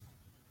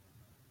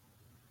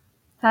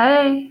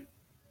Hey,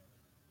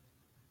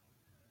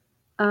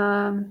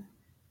 um,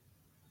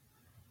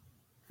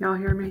 y'all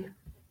hear me?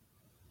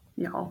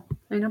 Y'all,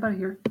 ain't nobody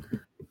here.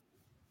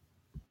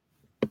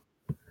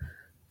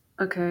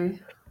 Okay,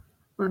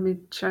 let me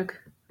check.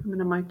 I'm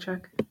gonna mic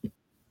check.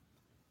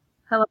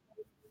 Hello,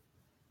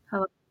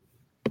 hello.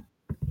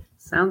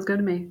 Sounds good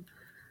to me.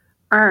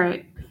 All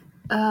right.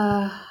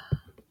 Uh,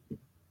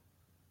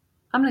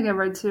 I'm gonna get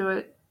right to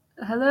it.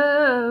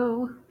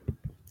 Hello.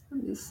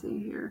 Let me see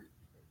here.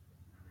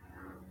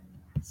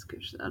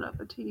 Scooch that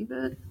up a teeny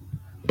bit.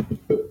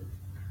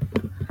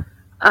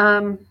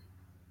 Um.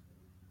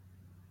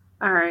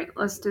 All right.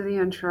 Let's do the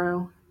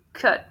intro.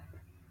 Cut.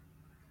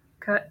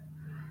 Cut.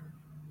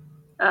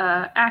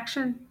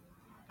 Action.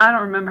 I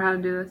don't remember how to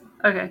do this.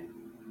 Okay.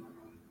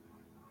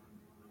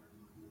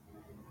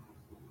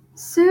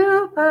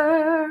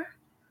 Super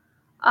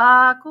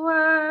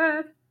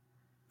awkward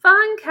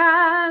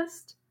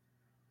funcast.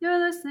 You're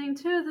listening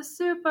to the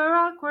Super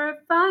Awkward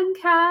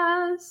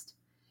Funcast.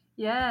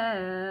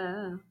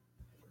 Yeah.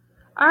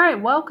 All right,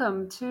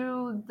 welcome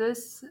to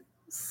this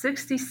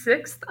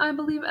 66th, I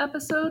believe,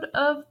 episode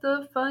of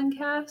the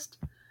Funcast.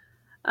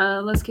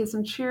 Let's get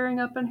some cheering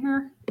up in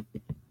here.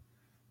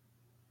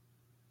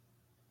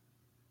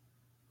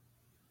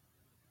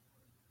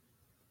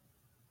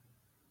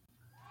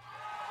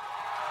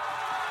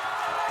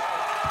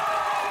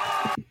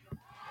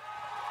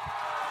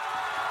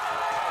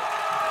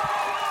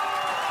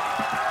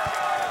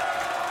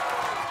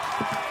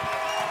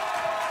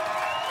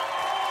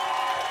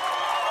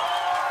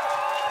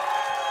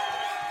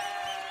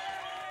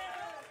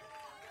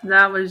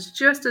 That was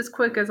just as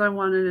quick as I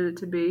wanted it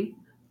to be.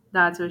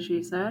 That's what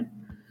she said.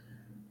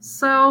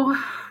 So,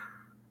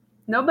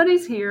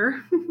 nobody's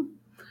here.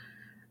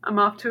 I'm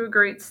off to a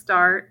great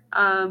start.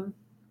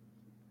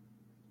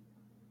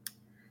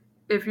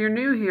 If you're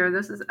new here,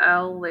 this is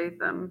Al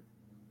Latham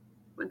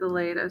with the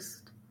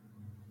latest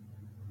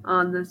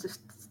on the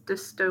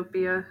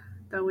dystopia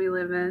that we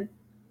live in.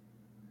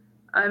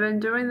 I've been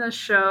doing this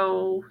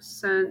show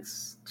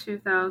since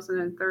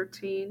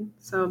 2013,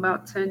 so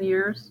about 10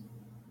 years.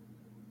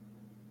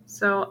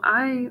 So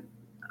I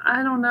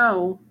don't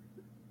know.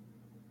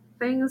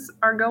 Things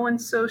are going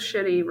so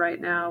shitty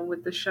right now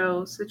with the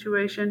show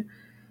situation,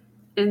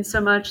 in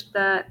so much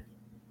that,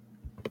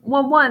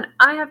 well, one,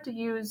 I have to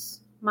use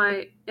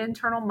my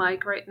internal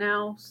mic right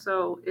now,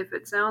 so if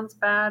it sounds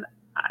bad,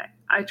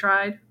 I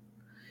tried,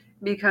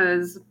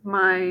 because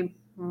my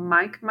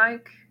mic,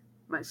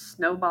 my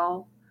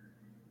snowball,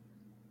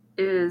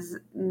 is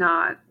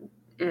not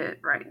it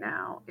right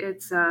now.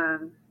 It's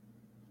on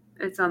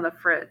the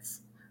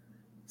fritz.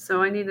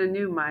 So I need a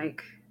new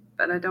mic,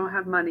 but I don't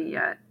have money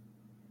yet.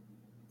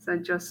 So I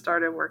just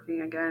started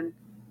working again.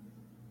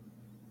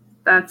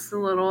 That's a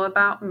little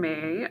about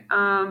me.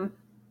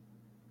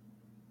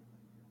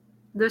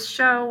 This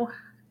show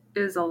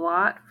is a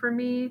lot for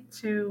me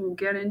to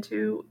get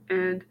into,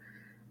 and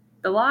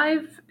the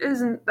live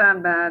isn't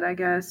that bad, I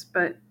guess,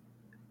 but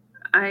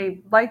I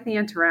like the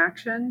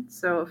interaction.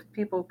 So if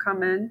people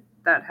come in,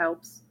 that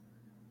helps.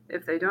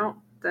 If they don't,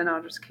 then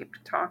I'll just keep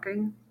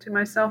talking to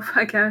myself,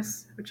 I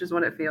guess, which is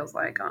what it feels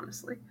like,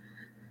 honestly.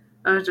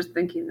 I was just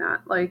thinking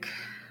that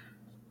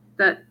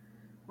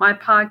my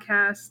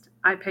podcast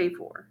I pay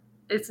for.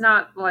 It's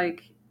not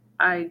like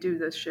I do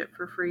this shit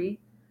for free.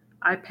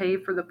 I pay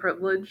for the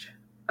privilege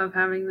of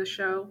having the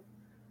show,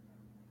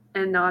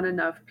 and not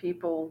enough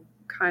people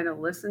kind of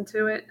listen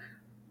to it.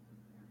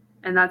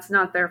 And that's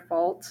not their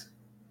fault.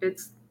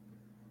 It's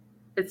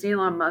it's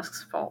Elon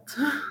Musk's fault.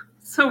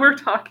 So we're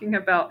talking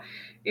about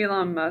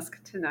Elon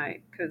Musk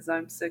tonight because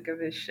I'm sick of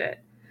his shit.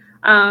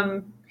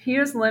 He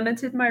has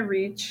limited my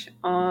reach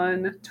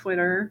on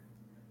Twitter.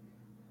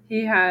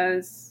 He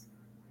has,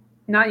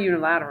 not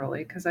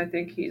unilaterally, because I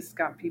think he's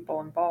got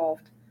people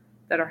involved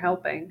that are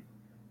helping,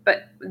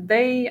 but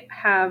they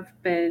have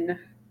been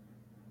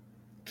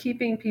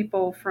keeping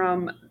people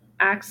from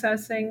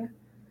accessing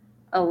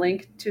a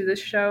link to the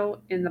show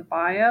in the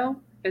bio.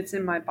 It's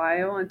in my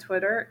bio on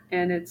Twitter,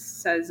 and it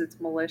says it's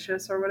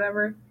malicious or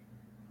whatever.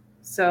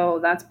 So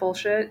that's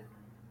bullshit.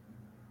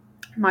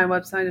 My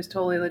website is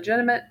totally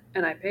legitimate,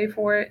 and I pay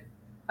for it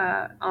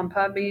on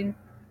Podbean.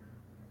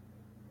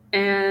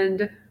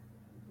 And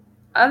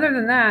other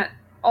than that,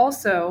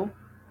 also,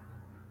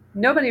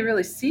 nobody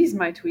really sees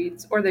my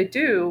tweets, or they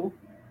do,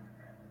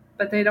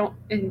 but they don't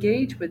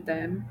engage with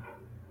them.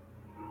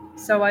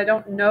 So I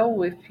don't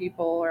know if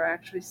people are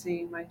actually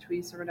seeing my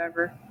tweets or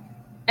whatever.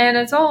 And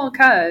it's all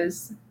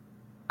because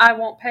I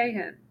won't pay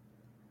him.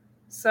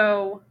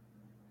 So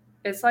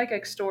it's like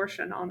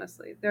extortion,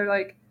 honestly. They're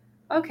like,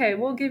 okay,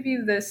 we'll give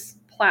you this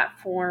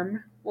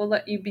platform. We'll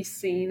let you be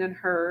seen and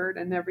heard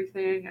and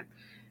everything. And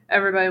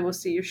everybody will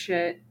see your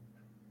shit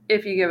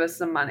if you give us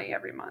some money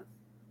every month.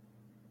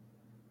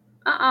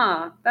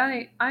 I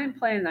ain't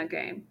playing that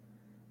game.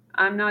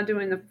 I'm not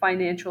doing the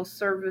financial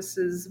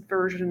services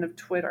version of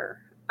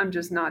Twitter. I'm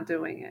just not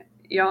doing it.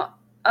 Y'all,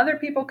 other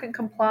people can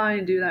comply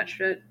and do that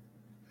shit,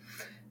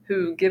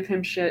 who give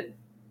him shit.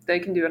 They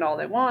can do it all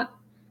they want.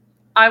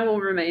 I will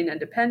remain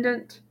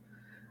independent.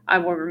 I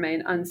will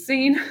remain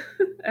unseen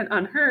and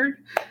unheard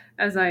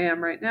as I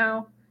am right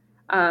now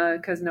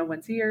because no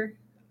one's here.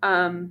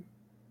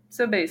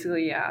 So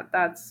basically, yeah,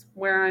 that's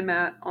where I'm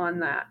at on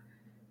that.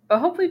 But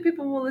hopefully,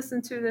 people will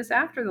listen to this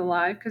after the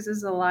live because this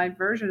is a live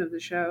version of the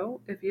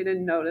show. If you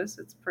didn't notice,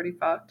 it's pretty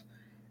fucked.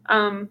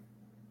 Um,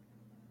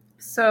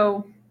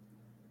 so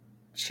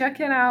check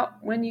it out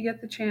when you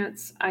get the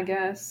chance, I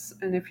guess.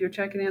 And if you're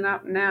checking it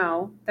out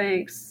now,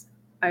 thanks.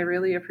 I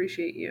really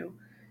appreciate you.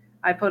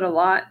 I put a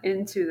lot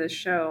into this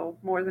show,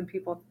 more than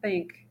people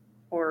think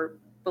or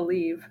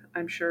believe,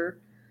 I'm sure.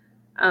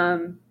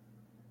 Um,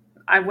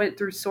 I went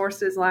through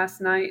sources last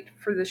night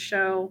for the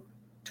show,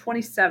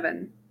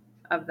 27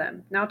 of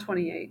them, now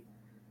 28.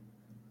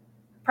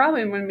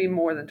 Probably going to be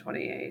more than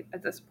 28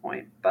 at this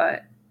point,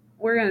 but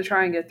we're going to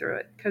try and get through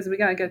it because we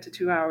got to get to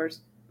 2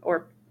 hours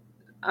or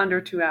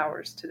under 2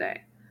 hours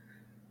today.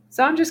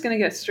 So I'm just going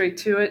to get straight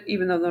to it,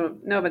 even though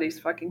nobody's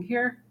fucking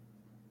here.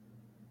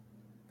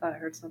 Thought I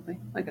heard something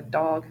like a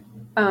dog.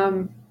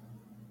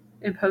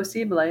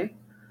 Impossible.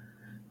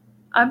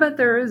 I bet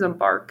there is a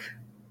bark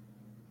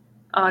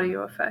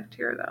audio effect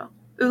here, though.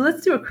 Ooh,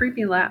 let's do a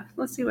creepy laugh.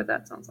 Let's see what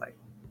that sounds like.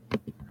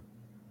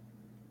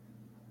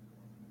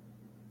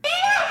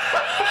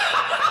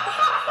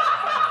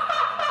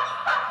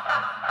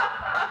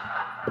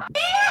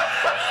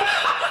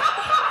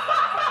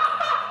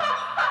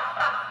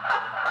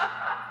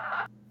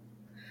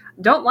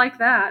 Don't like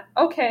that.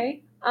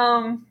 Okay.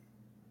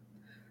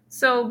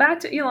 So back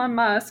to Elon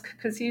Musk,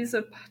 because he's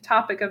a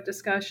topic of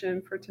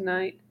discussion for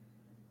tonight.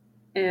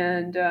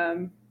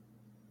 And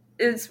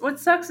is what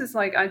sucks is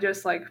like I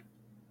just like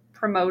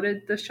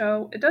promoted the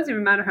show. It doesn't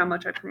even matter how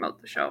much I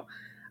promote the show.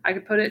 I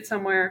could put it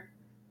somewhere,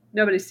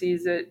 nobody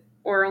sees it,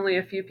 or only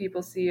a few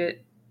people see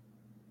it.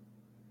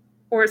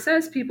 Or it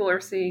says people are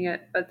seeing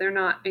it, but they're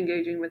not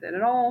engaging with it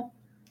at all.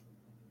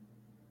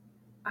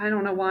 I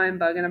don't know why I'm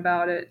bugging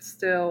about it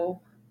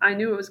still. I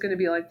knew it was going to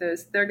be like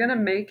this. They're going to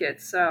make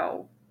it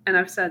so, and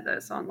I've said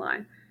this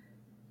online,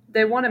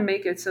 they want to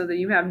make it so that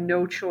you have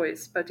no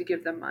choice but to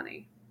give them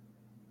money.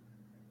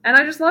 And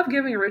I just love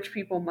giving rich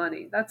people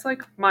money. That's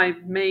like my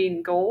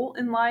main goal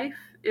in life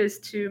is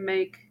to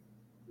make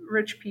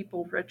rich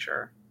people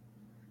richer.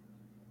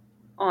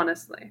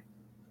 Honestly.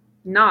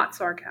 Not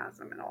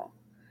sarcasm at all.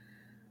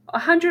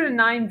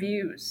 109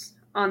 views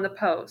on the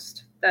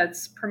post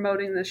that's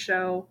promoting the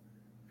show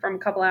from a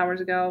couple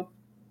hours ago.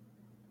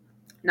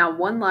 Not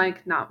one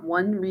like, not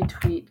one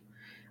retweet.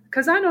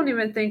 Because I don't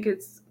even think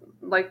it's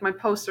like my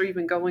posts are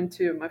even going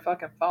to my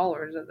fucking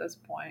followers at this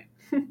point.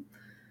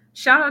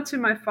 Shout out to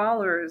my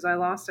followers. I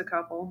lost a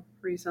couple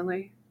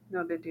recently.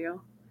 No big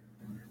deal.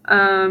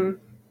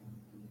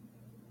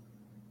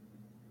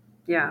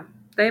 Yeah.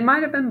 They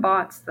might have been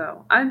bots,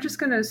 though. I'm just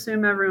going to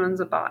assume everyone's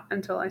a bot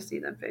until I see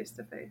them face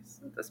to face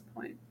at this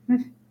point.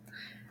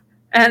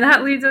 And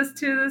that leads us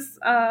to this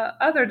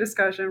other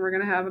discussion we're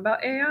going to have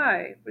about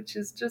AI, which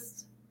is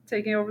just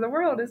taking over the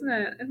world, isn't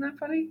it? Isn't that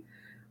funny?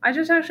 I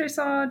just actually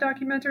saw a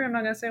documentary, I'm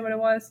not going to say what it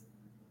was,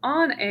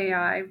 on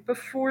AI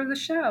before the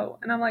show.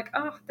 And I'm like,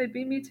 oh, they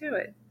beat me to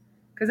it.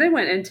 Because they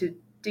went into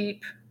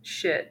deep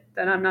shit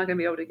that I'm not going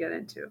to be able to get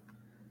into.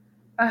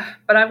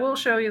 But I will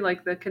show you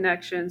like the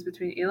connections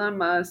between Elon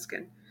Musk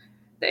and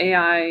the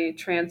AI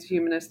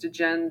transhumanist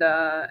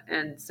agenda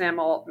and Sam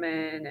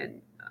Altman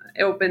and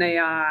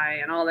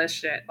OpenAI and all this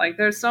shit. Like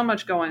there's so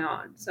much going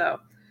on. So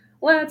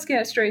let's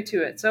get straight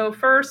to it. So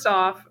first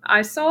off,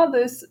 I saw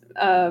this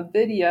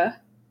video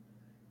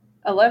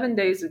 11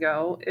 days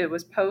ago. It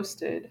was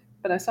posted,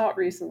 but I saw it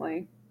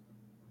recently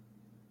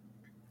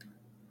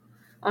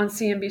on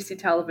CNBC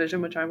television,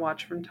 which I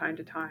watch from time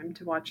to time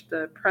to watch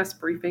the press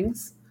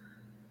briefings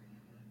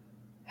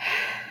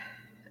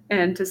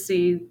and to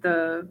see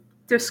the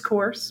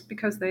discourse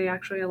because they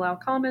actually allow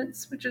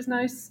comments, which is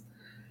nice.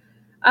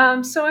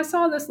 So I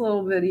saw this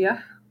little video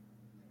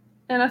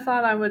and I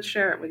thought I would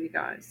share it with you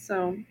guys.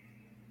 So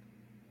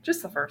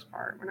just the first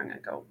part. We're not going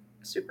to go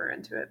super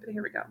into it, but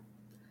here we go.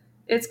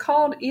 It's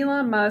called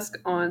Elon Musk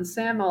on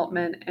Sam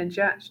Altman and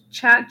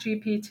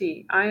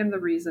ChatGPT. I am the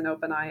reason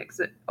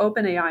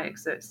OpenAI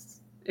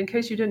exists. In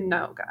case you didn't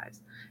know,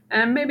 guys.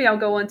 And maybe I'll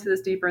go into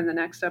this deeper in the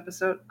next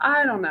episode.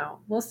 I don't know.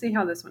 We'll see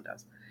how this one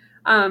does.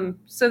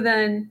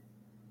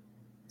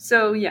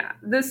 So yeah,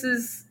 this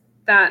is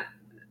that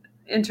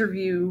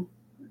interview,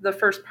 the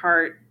first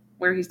part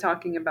where he's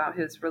talking about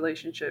his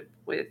relationship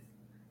with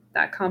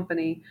that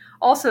company.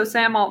 Also,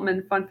 Sam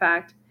Altman, fun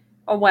fact,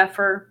 a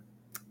WEFer.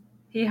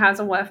 He has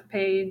a WEF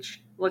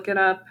page. Look it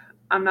up.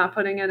 I'm not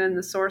putting it in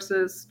the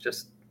sources.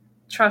 Just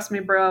trust me,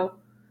 bro.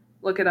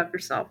 Look it up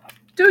yourself.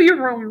 Do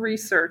your own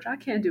research. I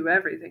can't do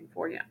everything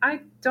for you.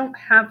 I don't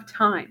have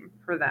time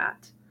for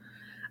that.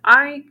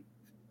 I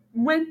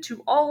went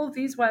to all of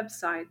these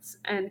websites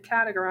and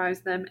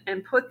categorized them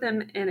and put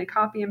them in a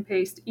copy and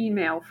paste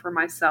email for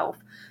myself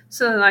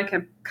so that I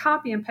can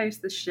copy and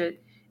paste this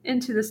shit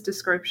into this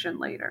description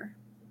later.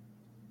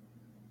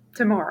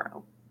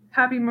 Tomorrow.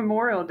 Happy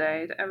Memorial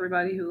Day to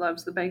everybody who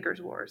loves the Bankers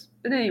Wars.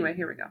 But anyway,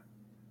 here we go.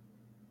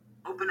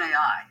 OpenAI,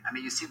 I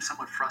mean, you seem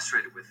somewhat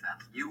frustrated with them.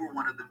 You were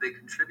one of the big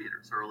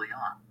contributors early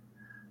on.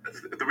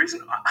 The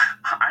reason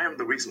I am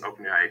the reason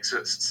OpenAI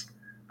exists.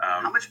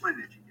 How much money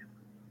did you give?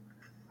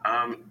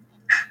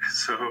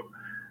 So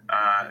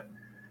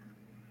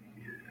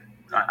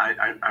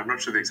I'm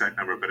not sure the exact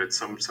number, but it's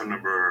some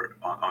number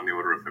on the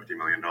order of $50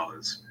 million.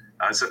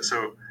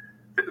 So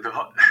the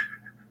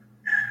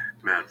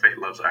man, fate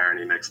loves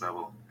irony next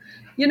level.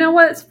 You know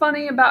what's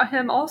funny about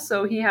him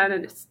also? He had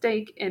a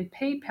stake in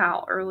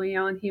PayPal early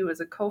on. He was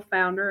a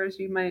co-founder, as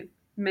you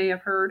may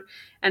have heard,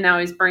 and now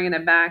he's bringing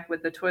it back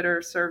with the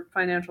Twitter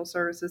financial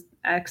services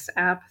X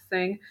app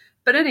thing.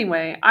 But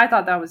anyway, I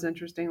thought that was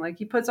interesting. Like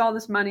he puts all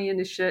this money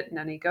into shit, and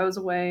then he goes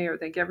away, or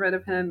they get rid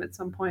of him at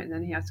some point, and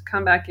then he has to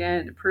come back in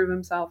and prove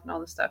himself and all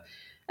this stuff.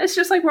 It's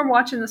just like we're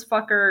watching this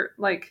fucker,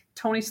 like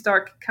Tony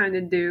Stark kind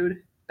of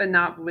dude, but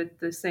not with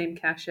the same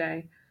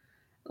cachet,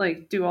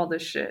 like do all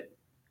this shit.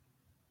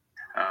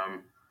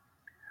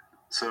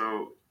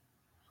 So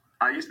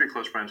I used to be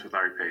close friends with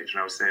Larry Page, and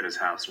I would stay at his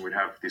house, and we'd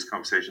have these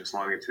conversations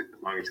long into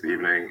the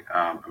evening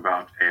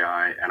about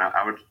AI, and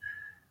I would,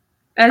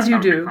 as you I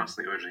would do, be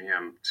constantly urging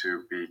him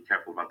to be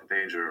careful about the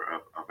danger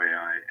of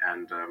AI,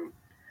 and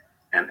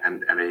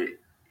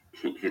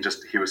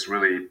he was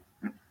really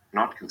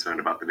not concerned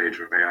about the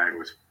danger of AI and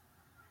was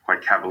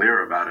quite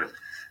cavalier about it,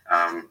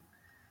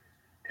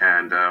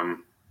 and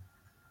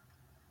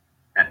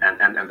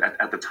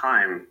at the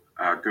time.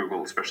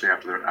 Google, especially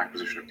after their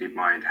acquisition of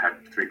DeepMind,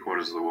 had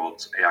 3/4 of the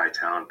world's AI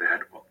talent. They had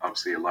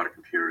obviously a lot of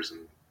computers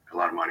and a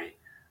lot of money.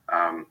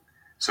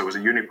 So it was a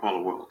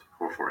unipolar world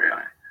for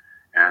AI.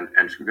 And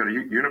we've got a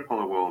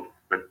unipolar world,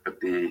 but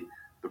the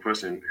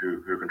person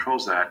who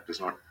controls that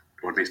does not,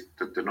 or at least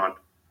did not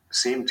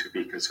seem to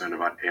be concerned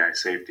about AI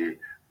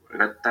safety.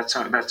 That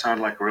sounded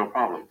like a real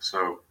problem.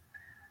 So,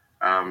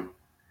 and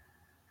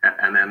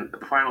then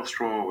the final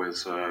straw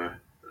was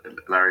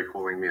Larry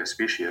calling me a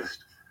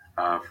speciesist.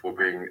 For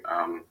being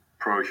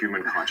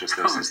pro-human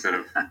consciousness instead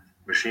of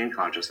machine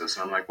consciousness.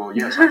 And I'm like, well,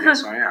 yes, I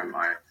am.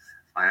 I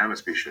am a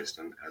speciesist.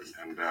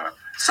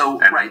 So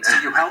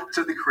you helped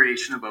to the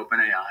creation of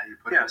OpenAI. You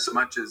put as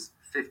much as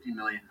 $50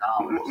 million.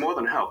 More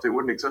than helped. It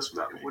wouldn't exist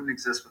without me. It wouldn't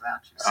exist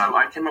without you. So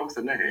I came up with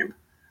the name.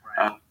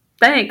 Right.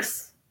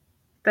 Thanks,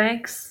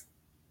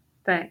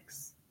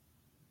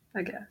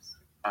 I guess.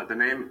 The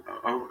name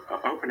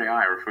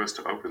OpenAI refers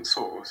to open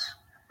source.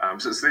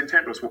 So the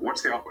intent was,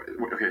 what's the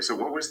okay? So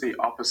what was the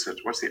opposite?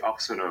 What's the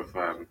opposite of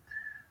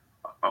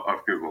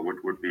Google?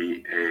 Would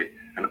be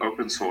an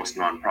open source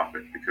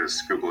nonprofit,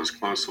 because Google is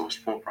closed source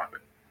for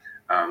profit,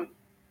 and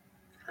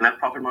that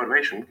profit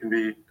motivation can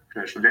be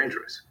potentially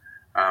dangerous.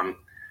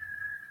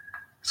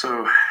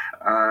 So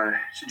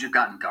should you have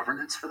gotten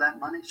governance for that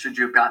money? Should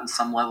you have gotten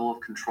some level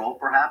of control,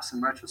 perhaps,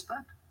 in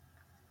retrospect?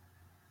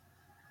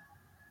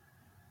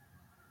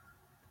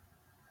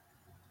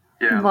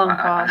 Yeah,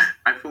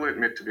 I fully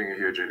admit to being a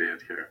huge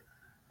idiot here.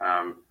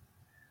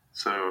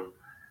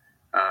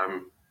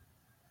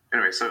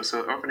 Anyway, so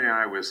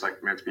OpenAI was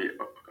like meant to be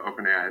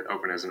OpenAI,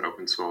 open as an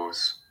open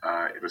source.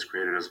 It was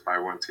created as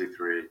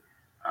 501(c)(3),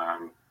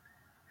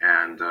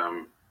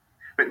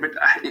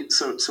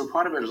 so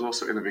part of it is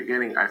also, in the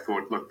beginning, I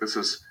thought, look, this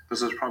is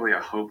probably a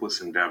hopeless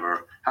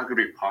endeavor. How could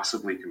we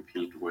possibly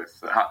compete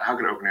with? How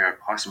could OpenAI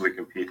possibly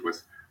compete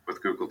with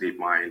Google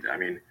DeepMind? I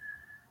mean,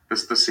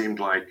 this seemed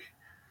like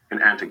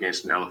an ant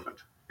against an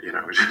elephant,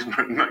 which is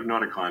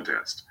not a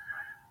contest.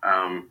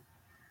 And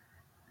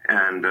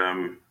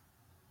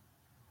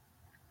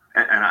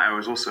I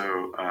was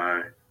also,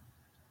 I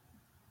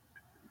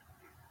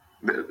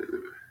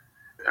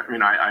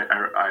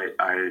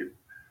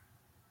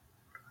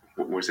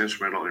was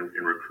instrumental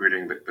in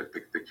recruiting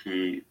the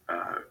key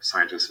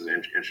scientists and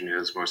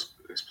engineers, most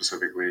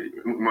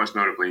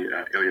notably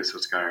Ilya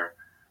Sutskever.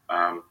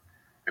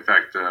 In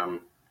fact,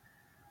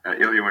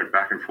 Ilya went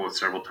back and forth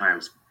several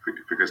times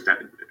because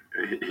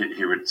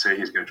he would say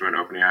he's going to join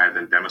OpenAI,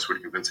 then Demis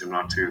would convince him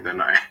not to,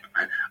 then I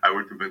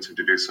would convince him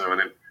to do so,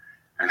 and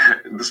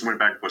this went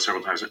back and forth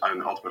several times,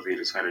 and ultimately he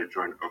decided to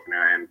join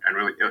OpenAI, and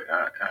really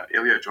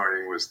Ilya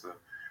joining was the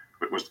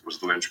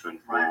linchpin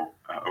for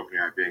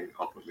OpenAI being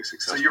ultimately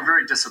successful. So you're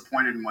very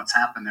disappointed in what's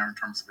happened there in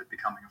terms of it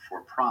becoming a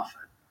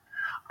for-profit.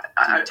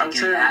 Did you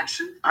take any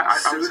action?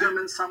 Sue them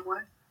in some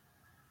way?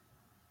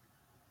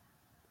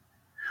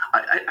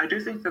 I do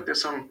think that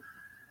there's some.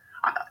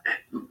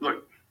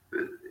 Look,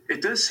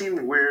 it does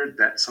seem weird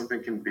that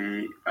something can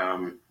be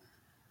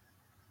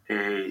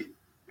a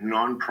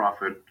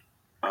non-profit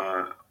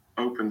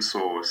open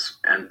source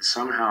and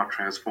somehow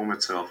transform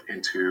itself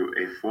into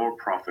a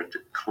for-profit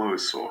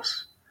closed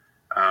source.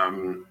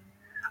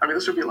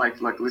 This would be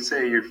like let's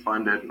say you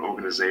funded an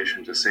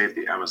organization to save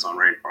the Amazon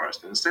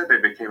rainforest, and instead they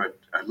became a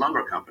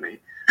lumber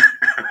company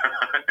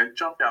and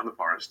chopped down the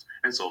forest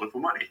and sold it for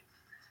money.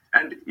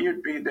 And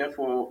you'd be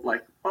therefore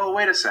like, well,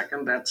 wait a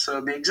second, that's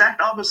the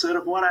exact opposite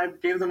of what I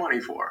gave the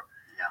money for.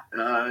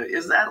 Yeah.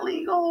 Is that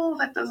legal?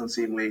 That doesn't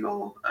seem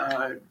legal.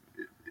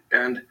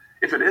 And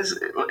if it is,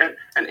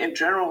 and in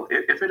general,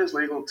 if it is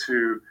legal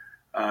to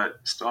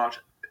start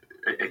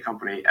a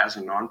company as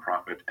a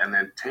nonprofit and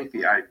then take the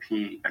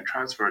IP and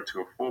transfer it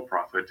to a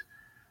for-profit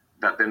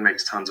that then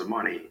makes tons of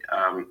money.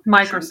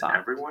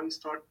 Microsoft.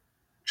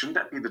 Shouldn't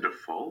that be the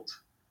default?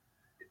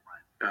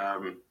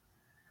 And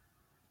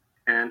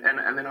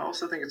then I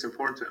also think it's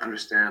important to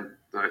understand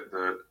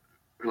the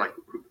like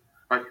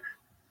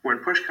when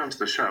push comes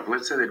to shove,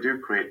 let's say they do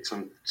create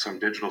some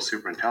digital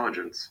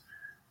superintelligence,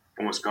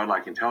 almost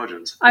godlike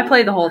intelligence. I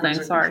played the whole thing.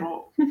 Sorry.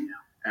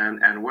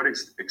 And what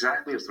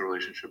exactly is the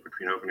relationship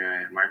between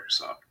OpenAI and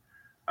Microsoft?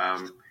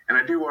 And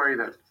I do worry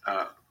that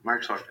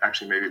Microsoft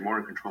actually may be more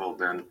in control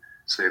than,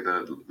 say,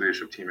 the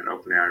leadership team at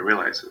OpenAI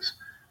realizes.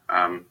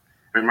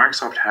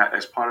 Microsoft,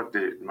 as part of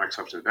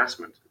Microsoft's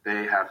investment,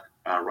 they have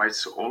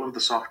rights to all of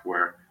the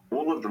software,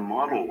 all of the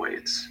model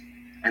weights,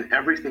 and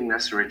everything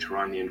necessary to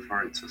run the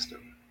inference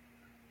system.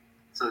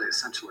 So they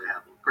essentially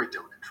have a great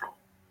deal of control.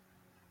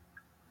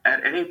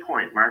 At any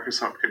point,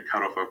 Microsoft could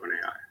cut off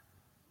OpenAI.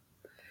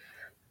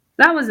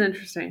 That was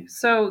interesting.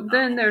 So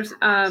then there's,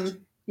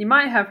 you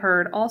might have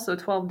heard also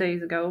 12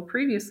 days ago,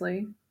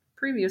 previously,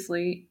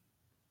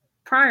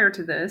 prior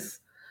to this,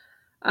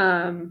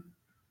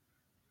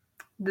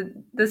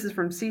 this is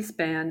from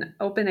C-SPAN,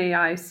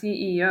 OpenAI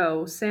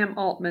CEO Sam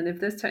Altman. If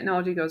this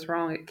technology goes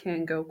wrong, it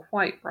can go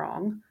quite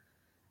wrong.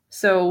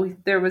 So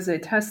there was a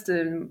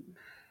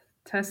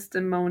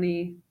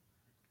testimony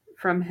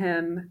from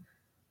him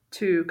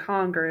to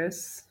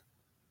Congress.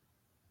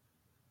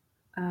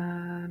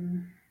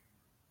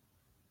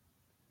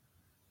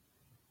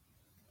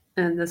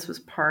 And this was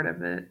part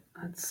of it.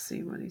 Let's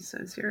see what he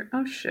says here.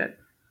 Oh, shit.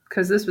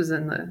 Because this was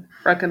in the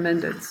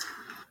recommendeds.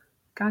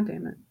 God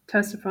damn it.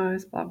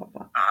 Testifies, blah, blah,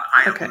 blah.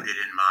 I alluded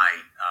in my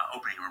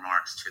opening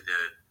remarks to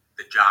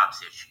the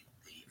jobs issue,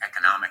 the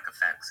economic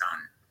effects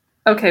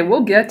on... Okay,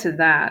 we'll get to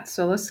that.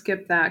 So let's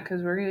skip that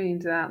because we're getting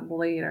to that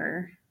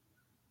later.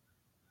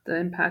 The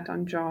impact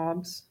on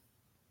jobs.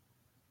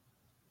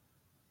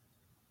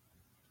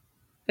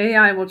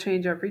 AI will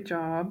change every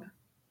job.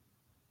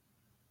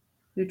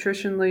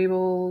 Nutrition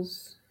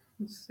labels.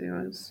 Let's see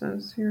what it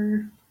says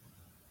here.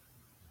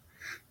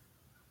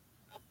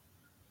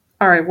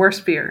 All right,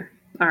 worst fear.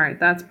 All right,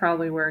 that's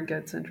probably where it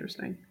gets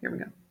interesting. Here we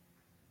go.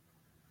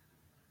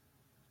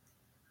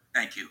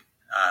 Thank you.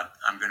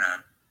 I'm going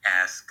to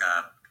ask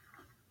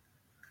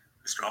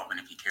Mr. Altman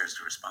if he cares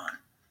to respond.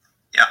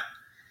 Yeah.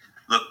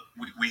 Look,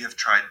 we have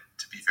tried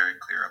to be very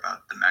clear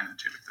about the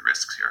magnitude of the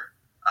risks here.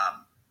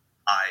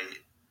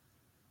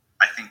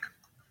 I think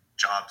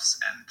jobs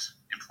and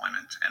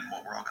employment and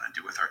what we're all going to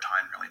do with our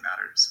time really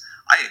matters.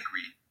 I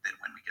agree that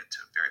when we get to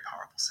very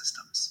powerful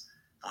systems,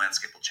 the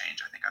landscape will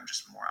change. I think I'm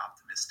just more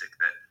optimistic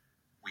that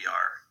we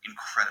are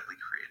incredibly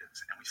creative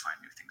and we find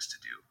new things to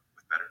do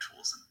with better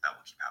tools, and that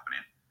will keep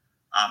happening.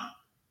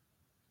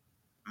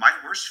 My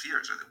worst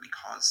fears are that we,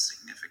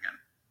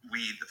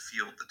 the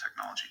field, the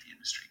technology, the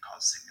industry,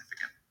 cause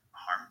significant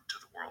harm to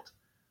the world.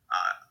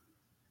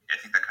 I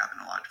think that could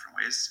happen in a lot of different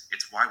ways.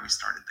 It's why we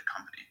started the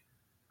company.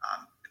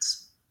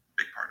 It's a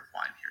big part of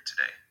why I'm here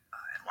today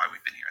and why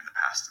we've been here in the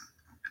past and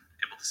been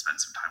able to spend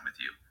some time with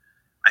you.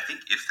 I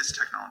think if this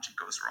technology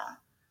goes wrong,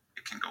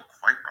 it can go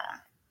quite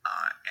wrong.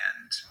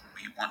 And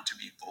we want to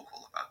be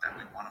vocal about that.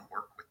 We want to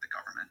work with the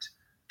government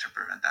to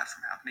prevent that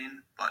from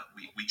happening. But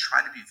we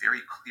try to be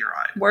very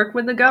clear-eyed. Work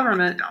with the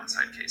government. About the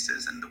downside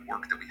cases and the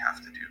work that we have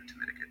to do to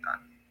mitigate that.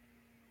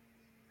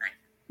 Thank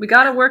you. We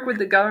got to work with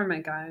the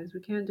government, guys.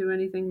 We can't do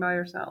anything by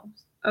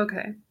ourselves.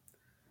 Okay.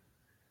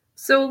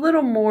 So a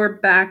little more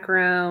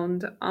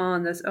background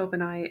on this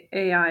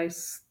OpenAI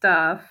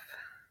stuff.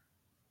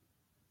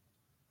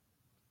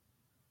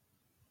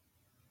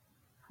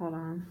 Hold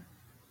on.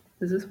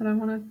 Is this what I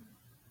want to...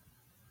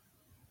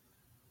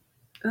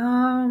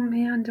 Oh,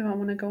 man, do I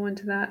want to go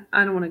into that?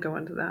 I don't want to go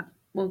into that.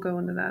 We'll go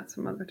into that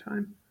some other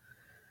time.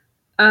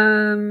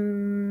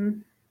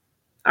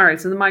 All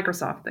right, so the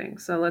Microsoft thing.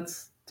 So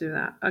let's do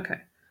that. Okay.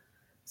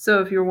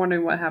 So if you're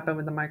wondering what happened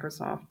with the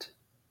Microsoft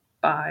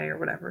buy or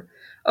whatever,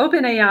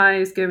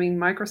 OpenAI is giving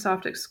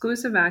Microsoft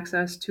exclusive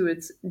access to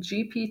its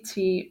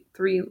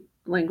GPT-3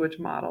 language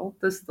model.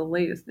 This is the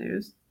latest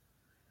news.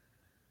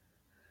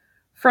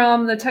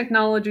 From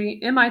the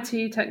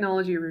MIT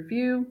Technology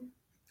Review,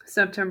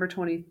 September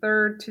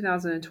 23rd,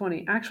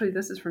 2020. Actually,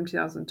 this is from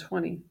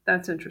 2020.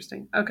 That's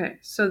interesting. Okay,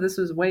 so this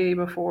was way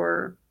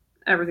before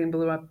everything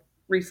blew up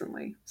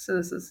recently. So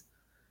this is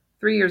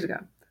 3 years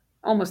ago,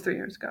 almost 3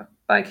 years ago,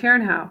 by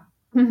Karen Howe.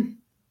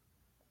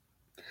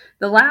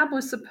 The lab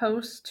was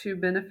supposed to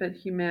benefit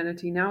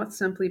humanity. Now it's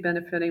simply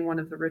benefiting one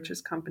of the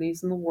richest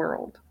companies in the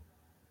world.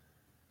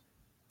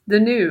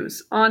 The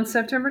news. On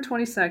September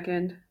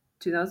 22nd,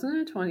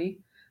 2020,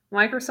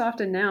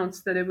 Microsoft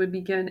announced that it would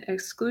begin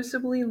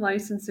exclusively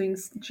licensing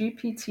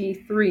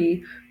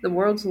GPT-3, the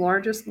world's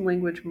largest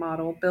language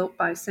model built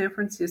by San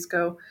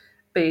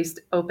Francisco-based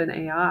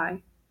OpenAI.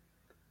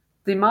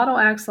 The model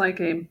acts like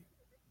a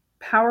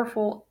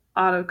powerful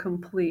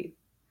autocomplete.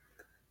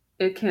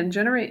 It can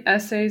generate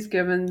essays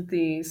given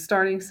the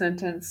starting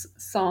sentence,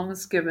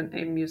 songs given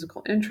a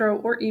musical intro,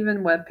 or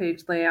even web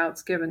page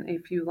layouts given a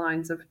few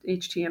lines of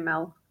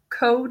HTML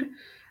code.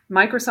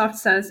 Microsoft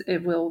says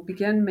it will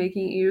begin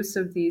making use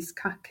of these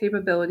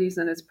capabilities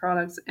in its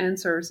products and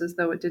services,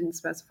 though it didn't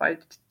specify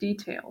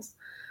details.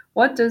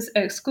 What does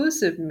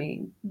exclusive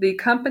mean? The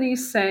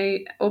companies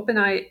say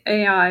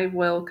OpenAI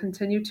will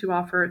continue to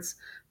offer its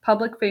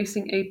public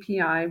facing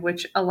API,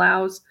 which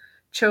allows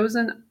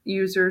chosen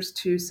users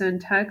to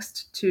send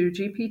text to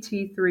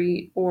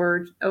GPT-3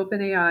 or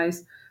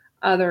OpenAI's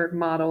other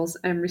models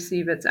and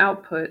receive its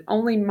output.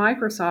 Only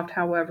Microsoft,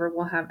 however,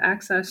 will have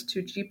access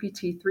to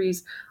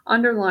GPT-3's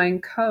underlying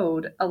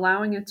code,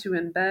 allowing it to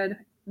embed,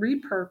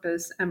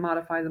 repurpose, and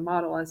modify the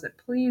model as it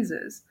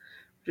pleases,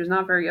 which is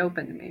not very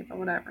open to me, but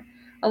whatever.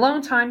 A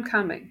long time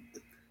coming.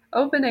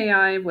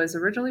 OpenAI was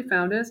originally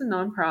founded as a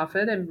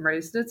nonprofit and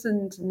raised its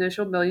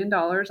initial $1 billion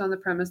on the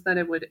premise that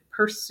it would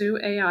pursue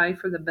AI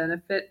for the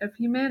benefit of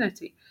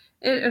humanity.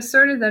 It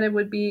asserted that it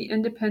would be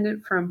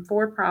independent from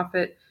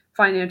for-profit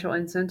financial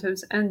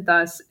incentives and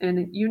thus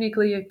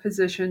uniquely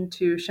positioned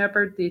to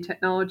shepherd the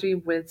technology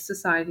with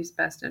society's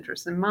best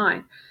interests in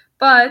mind.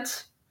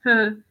 But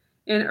in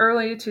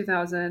early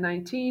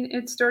 2019,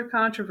 it stirred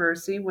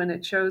controversy when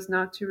it chose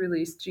not to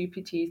release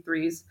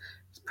GPT-3's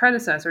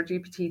predecessor,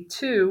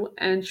 GPT-2,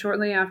 and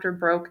shortly after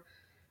broke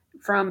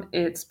from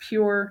its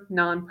pure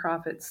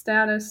nonprofit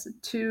status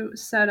to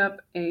set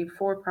up a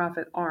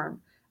for-profit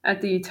arm. At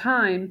the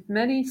time,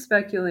 many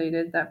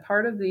speculated that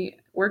part of the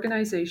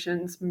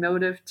organization's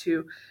motive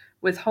to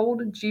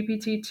withhold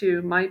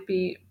GPT-2 might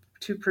be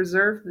to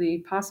preserve the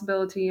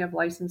possibility of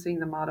licensing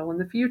the model in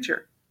the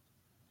future.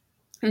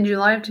 In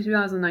July of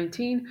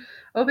 2019,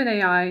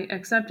 OpenAI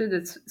accepted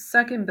its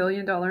second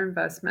billion-dollar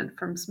investment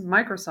from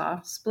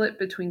Microsoft, split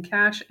between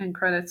cash and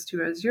credits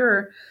to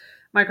Azure,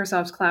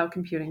 Microsoft's cloud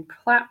computing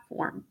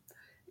platform.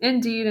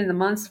 Indeed, in the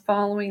months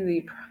following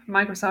the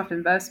Microsoft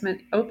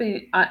investment,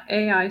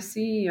 OpenAI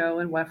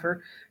CEO and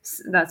Weffer,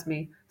 that's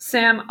me,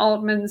 Sam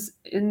Altman's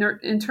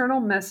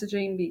internal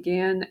messaging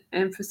began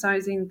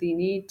emphasizing the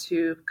need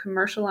to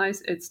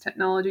commercialize its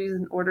technologies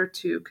in order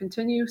to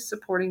continue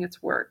supporting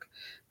its work.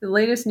 The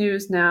latest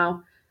news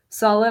now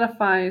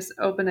solidifies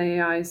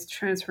OpenAI's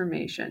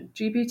transformation.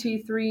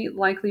 GPT-3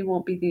 likely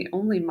won't be the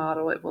only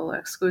model it will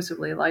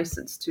exclusively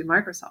license to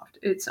Microsoft.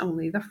 It's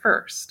only the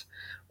first.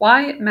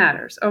 Why it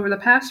matters. Over the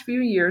past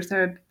few years,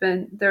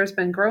 there's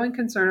been growing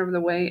concern over the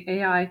way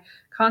AI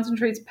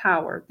concentrates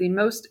power. The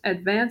most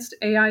advanced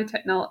AI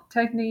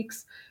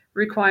techniques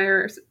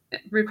require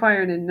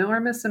an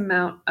enormous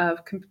amount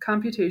of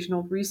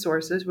computational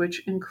resources,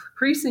 which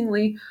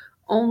increasingly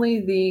only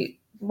the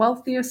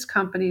wealthiest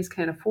companies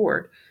can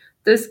afford.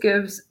 This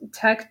gives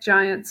tech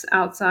giants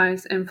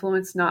outsized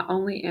influence not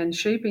only in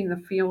shaping the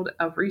field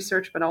of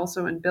research, but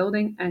also in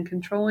building and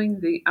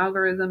controlling the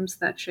algorithms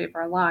that shape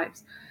our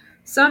lives.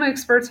 Some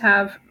experts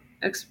have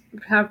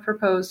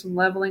proposed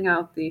leveling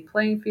out the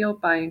playing field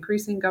by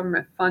increasing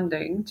government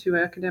funding to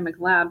academic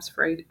labs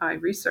for AI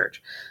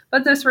research,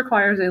 but this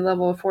requires a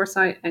level of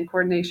foresight and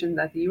coordination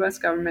that the U.S.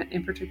 government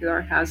in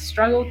particular has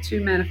struggled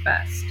to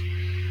manifest.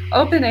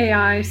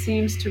 OpenAI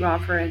seems to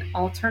offer an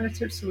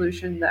alternative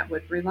solution that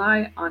would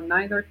rely on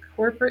neither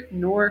corporate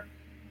nor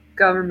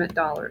government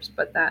dollars,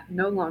 but that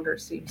no longer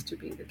seems to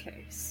be the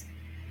case.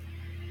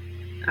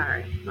 All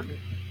right, let me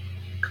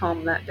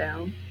calm that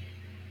down.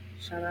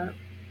 Shut up.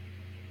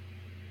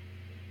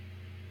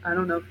 I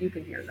don't know if you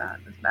can hear that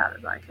as bad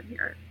as I can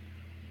hear it.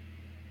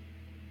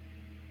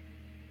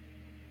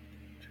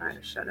 Trying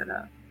to shut it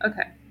up.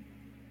 Okay.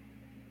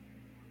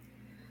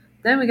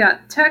 Then we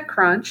got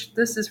TechCrunch.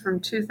 This is from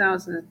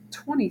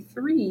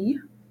 2023.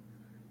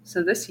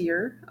 So this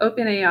year,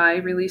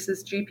 OpenAI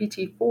releases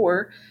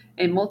GPT-4,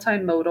 a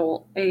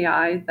multimodal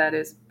AI that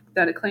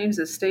it claims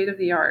is state of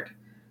the art.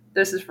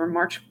 This is from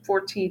March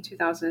 14,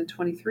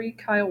 2023.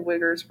 Kyle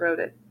Wiggers wrote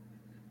it.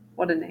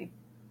 What a name.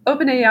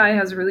 OpenAI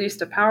has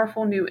released a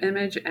powerful new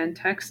image and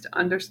text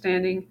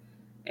understanding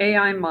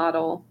AI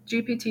model,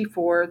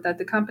 GPT-4, that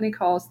the company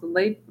calls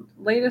the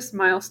latest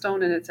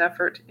milestone in its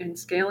effort in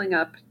scaling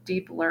up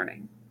deep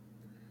learning.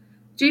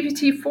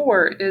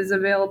 GPT-4 is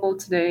available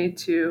today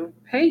to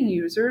paying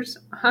users,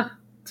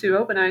 to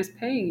OpenAI's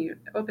paying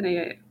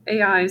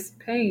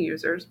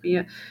users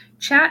via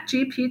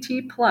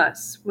ChatGPT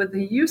Plus with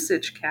a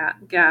usage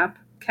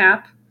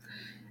cap,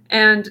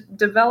 and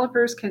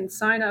developers can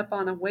sign up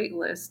on a wait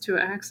list to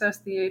access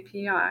the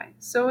API.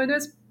 So it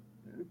is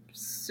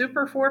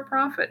super for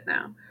profit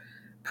now.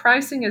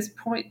 Pricing is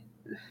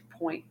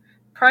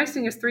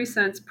Pricing is 3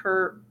 cents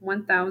per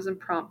 1,000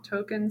 prompt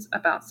tokens,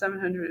 about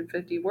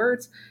 750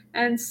 words,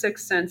 and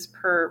 6 cents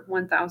per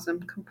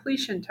 1,000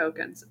 completion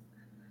tokens,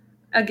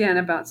 again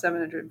about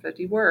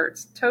 750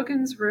 words.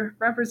 Tokens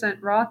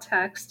represent raw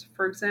text,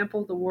 for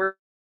example, the word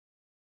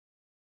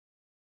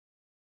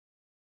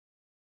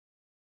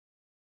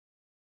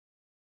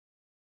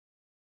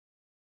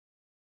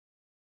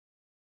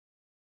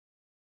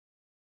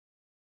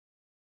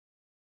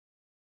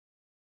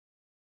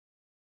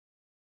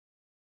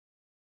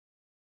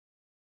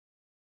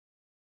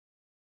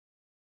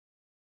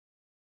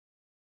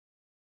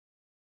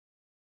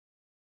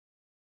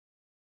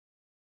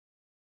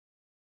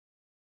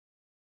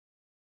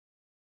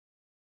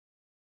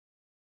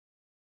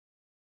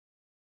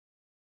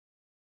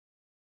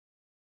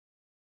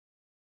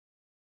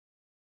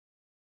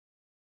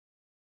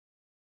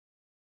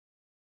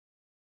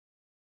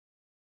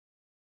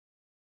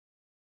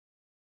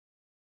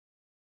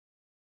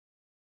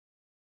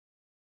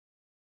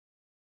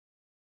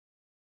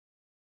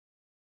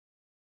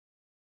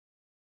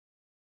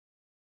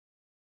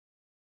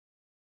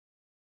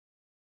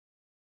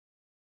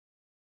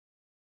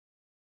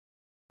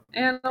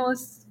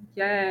analysts,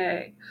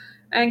 yay.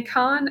 And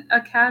Khan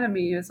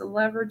Academy is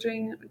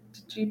leveraging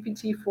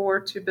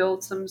GPT-4 to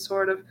build some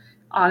sort of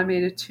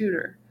automated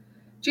tutor.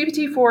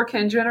 GPT-4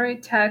 can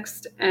generate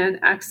text and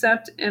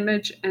accept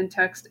image and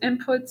text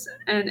inputs,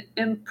 an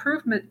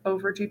improvement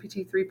over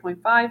GPT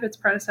 3.5, its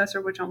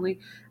predecessor, which only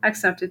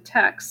accepted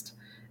text,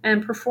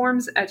 and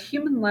performs at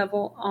human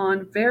level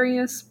on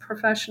various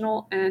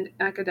professional and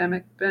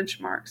academic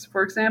benchmarks.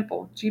 For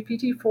example,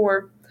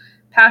 GPT-4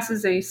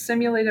 passes a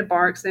simulated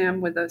bar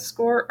exam with a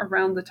score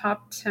around the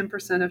top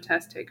 10% of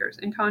test takers.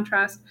 In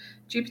contrast,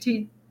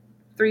 GPT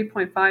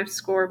 3.5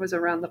 score was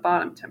around the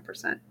bottom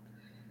 10%.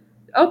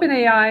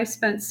 OpenAI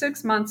spent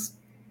 6 months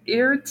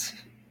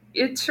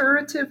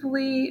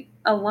iteratively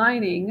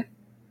aligning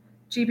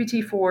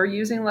GPT-4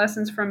 using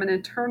lessons from an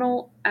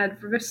internal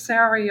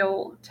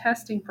adversarial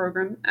testing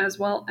program as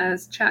well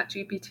as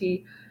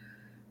ChatGPT,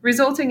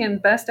 resulting in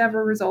best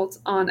ever results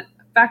on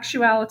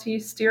factuality,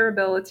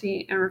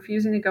 steerability, and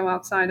refusing to go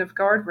outside of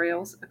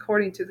guardrails,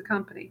 according to the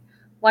company.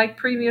 Like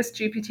previous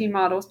GPT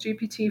models,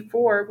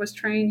 GPT-4 was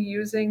trained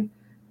using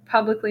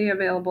publicly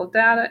available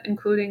data,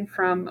 including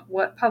from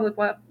public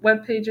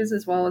web pages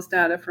as well as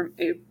data from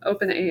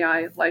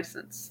OpenAI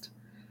licensed.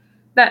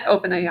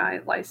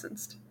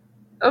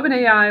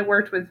 OpenAI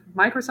worked with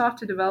Microsoft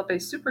to develop a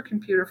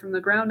supercomputer from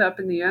the ground up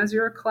in the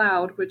Azure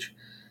cloud, which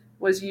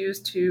was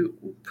used to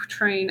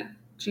train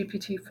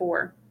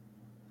GPT-4.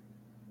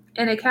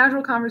 In a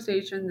casual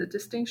conversation, the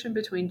distinction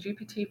between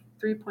GPT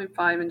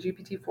 3.5 and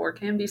GPT-4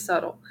 can be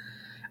subtle.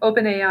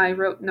 OpenAI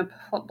wrote in a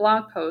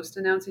blog post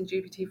announcing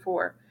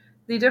GPT-4.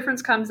 The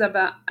difference comes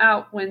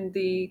out when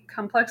the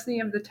complexity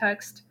of the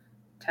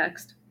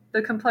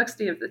the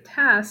complexity of the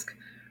task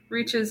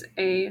reaches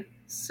a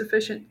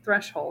sufficient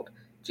threshold.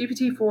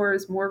 GPT-4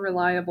 is more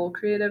reliable,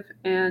 creative,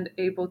 and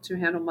able to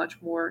handle much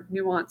more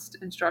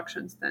nuanced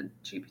instructions than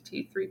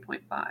GPT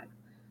 3.5.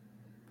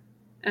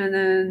 And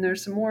then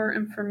there's some more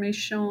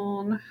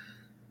information.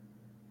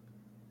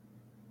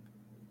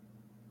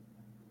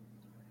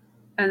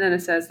 And then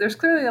it says, there's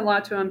clearly a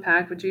lot to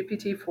unpack with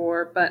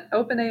GPT-4, but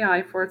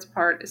OpenAI, for its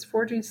part, is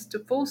forging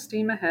full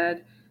steam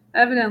ahead,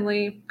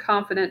 evidently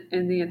confident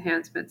in the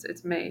enhancements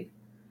it's made.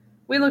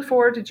 We look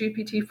forward to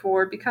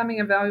GPT-4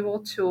 becoming a valuable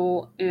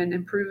tool in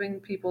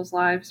improving people's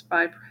lives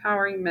by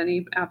powering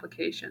many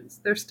applications.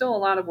 There's still a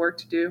lot of work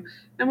to do,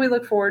 and we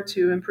look forward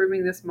to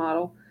improving this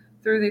model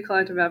through the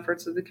collective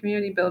efforts of the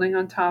community, building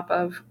on top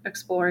of,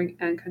 exploring,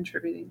 and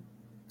contributing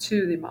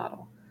to the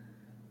model.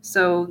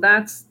 So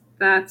that's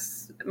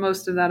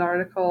most of that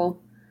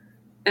article.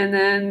 And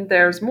then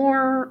there's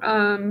more,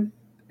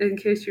 in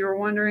case you were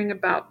wondering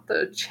about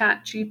the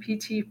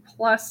ChatGPT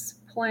Plus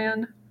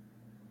plan,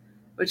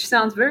 which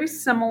sounds very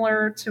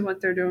similar to what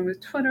they're doing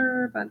with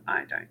Twitter, but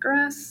I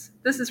digress.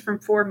 This is from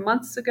 4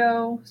 months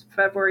ago,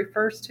 February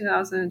 1st,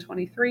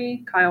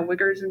 2023. Kyle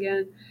Wiggers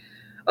again.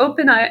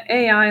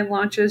 OpenAI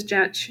launches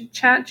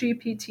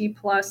ChatGPT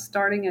Plus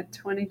starting at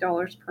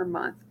 $20 per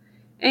month.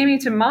 Aiming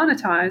to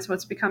monetize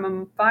what's become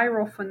a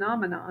viral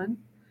phenomenon,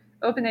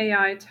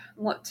 OpenAI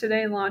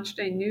today launched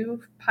a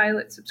new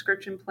pilot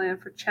subscription plan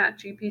for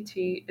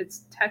ChatGPT,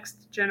 its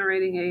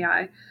text-generating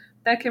AI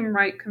that can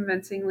write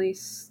convincingly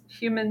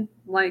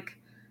human-like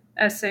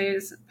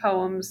essays,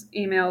 poems,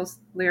 emails,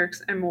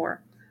 lyrics, and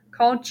more.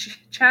 Called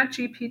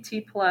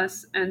ChatGPT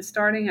Plus and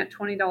starting at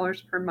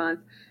 $20 per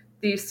month,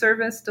 the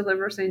service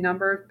delivers a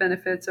number of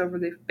benefits over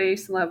the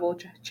base level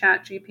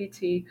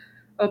ChatGPT,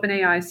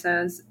 OpenAI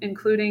says,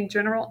 including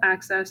general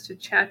access to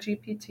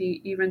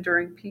ChatGPT even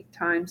during peak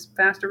times,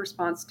 faster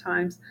response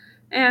times,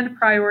 and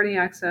priority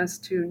access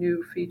to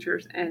new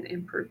features and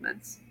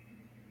improvements.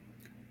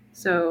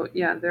 So,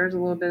 yeah, there's a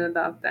little bit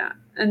about that.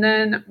 And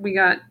then we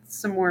got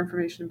some more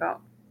information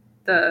about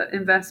the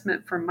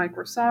investment from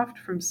Microsoft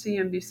from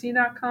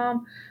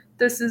CNBC.com.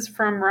 This is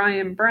from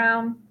Ryan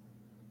Brown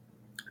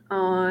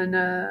on,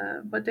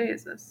 what day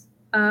is this?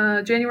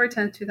 January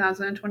 10th,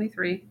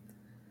 2023.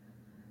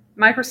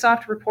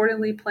 Microsoft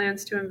reportedly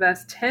plans to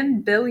invest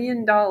 $10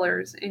 billion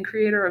in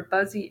creator of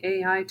buzzy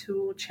AI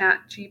tool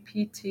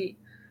ChatGPT.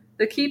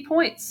 The key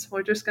points,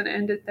 we're just going to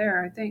end it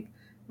there, I think.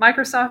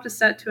 Microsoft is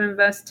set to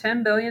invest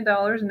 $10 billion in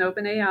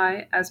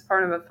OpenAI as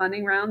part of a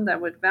funding round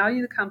that would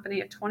value the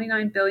company at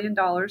 $29 billion,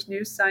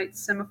 news site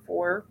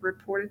Semaphore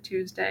reported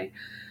Tuesday.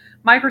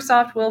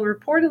 Microsoft will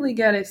reportedly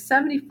get a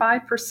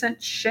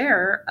 75%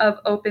 share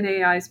of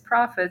OpenAI's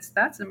profits,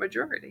 that's a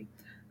majority,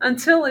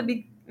 until it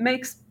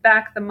makes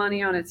back the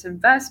money on its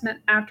investment,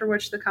 after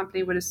which the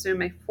company would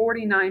assume a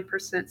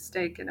 49%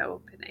 stake in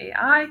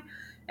OpenAI.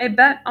 A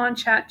bet on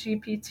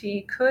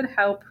ChatGPT could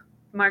help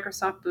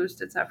Microsoft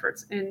boost its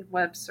efforts in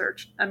web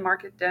search, a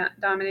market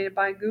dominated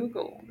by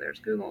Google. There's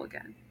Google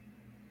again.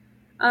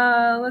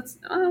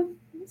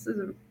 This is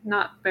a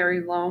not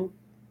very long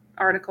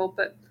article,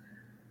 but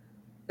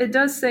it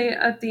does say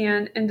at the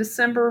end, in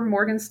December,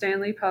 Morgan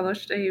Stanley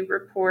published a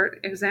report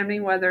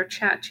examining whether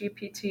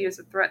ChatGPT is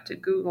a threat to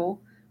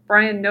Google.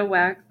 Brian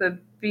Nowak, the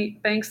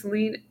bank's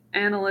lead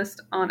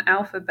analyst on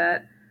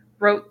Alphabet,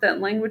 wrote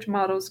that language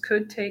models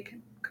could take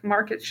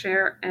market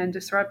share and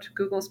disrupt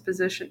Google's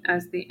position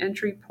as the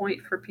entry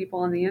point for people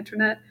on the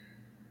internet.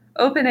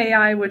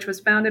 OpenAI, which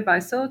was founded by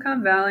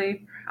Silicon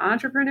Valley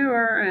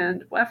entrepreneur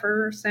and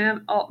WEFer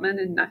Sam Altman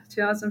in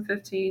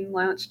 2015,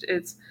 launched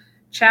its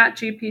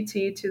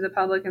ChatGPT to the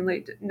public in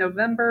late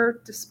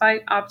November.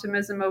 Despite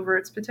optimism over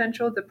its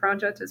potential, the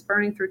project is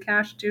burning through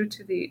cash due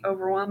to the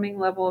overwhelming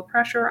level of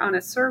pressure on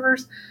its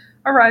servers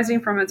arising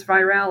from its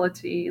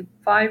virality.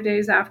 5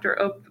 days after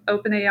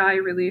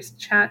OpenAI released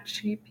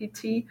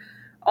ChatGPT,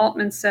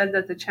 Altman said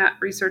that the chat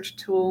research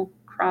tool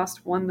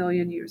crossed 1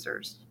 million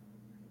users.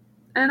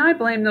 And I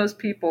blame those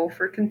people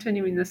for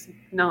continuing this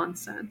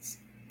nonsense.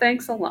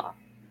 Thanks a lot.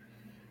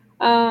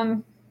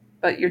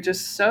 But you're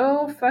just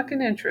so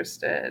fucking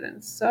interested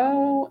and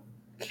so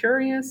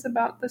curious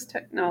about this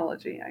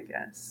technology, I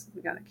guess.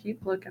 We gotta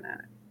keep looking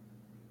at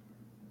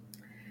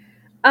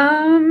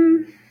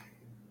it.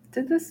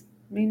 Did this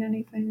mean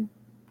anything?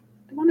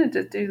 I wanted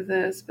to do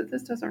this, but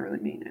this doesn't really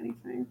mean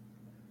anything.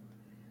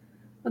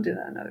 I'll do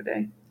that another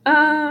day.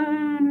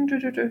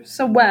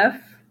 So WEF.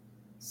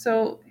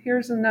 So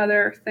here's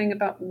another thing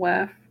about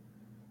WEF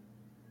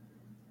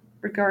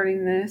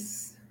regarding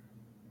this.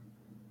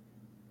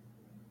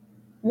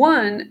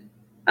 One,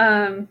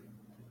 I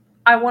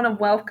want to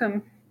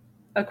welcome,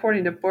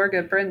 according to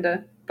Borga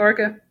Brenda,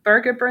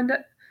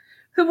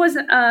 who was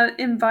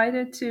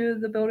invited to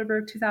the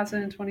Bilderberg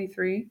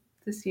 2023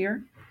 this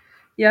year.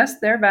 Yes,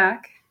 they're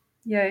back.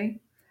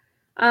 Yay.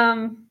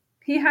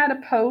 He had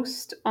a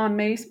post on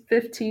May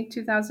 15th,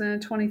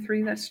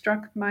 2023 that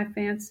struck my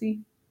fancy.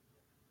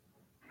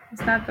 Is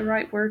that the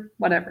right word?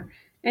 Whatever.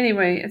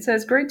 Anyway, it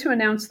says, great to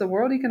announce the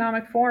World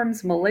Economic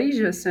Forum's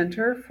Malaysia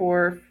Center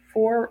for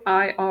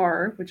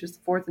 4IR, which is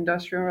the Fourth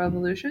Industrial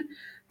Revolution,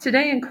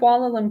 today in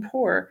Kuala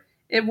Lumpur.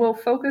 It will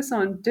focus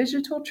on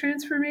digital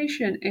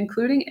transformation,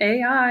 including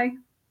AI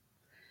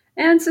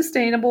and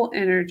sustainable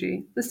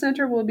energy. The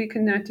center will be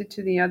connected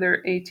to the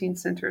other 18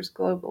 centers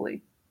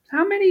globally.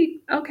 How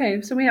many?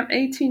 Okay, so we have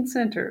 18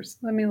 centers.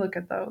 Let me look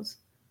at those.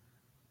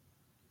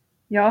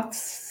 Y'all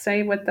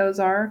say what those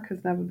are,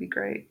 because that would be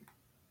great.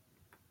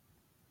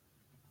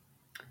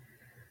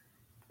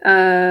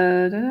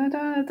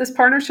 This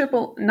partnership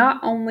will not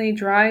only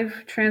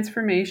drive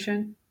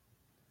transformation.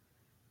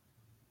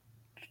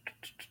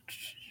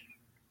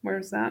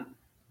 Where's that?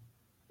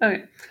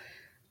 Okay.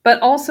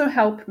 But also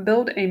help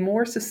build a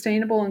more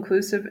sustainable,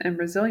 inclusive, and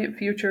resilient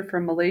future for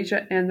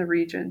Malaysia and the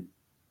region,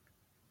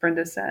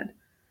 Brenda said.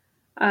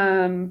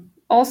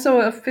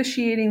 Also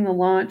officiating the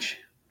launch,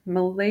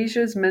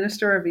 Malaysia's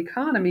Minister of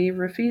Economy,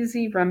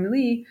 Rafizi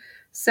Ramli,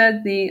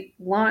 said the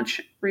launch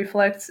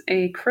reflects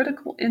a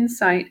critical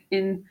insight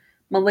in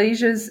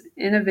Malaysia's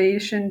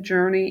innovation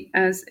journey,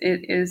 as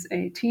it is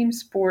a team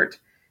sport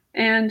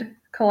and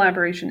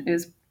collaboration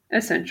is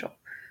essential.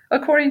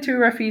 According to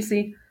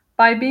Rafizi,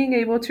 by being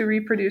able to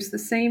reproduce the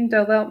same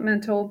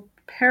developmental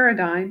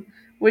paradigm,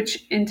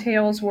 which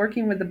entails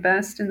working with the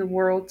best in the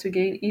world to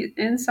gain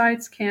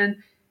insights,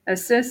 can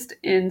assist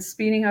in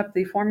speeding up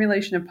the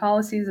formulation of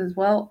policies as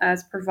well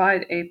as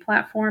provide a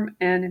platform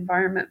and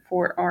environment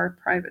for our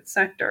private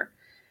sector.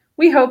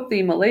 We hope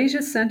the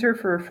Malaysia Center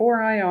for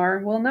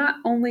 4IR will not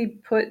only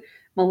put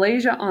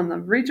Malaysia on the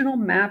regional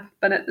map,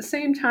 but at the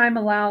same time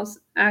allows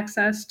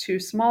access to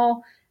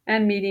small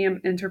and medium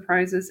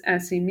enterprises,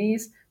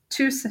 SMEs,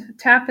 to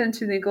tap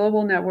into the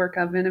global network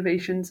of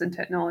innovations and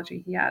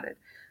technology, he added.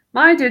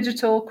 My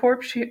Digital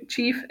Corp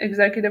Chief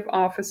Executive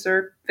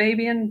Officer,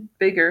 Fabian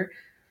Bigger,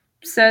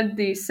 said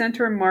the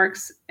center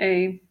marks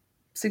a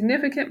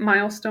significant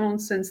milestone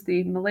since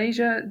the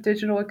Malaysia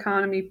Digital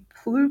Economy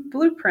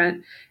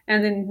Blueprint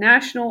and the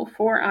National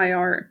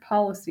 4IR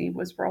policy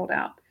was rolled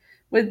out.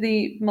 With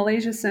the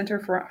Malaysia Center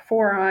for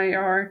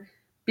 4IR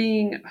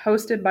being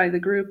hosted by the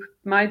group,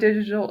 My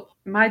Digital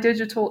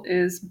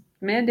is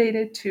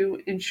mandated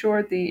to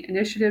ensure the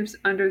initiatives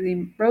under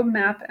the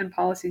roadmap and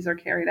policies are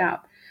carried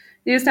out.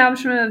 The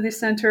establishment of the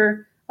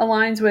center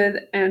aligns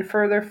with and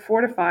further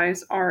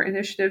fortifies our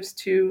initiatives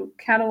to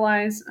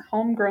catalyze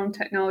homegrown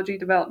technology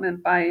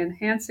development by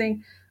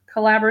enhancing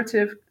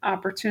collaborative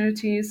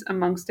opportunities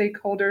among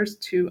stakeholders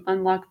to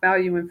unlock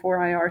value in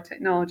 4IR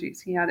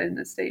technologies, he added in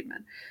a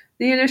statement.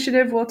 The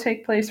initiative will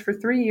take place for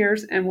 3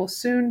 years and will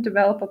soon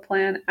develop a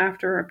plan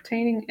after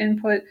obtaining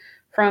input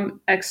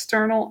from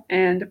external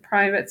and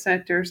private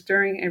sectors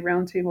during a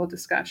roundtable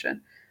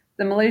discussion.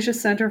 The Malaysia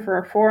Center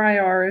for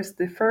 4IR is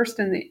the first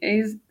in the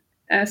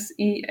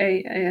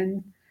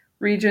ASEAN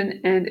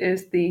region and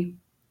is the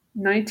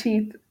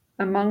 19th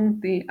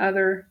among the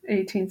other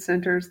 18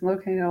 centers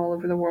located all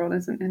over the world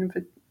as an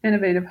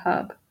innovative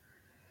hub.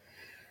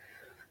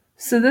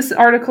 So this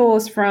article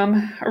is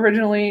from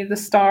originally The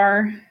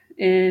Star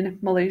in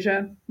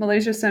Malaysia.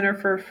 Malaysia Center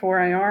for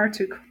 4IR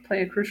to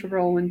play a crucial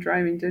role in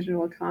driving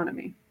digital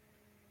economy.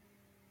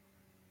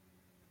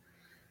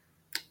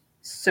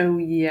 So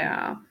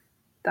yeah,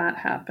 that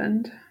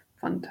happened.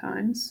 Fun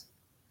times.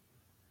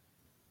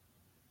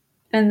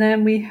 And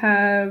then we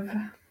have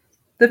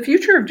the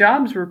Future of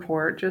Jobs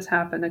report just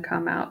happened to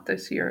come out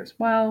this year as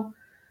well.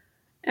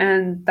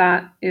 And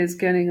that is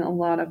getting a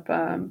lot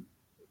of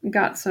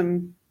got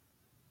some.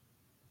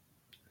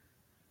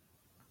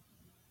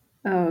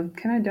 Oh,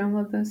 can I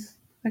download this?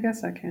 I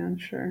guess I can.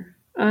 Sure.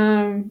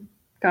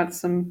 Got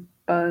some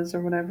buzz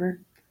or whatever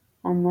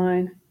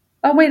online.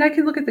 Oh wait, I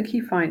can look at the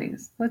key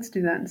findings. Let's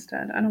do that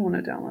instead. I don't want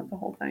to download the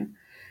whole thing.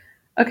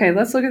 Okay,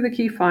 let's look at the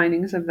key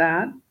findings of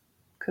that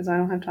because I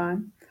don't have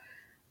time.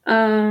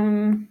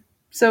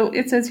 So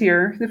it says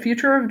here, the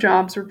Future of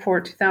Jobs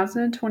Report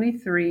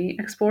 2023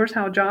 explores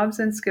how jobs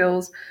and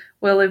skills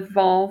will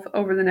evolve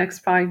over the next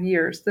 5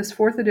 years. This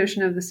fourth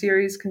edition of the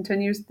series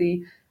continues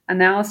the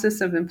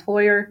analysis of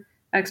employer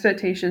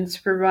expectations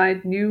to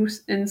provide new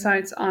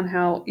insights on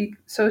how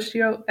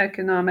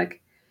socioeconomic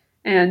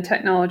and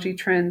technology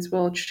trends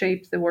will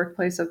shape the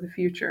workplace of the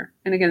future.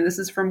 And again, this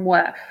is from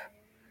WEF,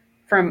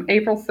 from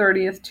April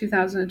 30th,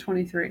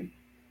 2023.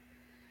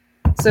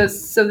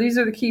 So these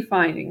are the key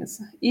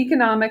findings.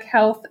 Economic,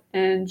 health,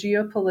 and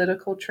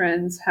geopolitical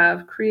trends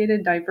have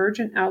created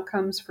divergent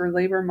outcomes for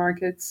labor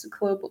markets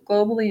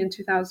globally in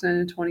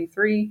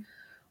 2023.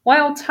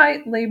 While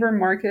tight labor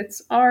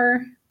markets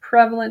are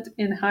prevalent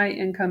in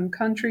high-income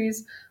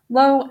countries,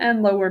 low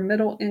and lower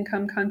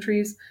middle-income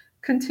countries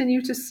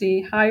continue to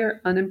see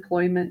higher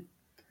unemployment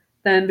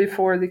than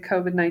before the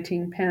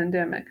COVID-19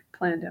 pandemic.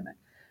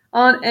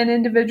 On an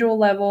individual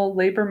level,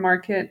 labor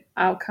market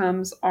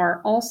outcomes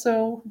are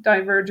also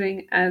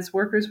diverging as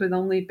workers with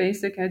only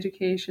basic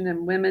education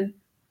and women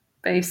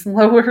face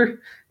lower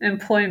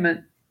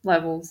employment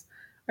levels.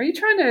 Are you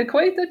trying to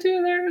equate the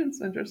two there?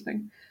 It's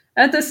interesting.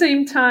 At the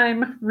same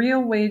time,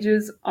 real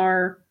wages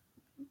are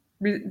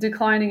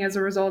declining as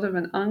a result of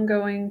an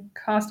ongoing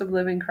cost of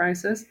living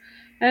crisis,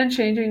 and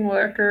changing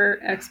worker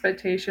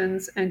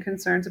expectations and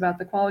concerns about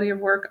the quality of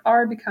work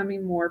are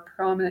becoming more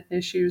prominent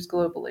issues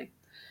globally.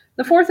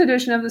 The fourth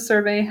edition of the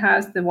survey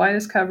has the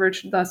widest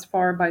coverage thus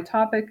far by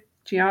topic,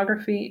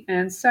 geography,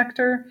 and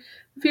sector.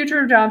 The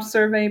Future of Jobs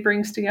survey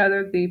brings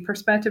together the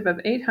perspective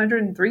of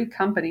 803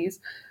 companies,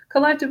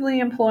 collectively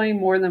employing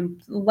more than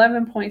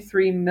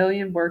 11.3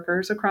 million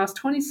workers across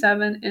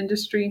 27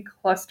 industry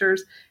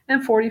clusters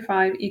and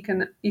 45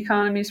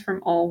 economies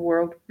from all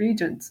world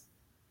regions.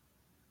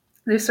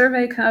 The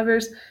survey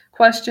covers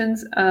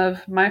questions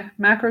of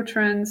macro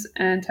trends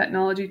and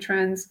technology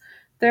trends,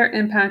 their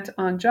impact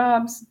on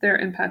jobs, their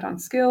impact on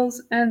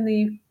skills, and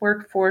the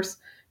workforce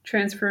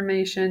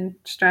transformation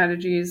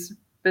strategies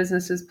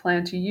businesses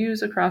plan to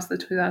use across the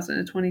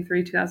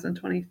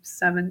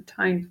 2023-2027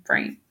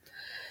 timeframe.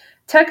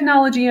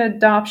 Technology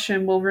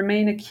adoption will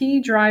remain a key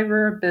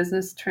driver of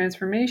business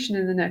transformation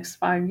in the next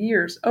 5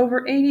 years.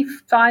 Over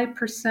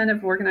 85%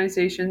 of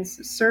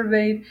organizations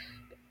surveyed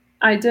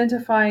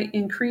identify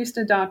increased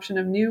adoption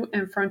of new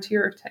and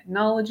frontier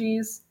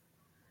technologies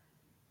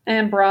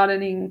and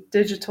broadening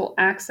digital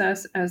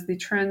access as the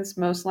trends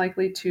most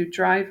likely to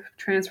drive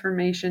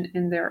transformation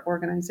in their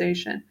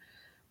organization.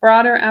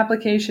 Broader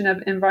application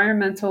of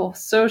environmental,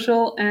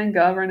 social, and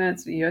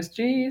governance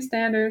 (ESG)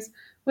 standards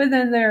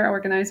within their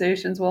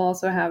organizations will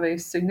also have a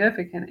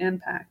significant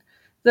impact.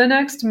 The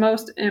next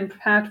most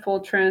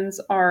impactful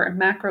trends are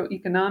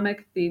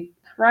macroeconomic, the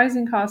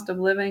rising cost of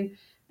living,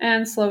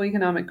 and slow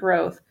economic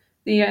growth.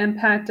 The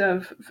impact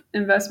of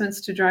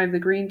investments to drive the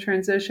green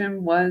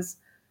transition was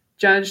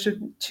judged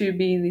to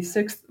be the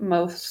sixth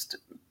most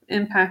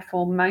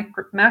impactful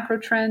macro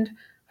trend,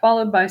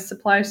 followed by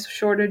supply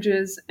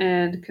shortages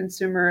and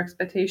consumer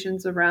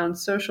expectations around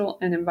social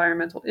and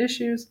environmental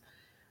issues.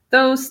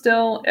 Though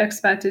still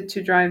expected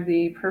to drive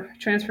the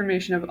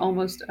transformation of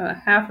almost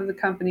half of the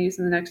companies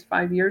in the next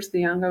 5 years,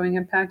 the ongoing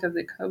impact of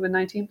the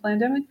COVID-19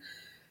 pandemic,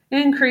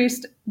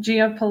 increased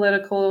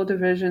geopolitical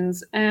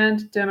divisions, and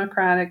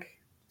demographic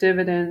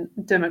dividends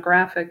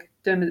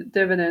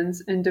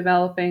in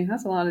developing,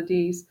 that's a lot of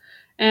D's,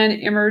 and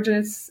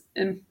emergence,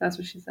 and that's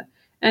what she said,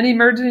 and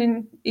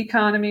emerging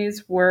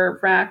economies were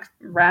ranked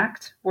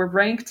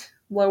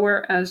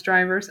lower as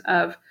drivers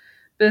of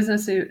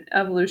business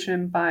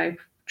evolution by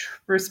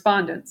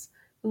respondents.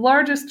 The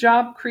largest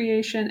job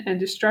creation and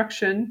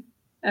destruction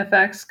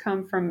effects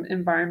come from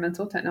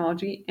environmental,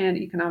 technology, and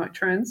economic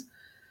trends.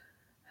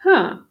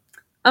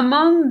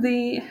 Among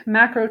the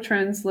macro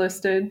trends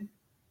listed,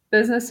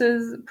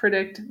 businesses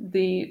predict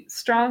the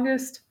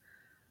strongest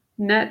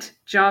net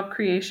job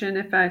creation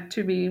effect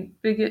to be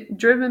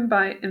driven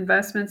by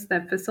investments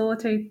that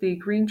facilitate the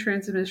green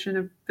transition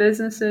of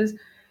businesses,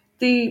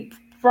 the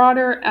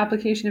broader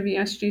application of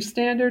ESG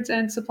standards,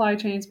 and supply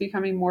chains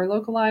becoming more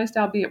localized,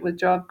 albeit with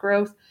job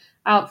growth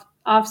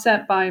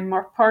offset by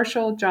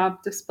partial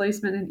job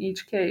displacement in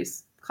each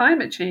case.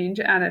 Climate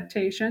change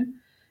adaptation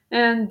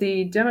and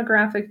the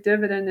demographic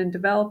dividend in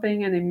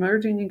developing and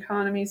emerging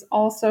economies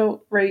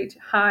also rate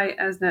high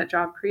as net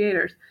job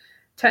creators.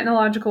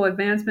 Technological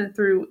advancement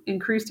through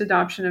increased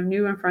adoption of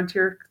new and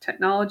frontier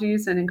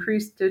technologies and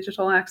increased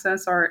digital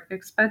access are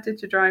expected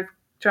to drive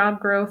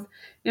job growth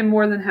in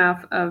more than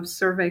half of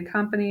survey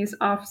companies,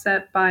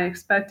 offset by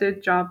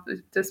expected job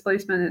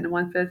displacement in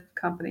one-fifth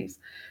companies.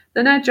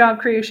 The net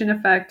job creation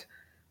effect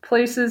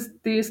places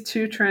these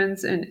two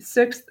trends in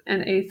 6th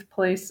and 8th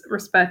place,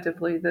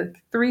 respectively. The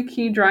three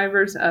key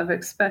drivers of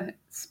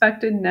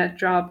expected net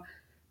job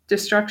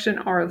destruction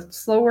are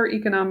slower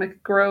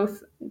economic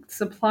growth,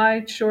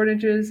 supply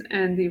shortages,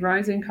 and the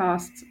rising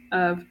costs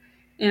of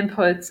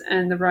inputs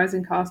and the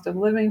rising cost of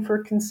living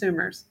for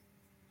consumers.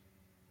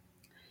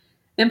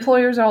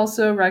 Employers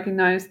also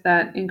recognize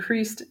that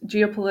increased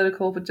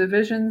geopolitical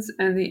divisions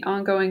and the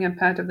ongoing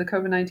impact of the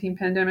COVID-19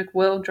 pandemic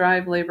will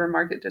drive labor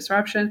market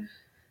disruption,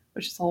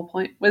 which is the whole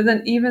point, with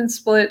an even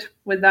split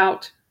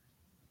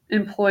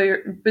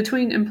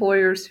between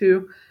employers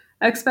who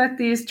expect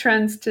these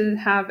trends to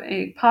have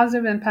a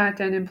positive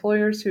impact and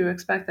employers who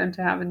expect them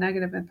to have a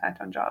negative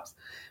impact on jobs.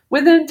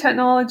 Within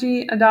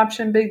technology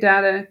adoption, big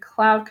data,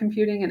 cloud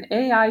computing, and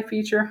AI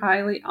feature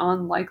highly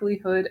on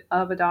likelihood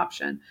of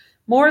adoption.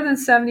 More than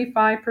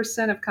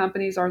 75% of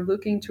companies are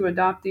looking to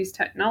adopt these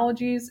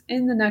technologies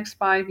in the next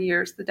 5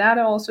 years. The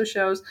data also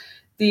shows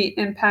the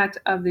impact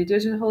of the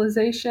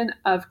digitalization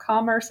of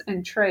commerce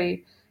and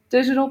trade.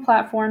 Digital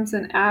platforms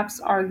and apps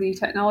are the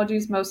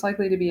technologies most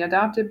likely to be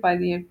adopted by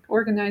the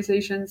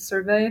organizations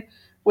surveyed,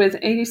 with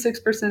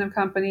 86% of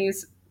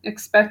companies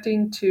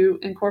expecting to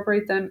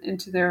incorporate them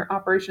into their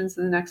operations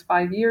in the next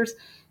 5 years.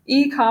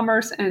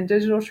 E-commerce and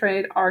digital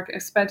trade are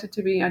expected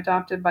to be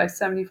adopted by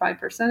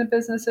 75% of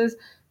businesses.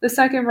 The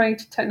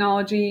second-ranked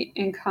technology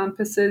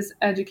encompasses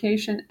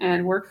education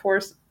and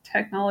workforce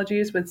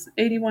technologies, with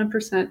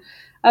 81%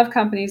 of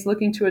companies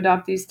looking to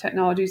adopt these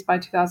technologies by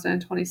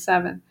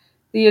 2027.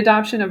 The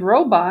adoption of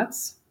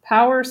robots,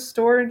 power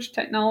storage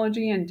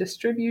technology, and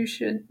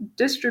distributed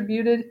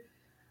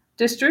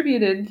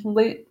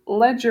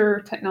ledger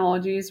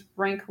technologies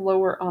rank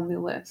lower on the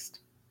list.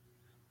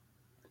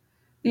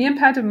 The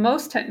impact of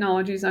most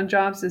technologies on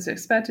jobs is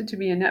expected to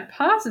be a net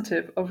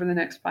positive over the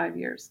next 5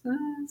 years.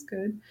 That's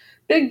good.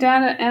 Big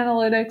data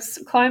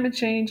analytics, climate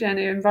change, and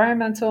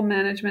environmental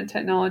management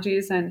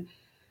technologies, and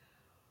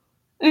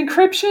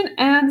encryption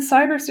and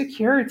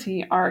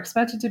cybersecurity are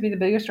expected to be the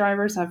biggest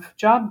drivers of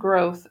job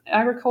growth.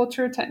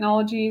 Agriculture,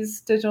 technologies,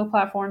 digital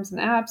platforms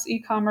and apps,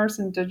 e-commerce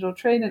and digital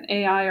trade, and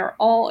AI are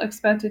all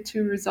expected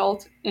to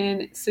result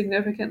in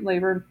significant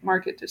labor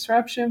market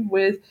disruption,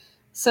 with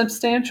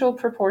substantial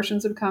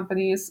proportions of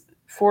companies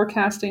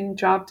forecasting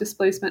job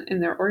displacement in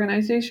their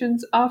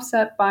organizations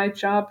offset by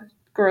job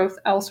growth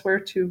elsewhere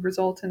to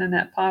result in a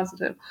net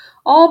positive.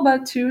 All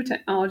but two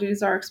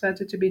technologies are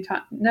expected to be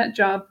net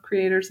job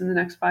creators in the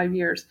next 5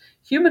 years: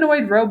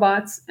 humanoid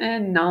robots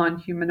and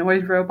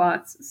non-humanoid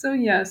robots. So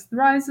yes, the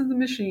rise of the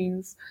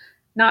machines,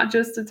 not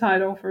just a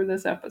title for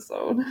this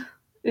episode.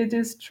 It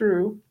is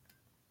true.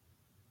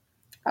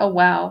 Oh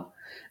wow.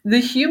 The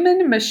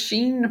human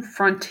machine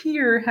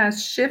frontier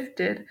has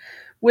shifted,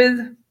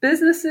 with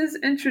businesses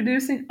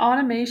introducing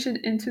automation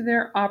into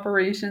their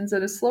operations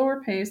at a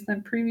slower pace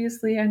than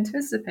previously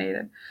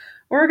anticipated.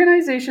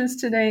 Organizations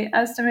today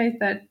estimate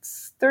that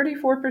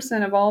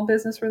 34% of all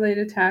business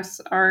related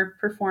tasks are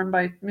performed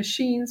by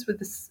machines, with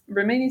the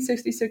remaining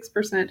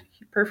 66%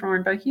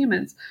 performed by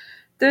humans.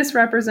 This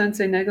represents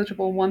a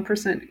negligible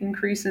 1%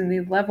 increase in the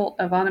level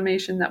of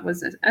automation that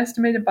was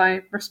estimated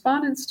by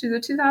respondents to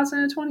the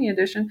 2020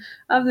 edition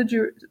of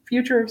the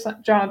Future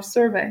of Jobs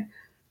survey.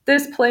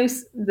 This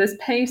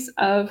pace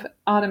of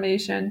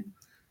automation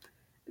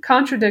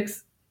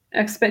contradicts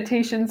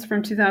expectations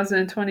from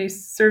 2020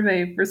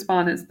 survey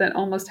respondents that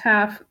almost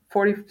half,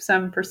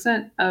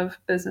 47%, of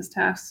business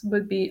tasks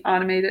would be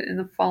automated in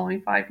the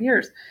following 5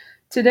 years.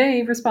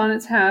 Today,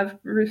 respondents have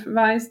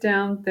revised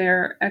down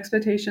their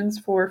expectations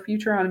for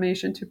future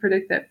automation to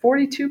predict that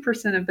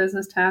 42% of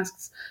business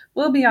tasks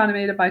will be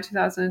automated by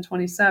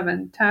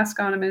 2027. Task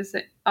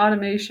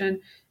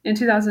automation in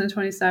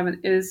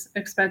 2027 is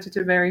expected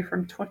to vary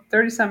from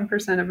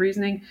 37% of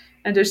reasoning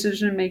and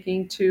decision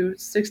making to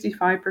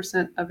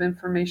 65% of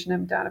information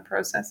and data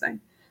processing.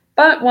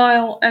 But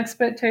while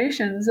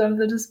expectations of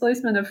the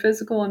displacement of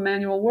physical and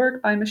manual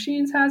work by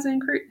machines has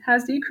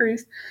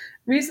decreased,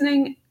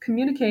 reasoning,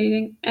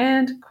 communicating,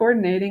 and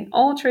coordinating,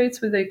 all traits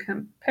with a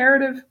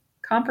comparative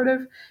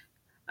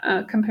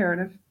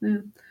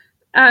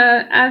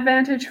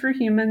advantage for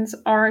humans,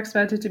 are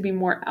expected to be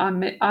more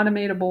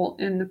automatable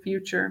in the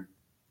future.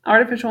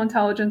 Artificial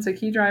intelligence, a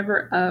key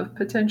driver of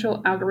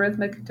potential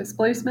algorithmic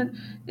displacement,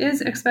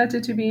 is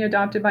expected to be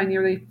adopted by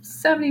nearly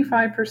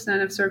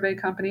 75% of survey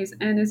companies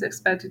and is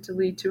expected to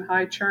lead to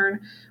high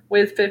churn,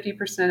 with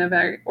 50% of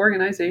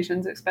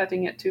organizations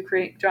expecting it to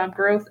create job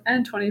growth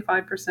and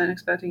 25%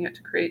 expecting it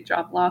to create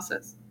job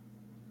losses.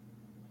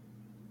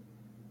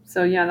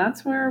 So yeah,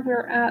 that's where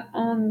we're at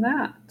on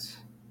that.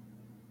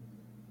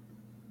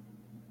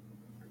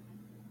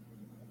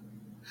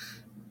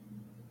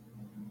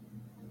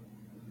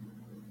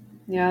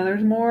 Yeah,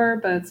 there's more,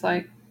 but it's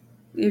like,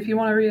 if you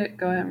want to read it,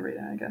 go ahead and read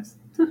it, I guess.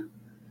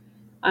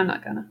 I'm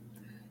not gonna.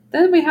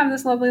 Then we have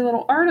this lovely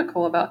little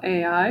article about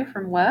AI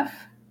from WEF.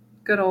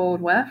 Good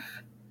old WEF.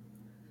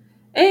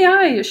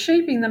 AI is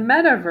shaping the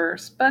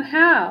metaverse, but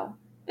how?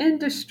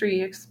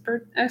 Industry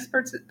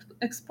experts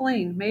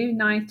explain, May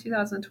 9th,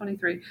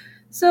 2023.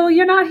 So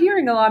you're not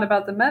hearing a lot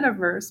about the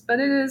metaverse, but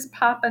it is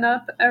popping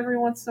up every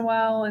once in a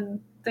while and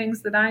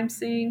things that I'm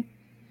seeing.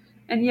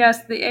 And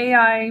yes, the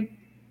AI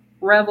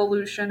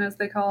revolution, as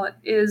they call it,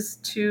 is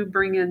to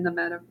bring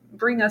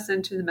us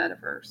into the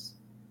metaverse.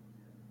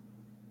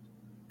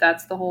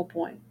 That's the whole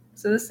point.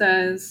 So this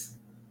says,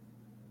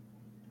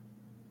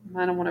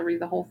 I don't want to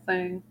read the whole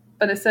thing,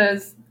 but it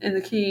says in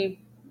the key,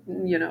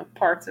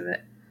 parts of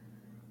it.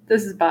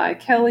 This is by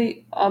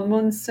Kelly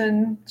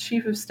Amundsen,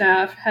 Chief of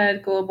Staff,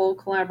 Head Global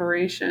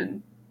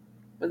Collaboration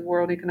with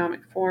World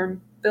Economic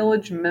Forum,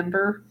 Village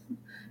Member,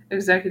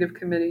 Executive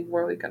Committee,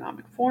 World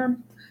Economic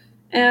Forum,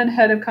 and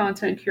Head of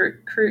Content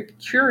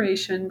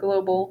Curation,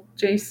 Global,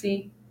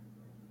 JC,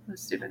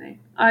 stupid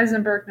name,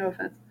 Eisenberg, no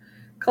offense,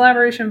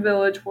 Collaboration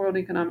Village, World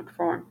Economic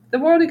Forum. The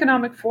World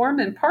Economic Forum,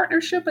 in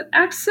partnership with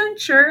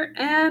Accenture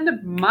and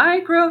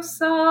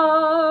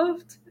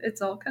Microsoft,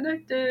 it's all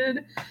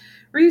connected,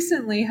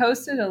 recently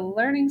hosted a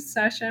learning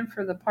session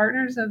for the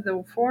partners of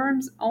the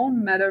forum's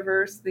own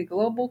metaverse, the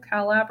Global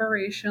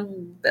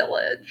Collaboration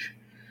Village.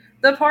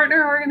 The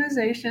partner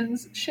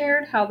organizations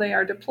shared how they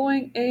are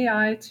deploying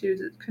AI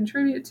to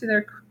contribute to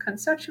their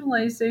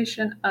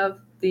conceptualization of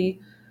the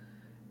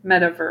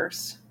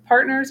metaverse.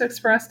 Partners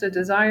expressed a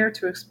desire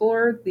to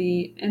explore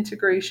the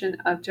integration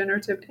of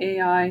generative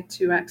AI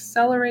to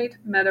accelerate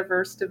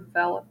metaverse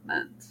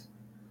development.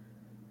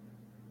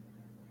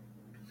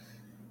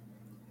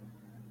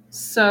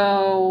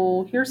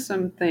 So here's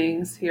some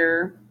things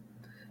here.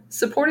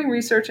 Supporting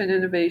research and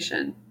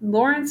innovation.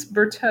 Lawrence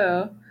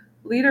Berteau,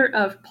 leader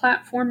of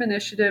Platform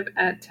Initiative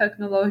at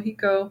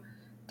Tecnológico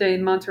de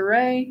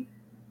Monterrey,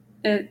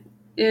 it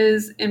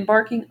is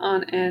embarking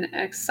on an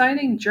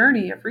exciting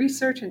journey of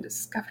research and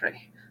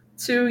discovery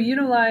to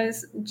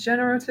utilize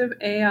generative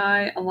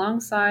AI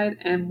alongside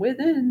and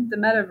within the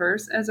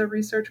metaverse as a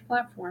research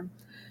platform.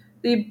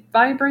 The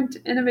vibrant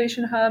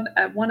innovation hub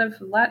at one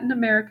of Latin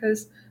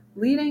America's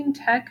leading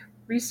tech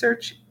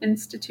research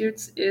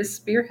institutes is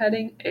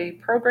spearheading a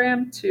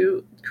program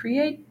to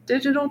create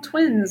digital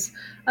twins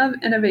of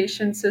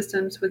innovation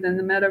systems within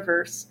the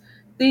metaverse.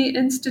 The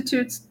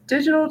Institute's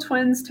digital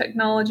twins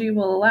technology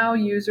will allow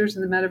users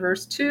in the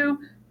metaverse to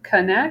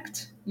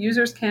connect.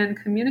 Users can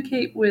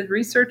communicate with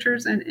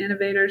researchers and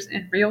innovators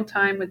in real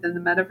time within the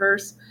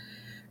metaverse,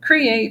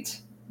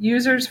 create.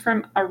 Users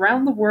from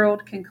around the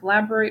world can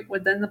collaborate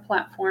within the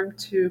platform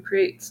to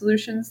create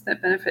solutions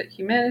that benefit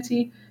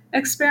humanity.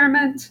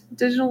 Experiment.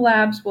 Digital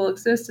labs will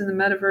exist in the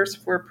metaverse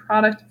for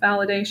product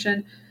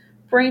validation,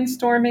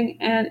 brainstorming,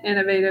 and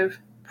innovative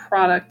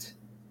project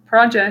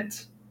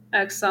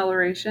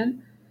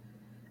acceleration.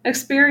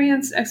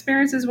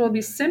 Experiences will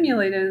be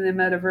simulated in the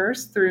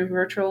metaverse through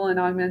virtual and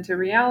augmented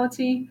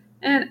reality,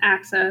 and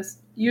access.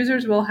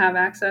 Users will have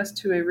access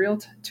to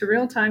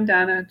real-time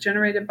data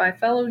generated by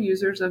fellow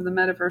users of the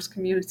metaverse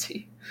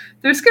community.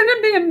 There's going to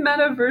be a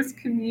metaverse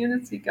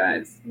community,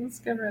 guys. Let's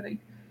get ready.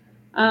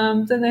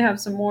 Then they have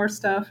some more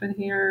stuff in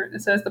here.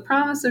 It says the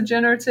promise of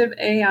generative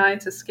AI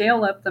to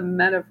scale up the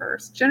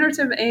metaverse.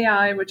 Generative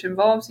AI, which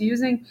involves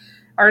using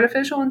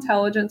artificial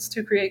intelligence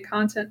to create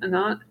content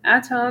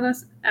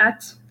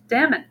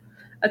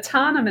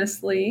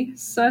autonomously,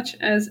 such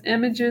as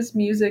images,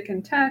 music,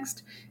 and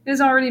text,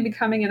 is already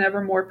becoming an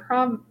ever more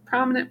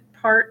prominent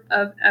part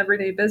of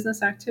everyday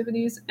business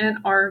activities and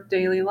our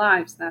daily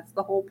lives. That's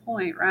the whole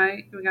point,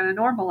 right? We got to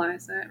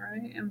normalize it,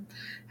 right? And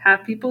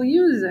have people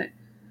use it.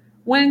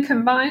 When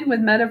combined with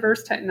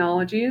metaverse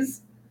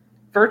technologies,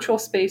 virtual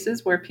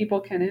spaces where people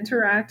can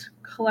interact,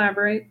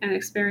 collaborate, and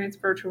experience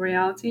virtual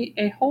reality,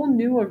 a whole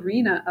new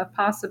arena of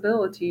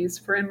possibilities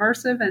for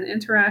immersive and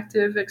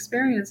interactive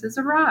experiences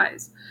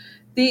arise.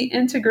 The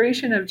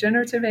integration of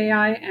generative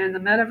AI and the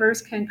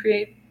metaverse can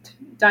create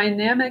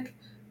dynamic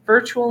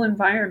virtual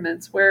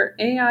environments where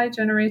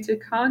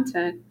AI-generated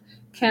content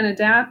can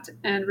adapt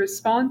and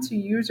respond to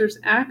users'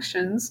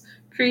 actions,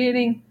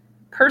 creating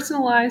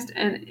personalized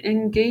and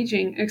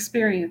engaging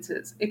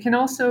experiences. It can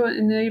also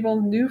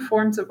enable new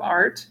forms of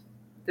art.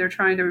 They're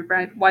trying to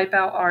wipe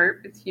out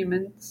art with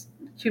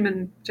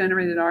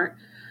human-generated art.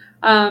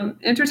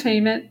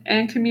 Entertainment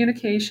and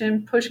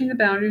communication, pushing the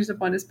boundaries of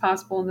what is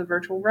possible in the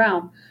virtual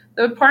realm.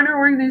 The partner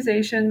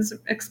organizations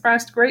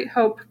expressed great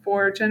hope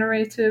for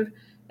generative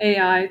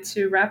AI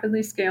to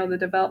rapidly scale the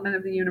development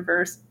of the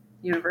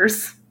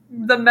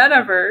the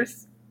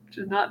metaverse, which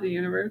is not the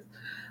universe,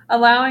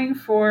 allowing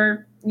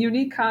for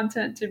unique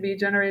content to be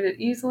generated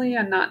easily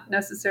and not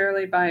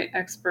necessarily by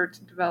expert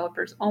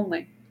developers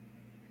only.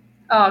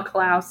 Oh,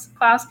 Klaus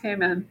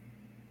came in.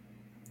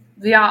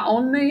 We are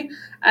only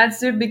at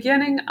the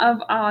beginning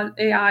of our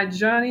AI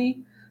journey,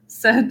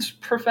 said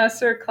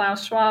Professor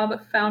Klaus Schwab,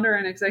 founder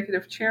and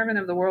executive chairman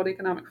of the World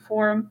Economic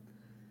Forum.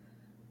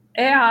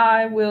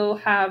 AI will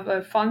have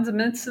a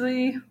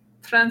fundamentally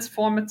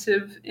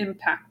transformative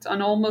impact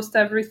on almost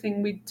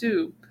everything we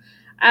do.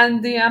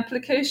 And the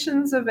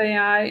applications of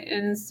AI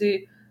in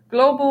the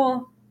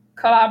global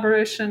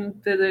collaboration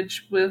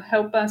village will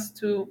help us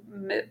to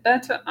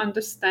better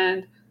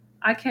understand.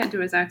 I can't do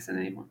his accent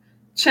anymore.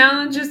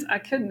 Challenges, I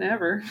could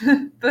never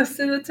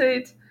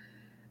facilitate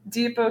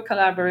deeper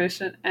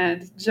collaboration,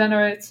 and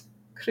generate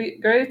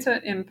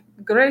greater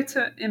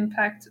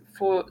impact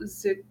for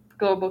the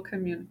global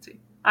community.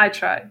 I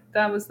tried.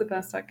 That was the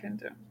best I can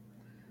do.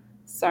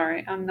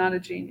 Sorry, I'm not a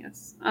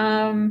genius.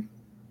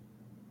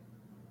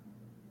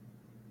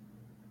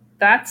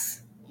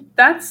 That's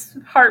that's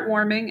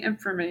heartwarming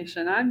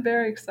information. I'm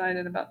very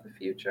excited about the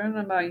future. I don't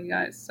know about you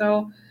guys.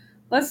 So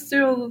let's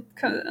do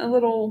a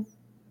little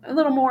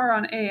more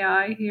on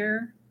AI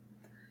here,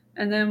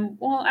 and then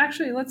well,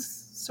 actually,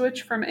 let's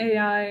switch from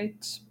AI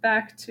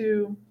back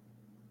to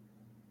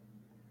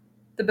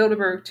the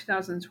Bilderberg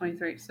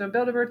 2023. So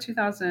Bilderberg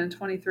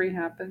 2023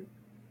 happened,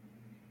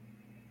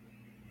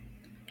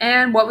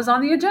 and what was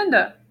on the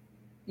agenda?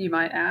 You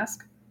might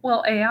ask.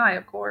 Well, AI,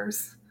 of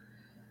course.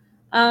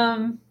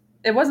 Um,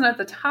 it wasn't at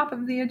the top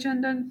of the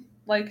agenda,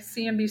 like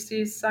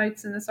CNBC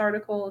cites in this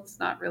article. It's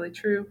not really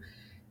true.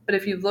 But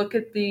if you look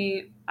at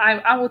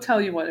I will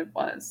tell you what it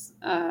was.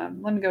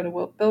 Let me go to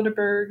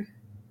Bilderberg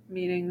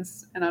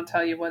meetings, and I'll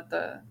tell you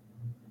because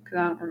I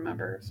don't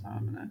remember, so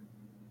I'm going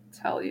to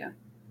tell you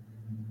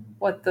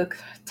what the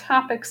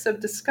topics of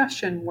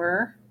discussion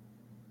were.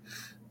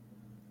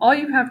 All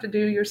you have to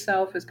do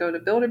yourself is go to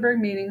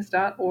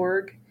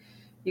bilderbergmeetings.org.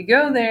 You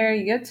go there,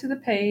 you get to the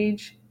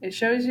page, it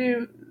shows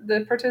you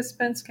the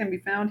participants can be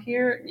found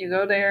here. You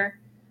go there,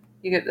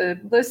 you get the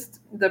list,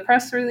 the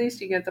press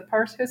release, you get the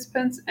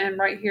participants, and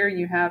right here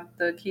you have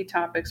the key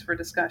topics for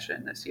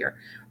discussion this year,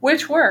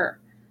 which were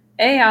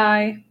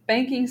AI,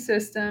 banking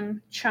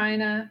system,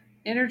 China,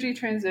 energy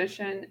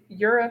transition,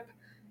 Europe,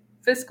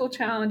 fiscal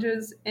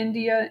challenges,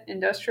 India,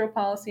 industrial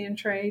policy and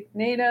trade,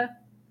 NATO,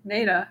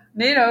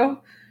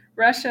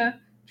 Russia,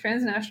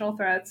 transnational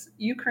threats,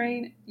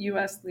 Ukraine,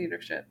 US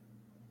leadership.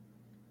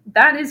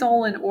 That is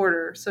all in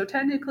order. So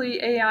technically,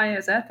 AI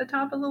is at the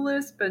top of the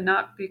list, but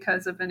not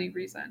because of any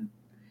reason.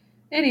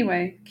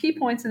 Anyway, key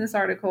points in this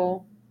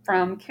article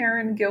from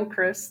Karen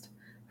Gilchrist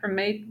from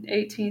May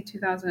 18,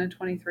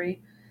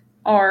 2023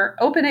 are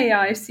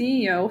OpenAI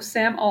CEO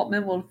Sam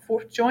Altman will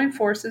join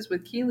forces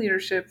with key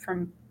leadership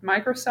from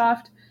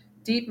Microsoft,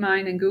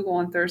 DeepMind, and Google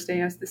on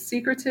Thursday as the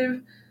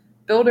secretive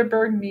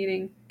Bilderberg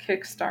meeting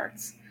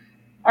kickstarts.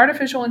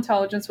 Artificial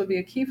intelligence will be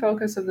a key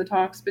focus of the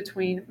talks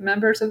between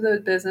members of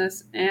the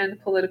business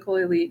and political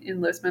elite in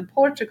Lisbon,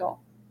 Portugal.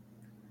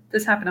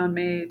 This happened on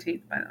May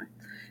 18th, by the way.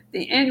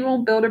 The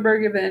annual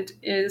Bilderberg event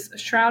is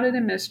shrouded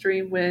in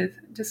mystery with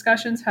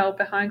discussions held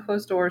behind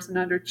closed doors and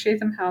under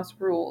Chatham House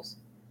rules.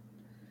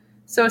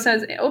 So it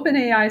says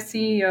OpenAI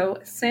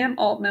CEO Sam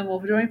Altman will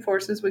join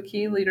forces with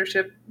key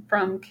leadership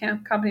from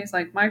companies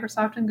like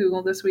Microsoft and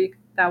Google this week.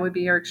 That would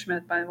be Eric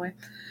Schmidt, by the way.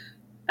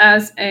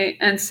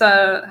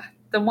 So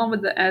the one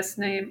with the S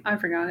name, I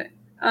forgot it.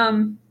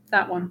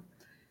 That one.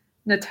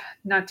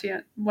 Not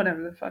yet.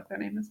 Whatever the fuck their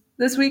name is.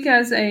 This week,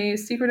 as a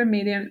secretive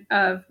meeting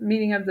of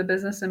the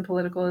business and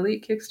political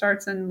elite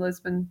kickstarts in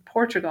Lisbon,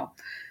 Portugal.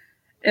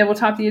 It will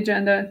top the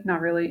agenda.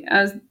 Not really.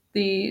 As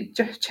the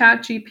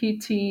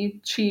ChatGPT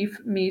chief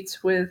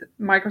meets with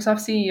Microsoft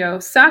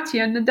CEO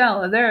Satya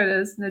Nadella. There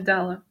it is,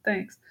 Nadella.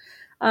 Thanks.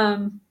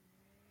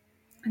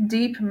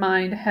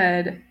 DeepMind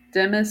head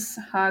Demis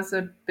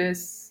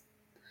Hassabis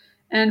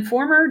and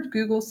former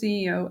Google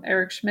CEO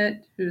Eric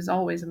Schmidt, who's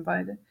always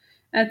invited,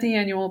 at the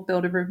annual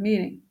Bilderberg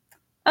meeting.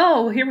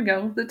 Oh, here we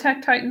go. The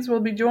tech titans will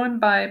be joined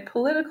by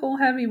political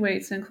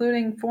heavyweights,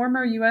 including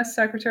former U.S.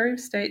 Secretary of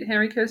State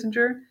Henry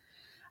Kissinger.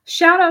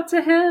 Shout out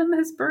to him.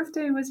 His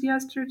birthday was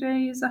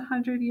yesterday. He's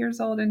 100 years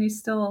old and he's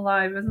still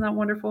alive. Isn't that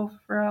wonderful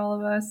for all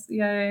of us?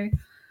 Yay.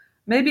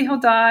 Maybe he'll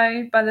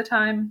die by the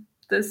time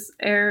this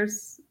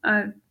airs.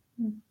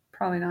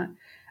 Probably not.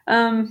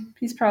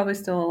 He's probably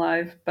still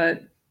alive,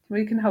 but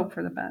we can hope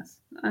for the best.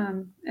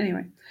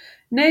 Anyway,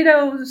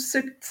 NATO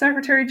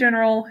Secretary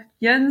General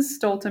Jens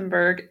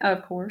Stoltenberg,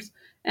 of course,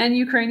 and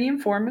Ukrainian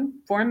Foreign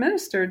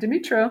Minister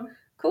Dmytro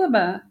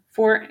Kuleba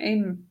for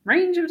a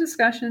range of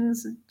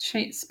discussions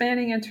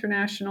spanning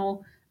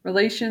international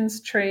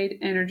relations, trade,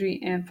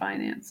 energy, and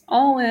finance.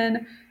 All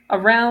in,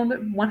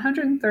 around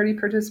 130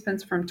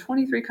 participants from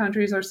 23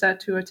 countries are set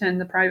to attend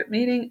the private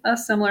meeting, a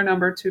similar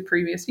number to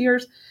previous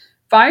years.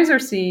 Pfizer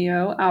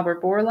CEO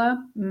Albert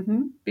Bourla,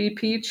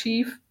 BP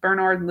Chief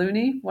Bernard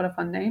Looney, what a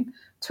fun name,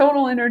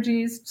 Total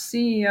Energies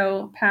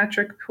CEO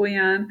Patrick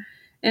Pouyanné,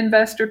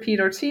 investor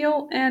Peter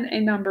Thiel, and a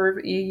number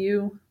of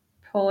EU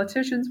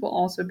politicians will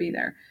also be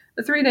there.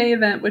 The 3-day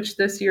event, which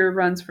this year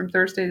runs from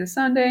Thursday to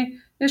Sunday,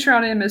 is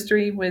shrouded in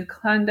mystery with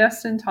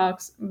clandestine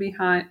talks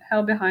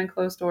held behind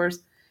closed doors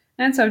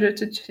and subject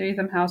to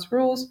Chatham House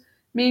rules,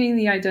 meaning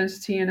the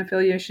identity and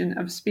affiliation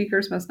of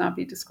speakers must not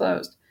be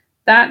disclosed.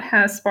 That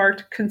has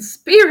sparked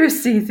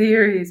conspiracy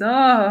theories,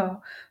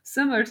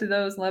 similar to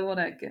those leveled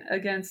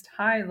against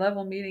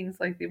high-level meetings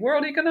like the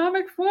World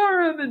Economic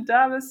Forum in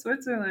Davos,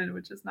 Switzerland,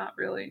 which is not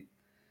really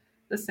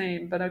the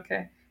same, but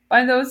okay.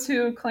 by those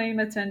who claim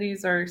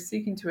attendees are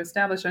seeking to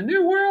establish a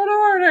new world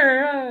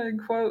order, in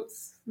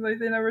quotes. Like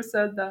they never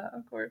said that,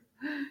 of course.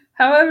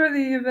 However,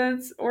 the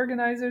event's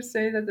organizers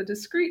say that the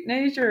discreet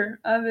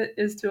nature of it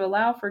is to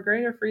allow for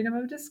greater freedom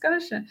of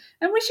discussion.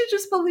 And we should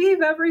just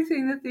believe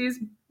everything that these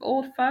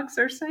old fucks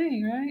are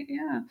saying, right?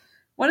 Yeah.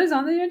 What is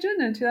on the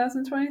agenda in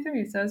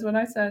 2023 says what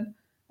I said.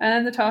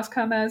 And the talks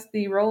come as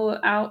the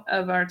rollout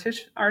of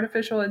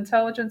artificial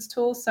intelligence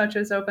tools such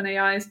as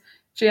OpenAI's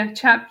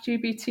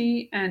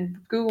ChatGPT and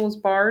Google's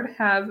Bard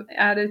have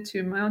added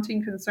to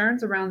mounting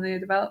concerns around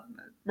the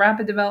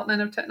rapid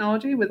development of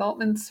technology, with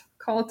Altman's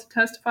called to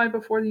testify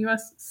before the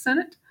U.S.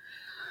 Senate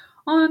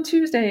on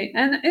Tuesday.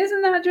 And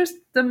isn't that just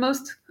the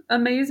most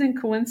amazing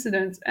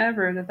coincidence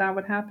ever that that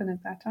would happen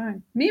at that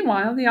time?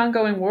 Meanwhile, the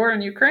ongoing war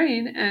in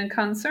Ukraine and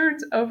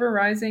concerns over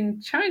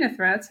rising China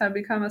threats have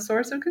become a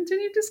source of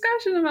continued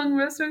discussion among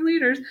Western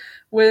leaders,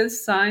 with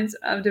signs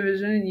of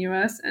division in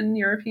U.S. and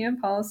European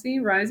policy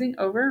rising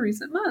over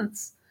recent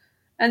months.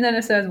 And then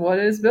it says, what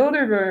is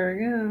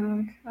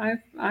Bilderberg? Yeah,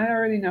 I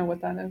already know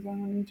what that is. I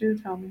don't need you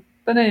to tell me.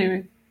 But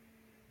anyway,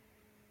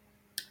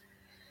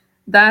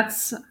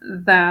 that's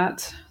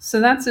that.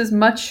 So that's as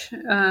much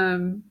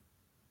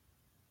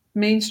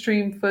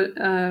mainstream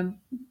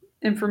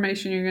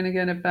information you're going to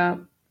get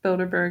about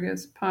Bilderberg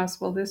as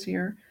possible this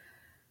year.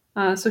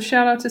 So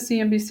shout out to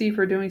CNBC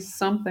for doing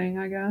something,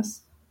 I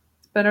guess.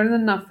 It's better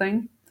than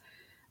nothing.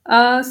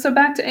 So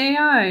back to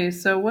AI.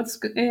 So what's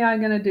AI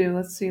going to do?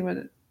 Let's see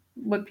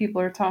what people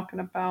are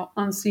talking about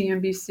on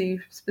CNBC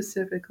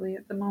specifically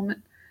at the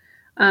moment.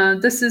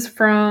 This is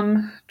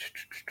from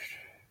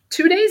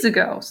 2 days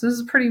ago, so this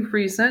is pretty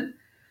recent.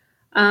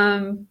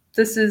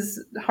 This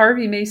is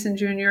Harvey Mason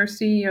Jr.,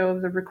 CEO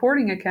of the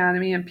Recording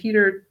Academy, and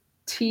Peter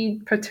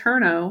T.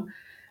 Paterno,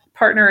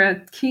 partner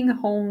at King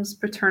Holmes,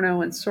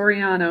 Paterno, and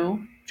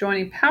Soriano,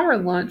 joining Power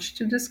Lunch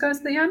to discuss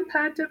the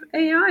impact of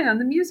AI on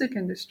the music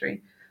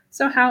industry.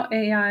 So how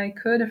AI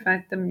could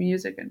affect the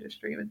music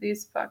industry with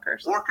these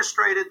fuckers.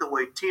 Orchestrated the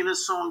way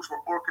Tina's songs were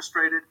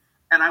orchestrated,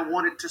 and I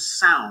want it to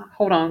sound.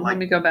 Hold on, let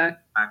me go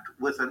back.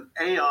 With an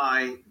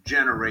AI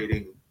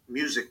generating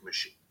music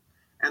machine.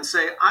 And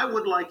say, I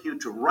would like you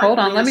to write. Hold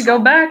on, let me go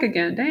back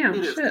again. Damn,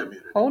 shit.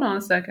 Community. Hold on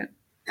a second.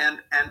 And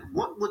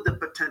what would the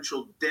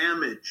potential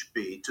damage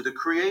be to the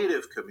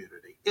creative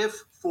community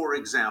if, for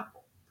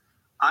example,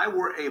 I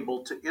were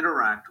able to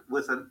interact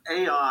with an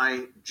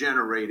AI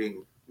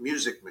generating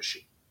music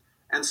machine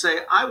and say,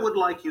 I would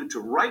like you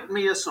to write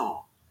me a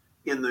song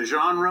in the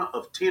genre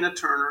of Tina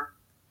Turner.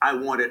 I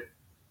want it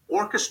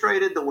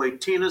orchestrated the way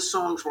Tina's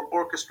songs were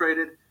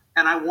orchestrated,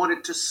 and I want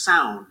it to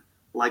sound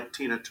like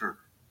Tina Turner.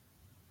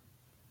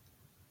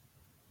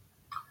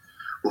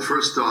 Well,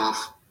 first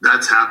off,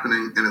 that's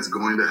happening and it's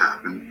going to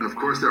happen. And of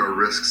course, there are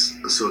risks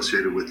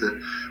associated with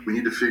it. We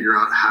need to figure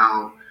out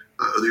how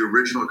the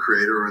original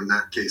creator, or in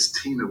that case,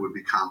 Tina, would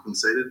be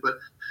compensated. But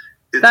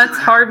that's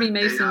Harvey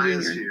Mason AI Jr.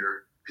 is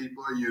here.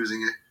 People are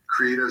using it.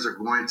 Creators are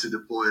going to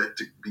deploy it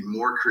to be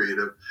more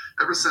creative.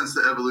 Ever since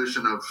the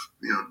evolution of,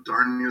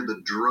 darn near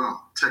the drum,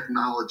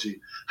 technology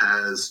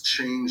has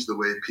changed the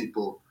way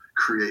people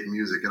create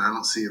music. And I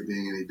don't see it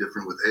being any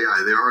different with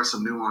AI. There are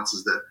some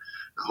nuances that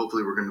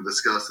hopefully we're going to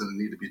discuss and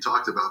need to be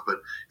talked about,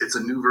 but it's a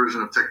new version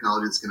of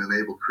technology that's going to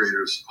enable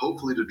creators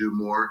hopefully to do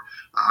more.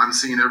 I'm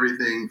seeing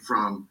everything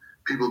from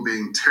people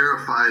being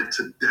terrified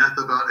to death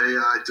about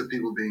AI to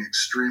people being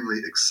extremely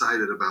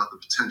excited about the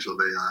potential of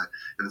AI,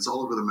 and it's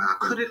all over the map.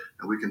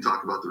 And we can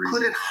talk about the reasons.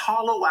 Could it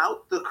hollow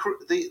out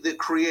the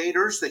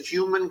creators, the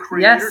human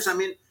creators? Yes. I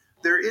mean,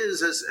 there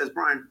is, as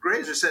Brian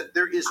Grazer said,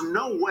 there is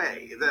no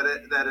way that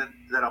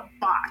a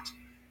bot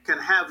can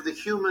have the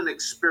human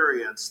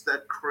experience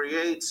that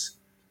creates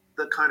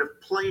the kind of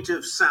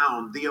plaintive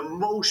sound, the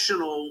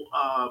emotional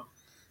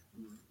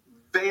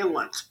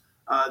valent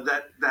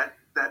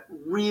that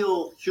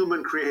real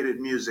human-created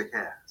music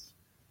has.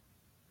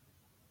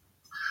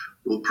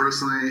 Well,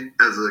 personally,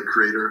 as a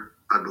creator,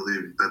 I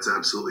believe that's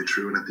absolutely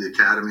true. And at the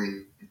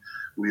Academy,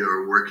 we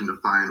are working to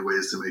find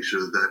ways to make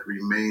sure that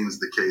remains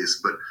the case.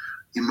 But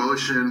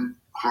emotion,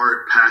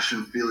 heart,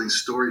 passion, feeling,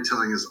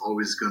 storytelling is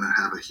always going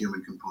to have a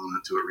human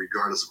component to it,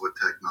 regardless of what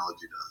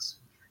technology does.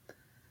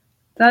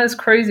 That is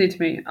crazy to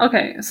me.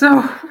 Okay,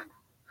 so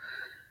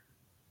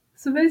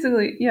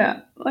basically,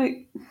 yeah,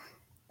 like,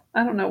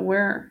 I don't know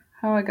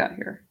how I got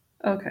here.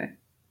 Okay,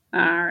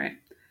 all right.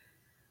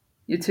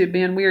 YouTube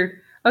being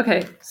weird.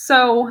 Okay,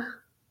 so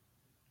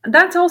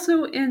that's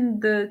also in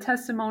the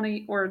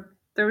testimony, or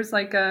there was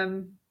like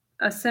a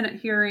Senate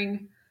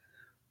hearing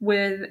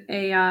with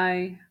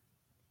AI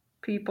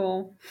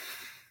people,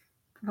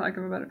 for lack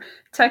of a better,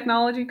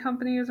 technology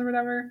companies or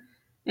whatever,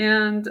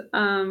 and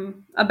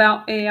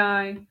about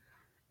AI,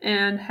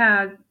 and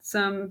had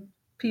some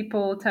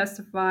people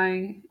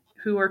testifying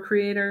who are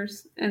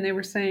creators, and they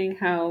were saying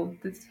how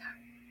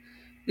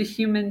the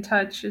human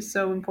touch is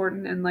so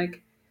important, and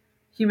like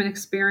human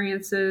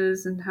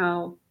experiences, and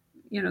how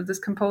this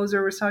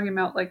composer was talking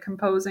about like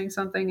composing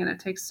something and it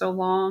takes so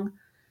long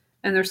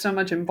and there's so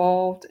much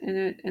involved in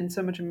it and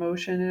so much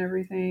emotion and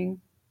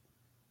everything,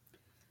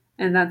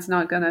 and that's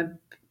not gonna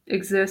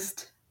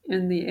exist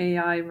in the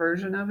AI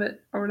version of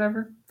it or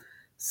whatever.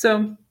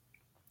 So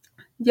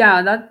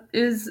yeah, that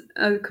is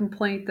a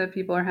complaint that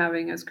people are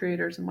having as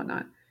creators and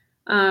whatnot.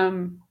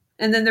 And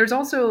then there's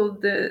also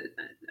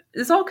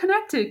it's all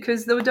connected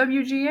because the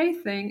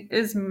WGA thing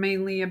is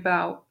mainly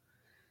about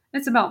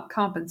it's about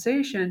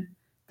compensation,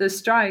 the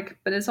strike,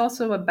 but it's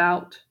also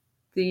about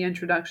the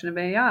introduction of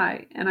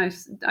AI. And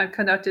I've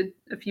conducted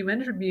a few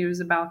interviews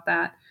about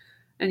that,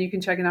 and you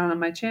can check it out on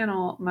my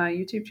channel, my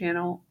YouTube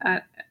channel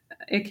at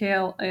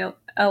AKL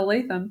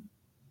Latham,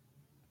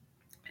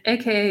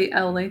 aka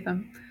L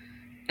Latham,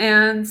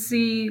 and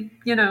see,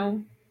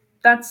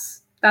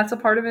 that's a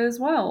part of it as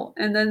well.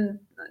 And then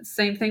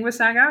same thing with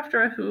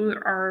SAG-AFTRA, who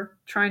are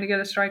trying to get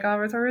a strike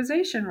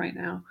authorization right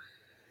now.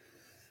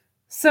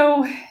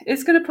 So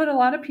it's going to put a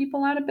lot of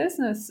people out of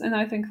business, and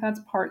I think that's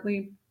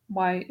partly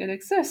why it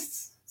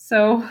exists.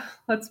 So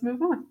let's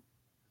move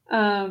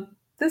on.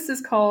 This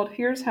is called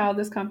Here's How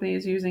This Company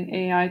is Using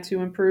AI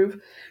to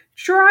Improve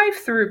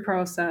Drive-Through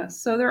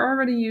Process. So they're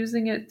already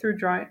using it through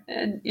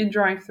in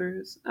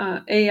drive-throughs.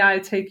 AI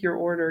take your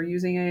order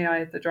using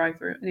AI at the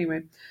drive-through.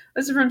 Anyway,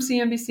 this is from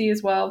CNBC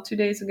as well. 2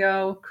 days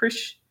ago,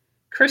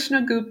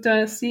 Krishna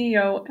Gupta,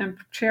 CEO and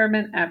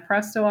chairman at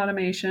Presto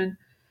Automation,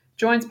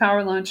 joins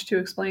Power Lunch to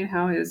explain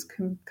how his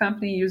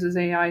company uses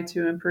AI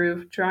to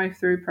improve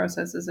drive-through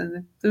processes in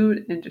the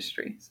food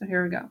industry. So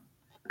here we go.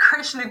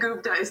 Krishna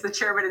Gupta is the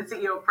chairman and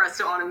CEO of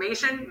Presto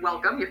Automation.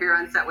 Welcome. You're here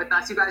on set with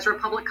us. You guys are a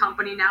public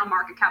company now,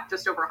 market cap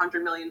just over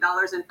 $100 million.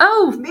 And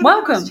maybe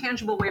welcome. The most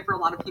tangible way for a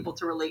lot of people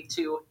to relate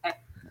to.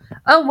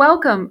 Oh,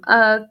 welcome.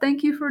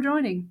 Thank you for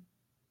joining.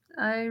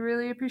 I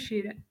really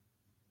appreciate it.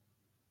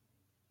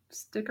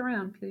 Stick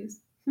around,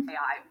 please.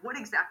 AI. What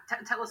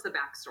tell us the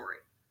backstory.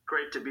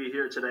 Great to be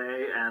here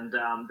today. And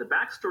the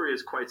backstory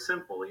is quite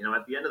simple.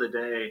 At the end of the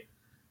day,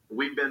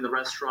 we've been in the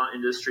restaurant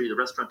industry, the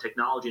restaurant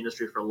technology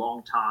industry for a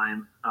long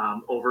time.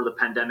 Over the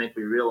pandemic,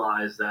 we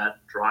realized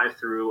that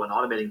drive-through and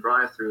automating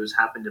drive-throughs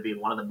happened to be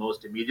one of the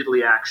most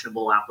immediately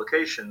actionable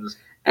applications.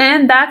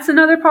 And that's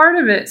another part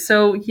of it.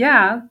 So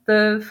yeah,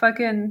 the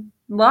fucking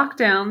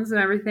lockdowns and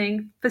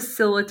everything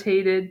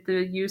facilitated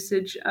the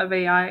usage of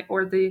AI,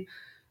 or the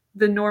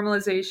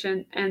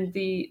normalization and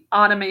the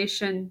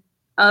automation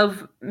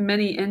of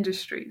many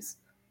industries.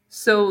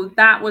 So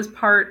that was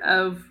part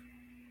of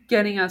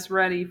getting us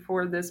ready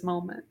for this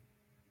moment.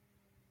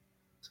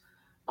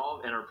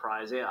 Of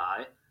enterprise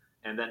AI,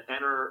 and then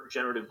enter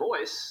generative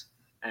voice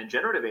and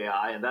generative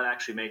AI, and that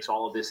actually makes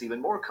all of this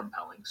even more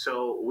compelling.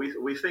 So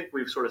we think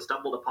we've sort of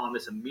stumbled upon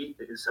this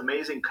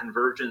amazing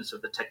convergence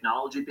of the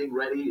technology being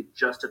ready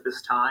just at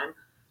this time,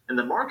 and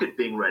the market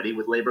being ready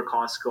with labor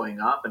costs going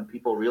up and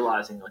people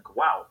realizing like,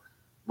 wow,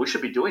 we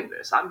should be doing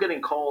this. I'm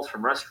getting calls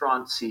from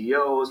restaurant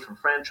CEOs, from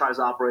franchise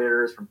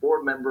operators, from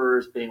board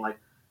members being like,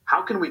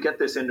 how can we get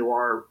this into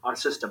our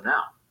system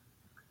now?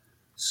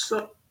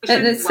 So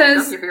and it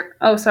says,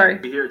 oh, sorry.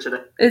 Here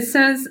today. It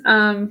says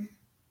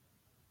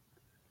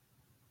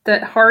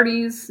that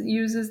Hardee's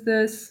uses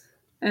this,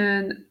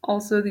 and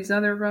also these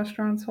other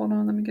restaurants. Hold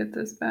on, let me get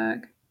this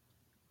back.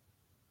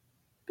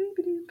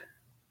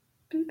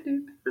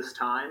 This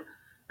time,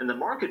 and the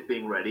market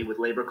being ready with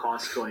labor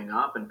costs going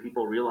up and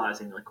people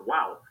realizing like,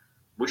 wow,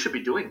 we should be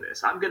doing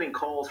this. I'm getting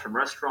calls from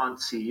restaurant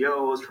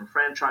CEOs, from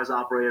franchise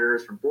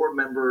operators, from board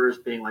members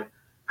being like,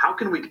 how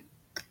can we...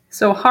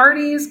 So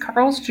Hardee's,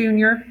 Carl's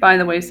Jr., by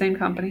the way, same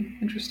company.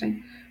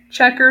 Interesting.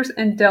 Checkers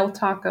and Del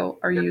Taco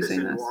are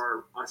using this.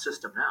 Our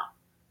system now.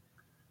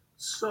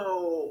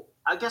 So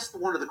I guess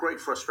one of the great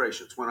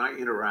frustrations when I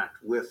interact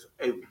with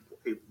a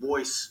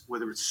voice,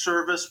 whether it's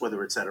service,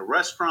 whether it's at a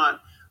restaurant,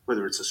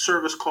 whether it's a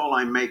service call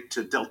I make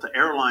to Delta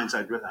Airlines,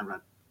 I'm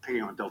not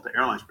picking on Delta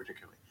Airlines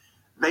particularly.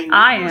 They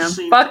never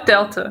seem Fuck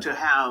Delta. to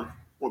have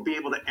or be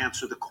able to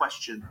answer the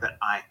question that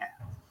I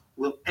have.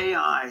 Will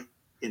AI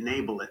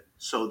enable it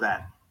so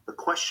that the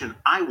question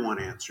I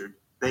want answered,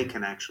 they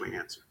can actually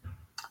answer?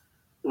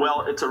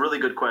 Well, it's a really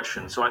good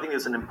question. So I think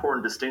there's an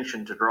important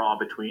distinction to draw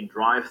between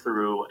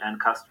drive-through and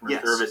customer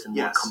service in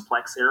more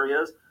complex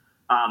areas.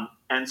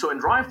 And so in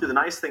drive-through, the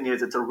nice thing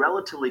is it's a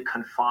relatively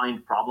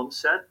confined problem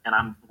set, and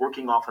I'm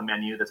working off a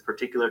menu that's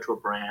particular to a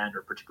brand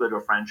or particular to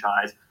a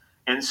franchise.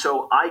 And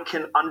so I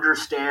can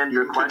understand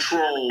your question,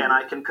 and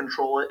I can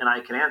control it, and I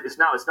can answer.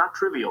 It's not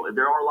trivial.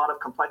 There are a lot of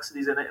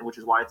complexities in it, which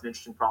is why it's an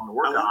interesting problem to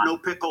work on. I want no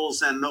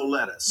pickles and no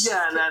lettuce.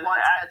 Yeah, and then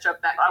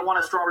I want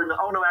a strawberry milk.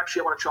 Oh, no,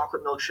 actually, I want a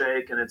chocolate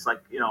milkshake. And it's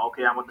like,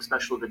 okay, I want the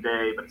special of the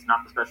day, but it's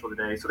not the special of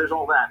the day. So there's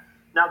all that.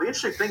 Now, the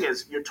interesting thing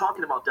is you're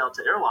talking about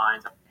Delta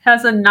Airlines.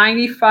 Has a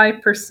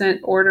 95%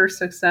 order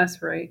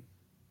success rate.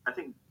 I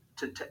think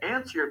to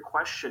answer your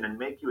question and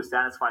make you a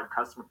satisfied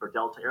customer for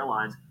Delta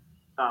Airlines,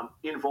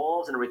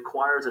 involves and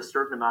requires a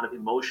certain amount of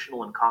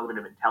emotional and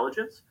cognitive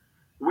intelligence,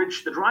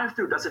 which the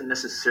drive-through doesn't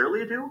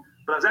necessarily do.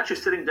 But I was actually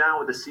sitting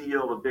down with the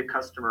CEO of a big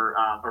customer,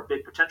 or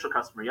big potential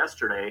customer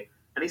yesterday,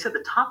 and he said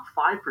the top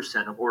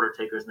 5% of order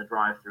takers in the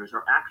drive-throughs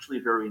are actually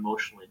very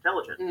emotionally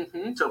intelligent.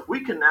 Mm-hmm. So if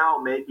we can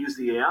now use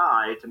the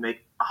AI to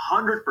make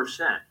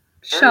 100%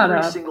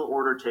 every single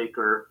order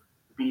taker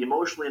be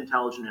emotionally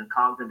intelligent and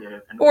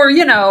cognitive, and or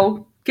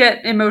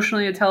get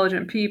emotionally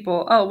intelligent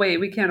people. Oh wait,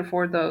 we can't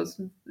afford those.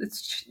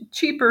 It's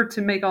cheaper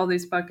to make all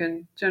these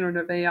fucking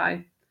generative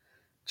AI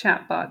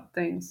chatbot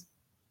things.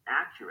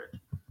 accurate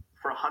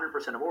for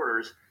 100% of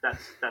orders.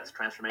 That's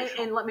transformational.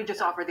 And let me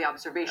just offer the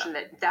observation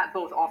that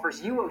both offers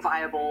you a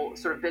viable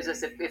sort of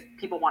business if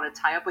people want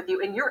to tie up with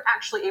you, and you're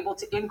actually able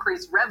to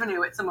increase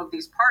revenue at some of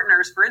these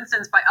partners, for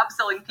instance, by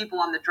upselling people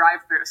on the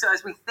drive-through. So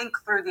as we think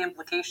through the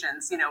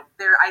implications,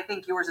 I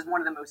think yours is one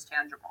of the most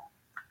tangible.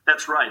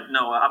 That's right.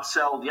 No,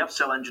 the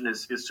upsell engine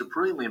is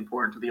supremely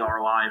important to the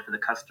ROI for the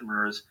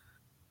customers.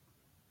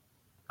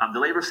 The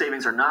labor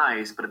savings are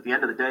nice, but at the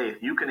end of the day,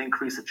 if you can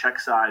increase the check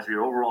size or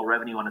your overall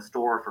revenue on a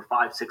store for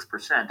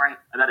 5-6%, right,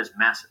 that is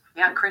massive.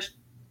 Yeah, Chris.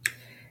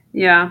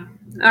 Yeah.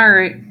 All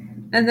right.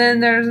 And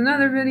then there's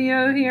another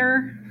video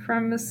here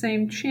from the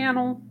same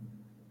channel.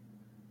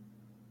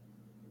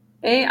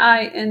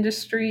 AI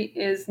industry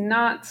is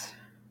not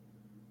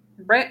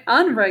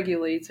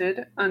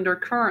unregulated under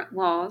current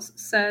laws,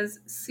 says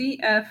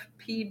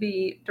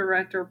CFPB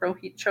Director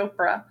Rohit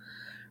Chopra.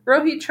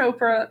 Rohit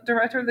Chopra,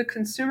 Director of the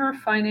Consumer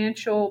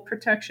Financial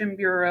Protection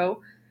Bureau,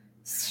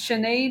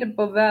 Sinead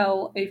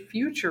Bovell, a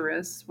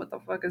futurist, what the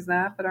fuck is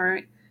that, but all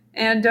right,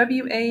 and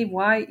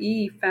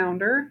WAYE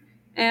founder,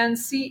 and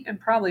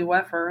probably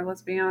Weffer,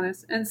 let's be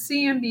honest, and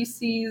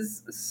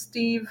CNBC's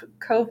Steve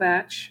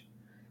Kovach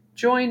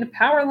joined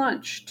Power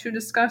Lunch to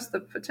discuss the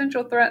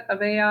potential threat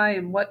of AI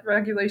and what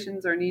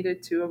regulations are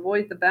needed to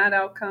avoid the bad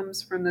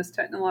outcomes from this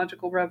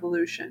technological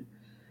revolution.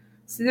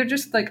 See, they're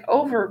just like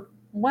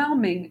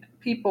overwhelming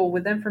people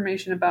with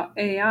information about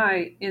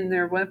AI in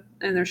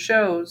their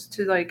shows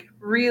to like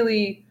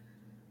really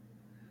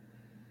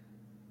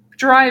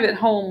drive it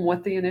home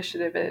what the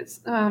initiative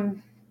is.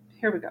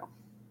 Here we go.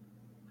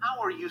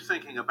 How are you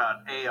thinking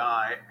about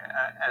AI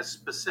as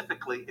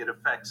specifically it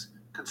affects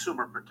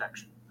consumer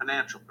protection,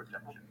 financial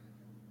protection?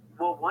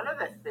 Well, one of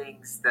the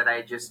things that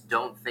I just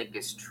don't think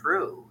is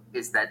true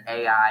is that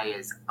AI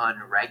is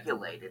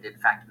unregulated. In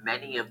fact,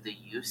 many of the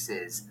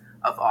uses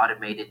of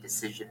automated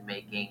decision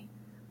making,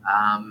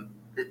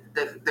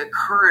 the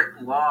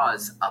current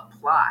laws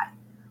apply.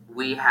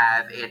 We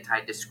have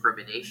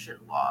anti-discrimination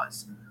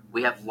laws.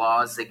 We have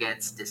laws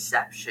against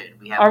deception.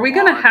 Are we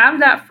going to have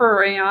that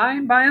for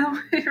AI, by the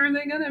way? Are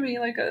they going to be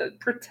like a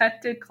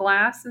protected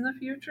class in the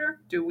future?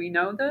 Do we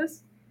know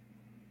this?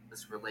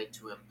 Relate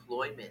to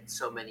employment,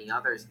 so many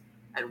others.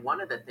 And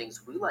one of the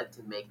things we like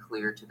to make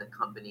clear to the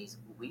companies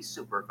we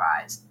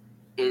supervise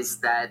is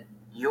that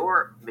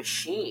your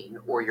machine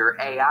or your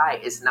AI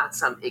is not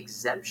some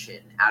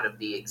exemption out of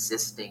the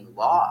existing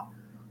law.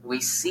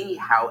 We see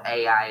how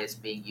AI is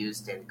being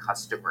used in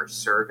customer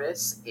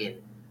service,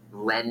 in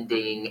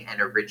lending and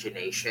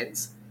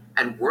originations,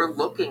 and we're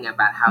looking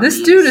about how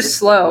this dude is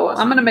slow.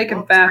 I'm going to make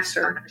him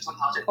faster.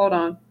 Hold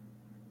on.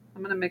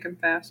 I'm going to make him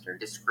faster.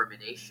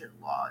 Discrimination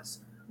laws.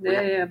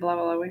 Yeah, blah,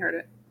 blah, blah. We heard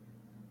it.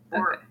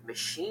 Your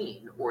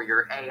machine or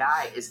your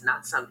AI is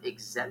not some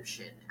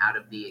exemption out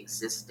of the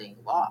existing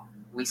law.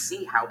 We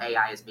see how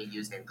AI is being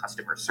used in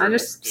customer service. I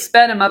just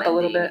sped him up a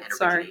little bit.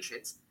 Sorry.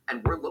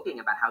 And we're looking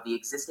about how the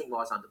existing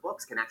laws on the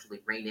books can actually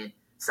rein in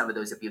some of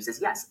those abuses.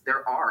 Yes,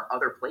 there are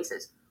other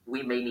places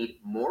we may need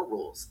more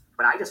rules,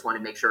 but I just want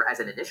to make sure as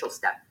an initial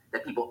step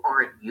that people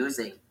aren't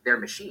using their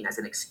machine as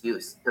an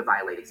excuse to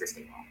violate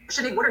existing law.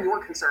 Sinead, what are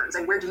your concerns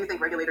and where do you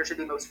think regulators should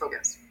be most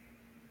focused?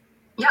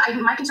 Yeah,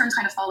 my concerns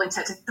kind of fall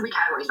into three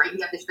categories, right?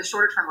 We have the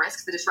shorter-term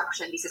risks, the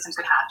disruption these systems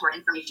could have to our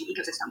information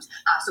ecosystems.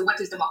 So what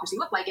does democracy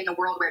look like in a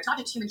world where it's not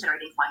just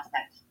human-generating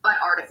content, but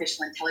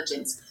artificial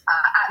intelligence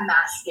at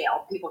mass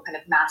scale, people kind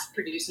of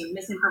mass-producing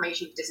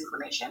misinformation,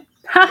 disinformation.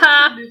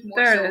 Move more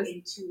there so it is.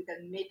 into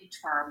the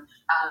mid-term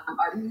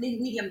or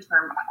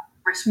medium-term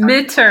risk.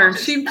 Midterm.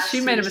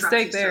 She made a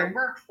mistake there.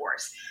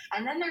 Workforce.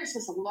 And then there's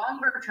this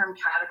longer-term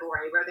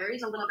category where there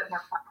is a little bit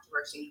more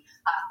controversy.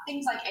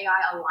 Things like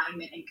AI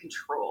alignment and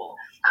control.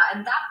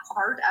 And that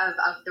part of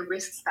the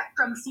risk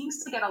spectrum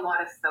seems to get a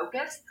lot of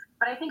focus.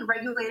 But I think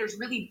regulators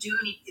really do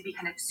need to be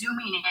kind of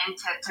zooming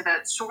into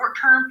the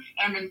short-term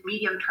and the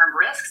medium-term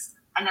risks.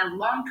 And then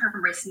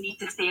long-term risks need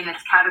to stay in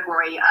this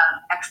category of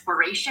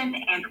exploration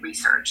and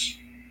research.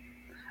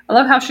 I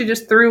love how she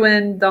just threw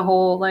in the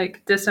whole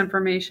like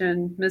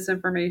disinformation,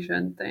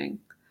 misinformation thing.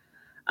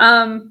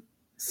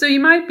 So you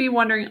might be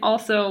wondering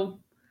also,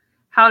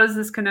 how does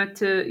this connect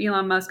to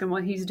Elon Musk and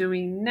what he's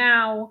doing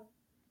now?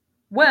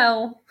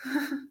 Well,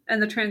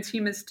 and the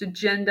transhumanist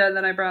agenda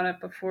that I brought up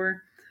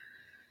before.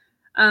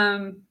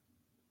 You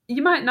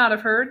might not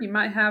have heard, you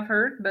might have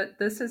heard, but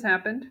this has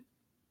happened.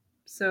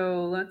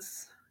 So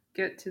let's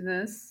get to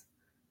this.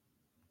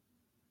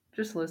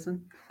 Just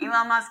listen.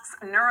 Elon Musk's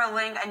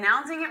Neuralink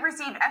announcing it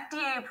received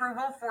FDA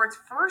approval for its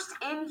first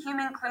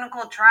in-human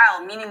clinical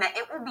trial, meaning that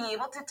it will be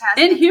able to test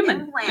its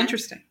implants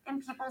Interesting.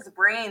 in people's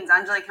brains.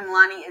 Anjali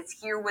Kamlani is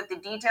here with the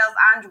details.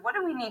 Anj, what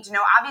do we need to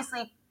know?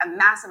 Obviously, a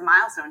massive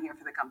milestone here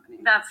for the company.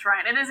 That's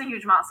right. It is a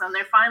huge milestone.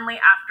 They finally,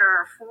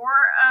 after 4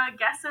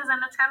 guesses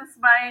and attempts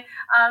by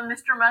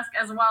Mr. Musk,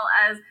 as well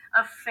as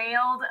a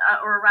failed,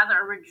 or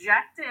rather a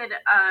rejected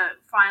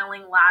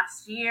filing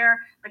last year,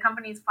 the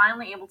company is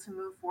finally able to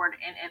move forward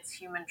in its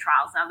human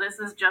trials. Now, this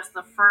is just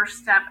the first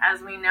step,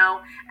 as we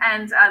know,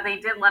 and they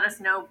did let us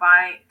know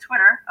by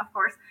Twitter, of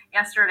course,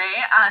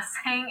 yesterday,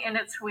 saying in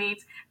a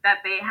tweet that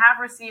they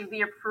have received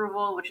the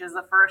approval, which is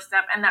the first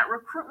step, and that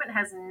recruitment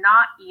has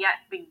not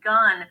yet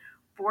begun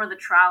for the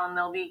trial, and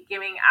they'll be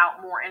giving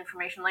out more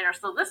information later.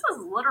 So this is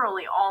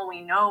literally all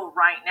we know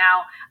right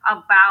now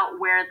about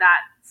where that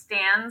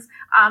stands.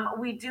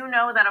 We do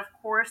know that, of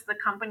course, the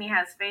company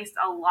has faced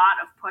a lot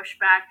of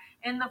pushback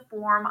in the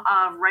form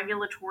of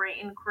regulatory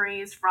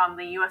inquiries from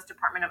the U.S.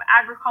 Department of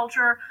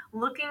Agriculture,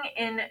 looking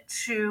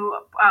into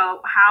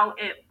how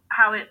it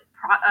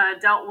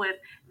dealt with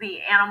the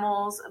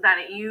animals that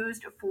it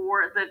used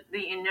for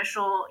the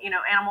initial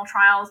animal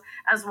trials,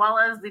 as well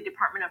as the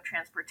Department of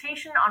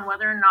Transportation on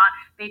whether or not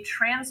they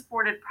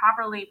transported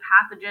properly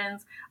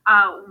pathogens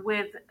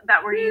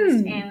that were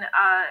used in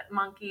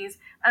monkeys,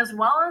 as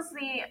well as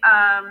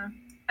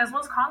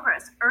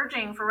Congress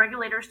urging for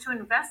regulators to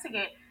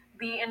investigate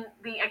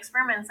the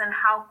experiments and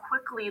how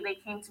quickly they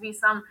came to be.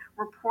 Some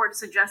reports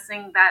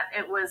suggesting that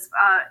it was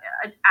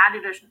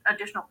added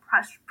additional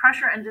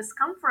pressure and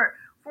discomfort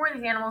for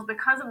these animals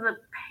because of the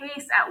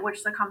pace at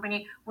which the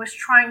company was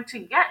trying to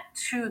get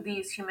to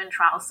these human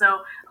trials.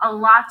 So a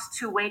lot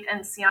to wait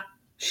and see on.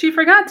 She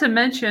forgot to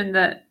mention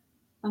that,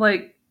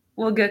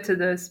 we'll get to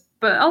this,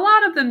 but a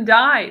lot of them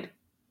died.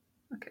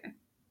 Okay.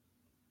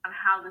 On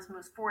how this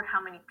moves forward,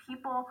 how many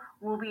people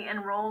will be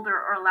enrolled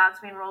or allowed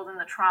to be enrolled in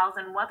the trials,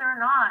 and whether or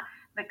not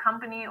the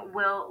company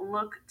will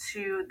look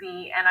to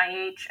the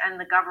NIH and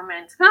the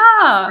government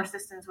for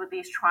assistance with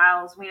these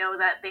trials. We know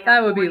that they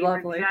have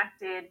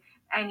rejected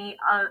any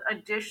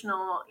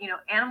additional,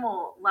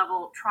 animal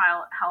level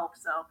trial help.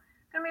 So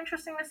it's going to be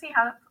interesting to see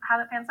how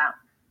that pans out.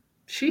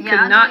 She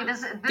could not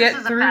get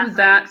through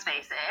that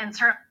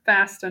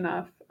fast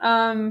enough.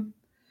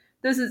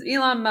 This is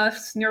Elon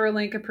Musk's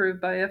Neuralink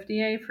approved by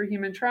FDA for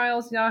human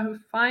trials, Yahoo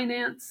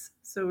Finance.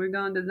 So we're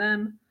going to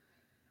them.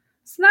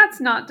 So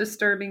that's not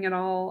disturbing at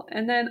all.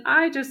 And then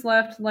I just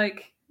left,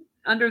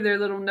 under their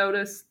little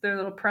notice, their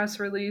little press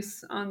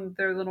release on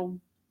their little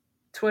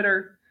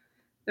Twitter,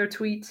 their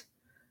tweet.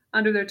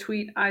 Under their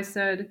tweet, I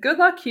said, "Good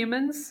luck,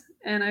 humans."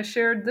 And I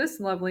shared this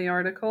lovely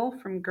article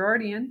from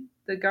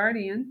The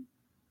Guardian.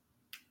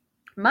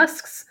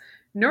 Musk's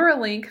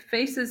Neuralink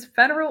faces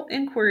federal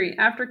inquiry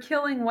after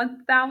killing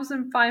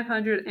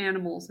 1,500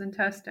 animals in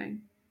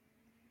testing.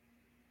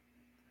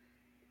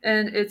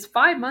 And it's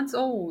 5 months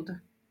old,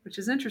 which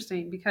is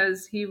interesting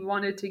because he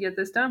wanted to get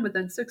this done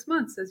within 6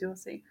 months, as you'll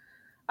see.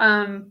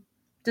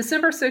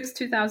 December 6,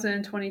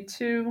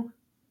 2022.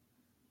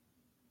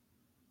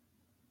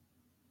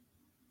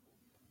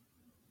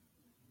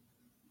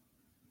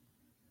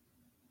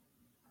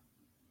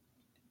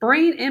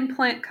 Brain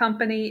implant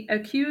company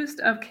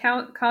accused of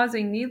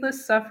causing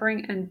needless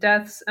suffering and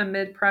deaths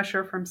amid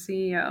pressure from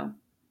CEO.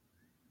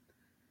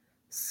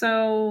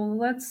 So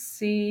let's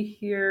see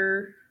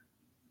here.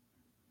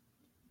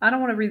 I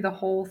don't want to read the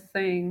whole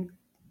thing,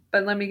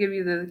 but let me give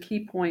you the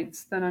key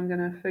points that I'm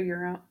going to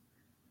figure out.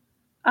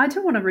 I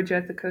do want to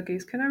reject the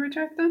cookies. Can I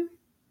reject them?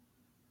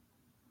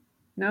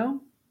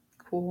 No?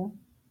 Cool.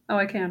 Oh,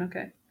 I can.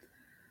 Okay.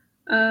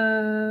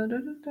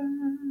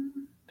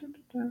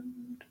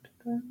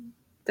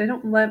 They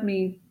don't let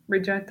me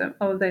reject them.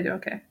 Oh, they do.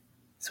 Okay.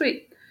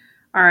 Sweet.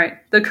 All right.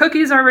 The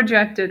cookies are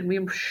rejected.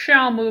 We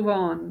shall move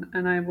on,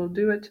 and I will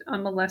do it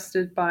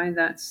unmolested by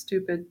that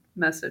stupid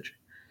message.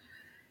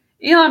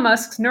 Elon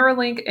Musk's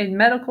Neuralink, a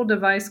medical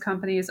device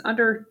company, is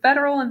under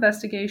federal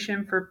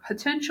investigation for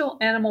potential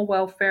animal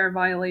welfare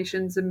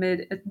violations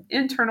amid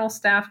internal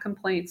staff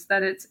complaints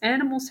that its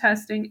animal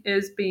testing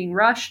is being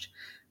rushed,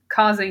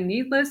 causing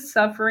needless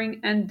suffering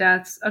and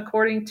deaths,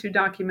 according to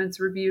documents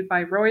reviewed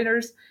by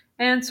Reuters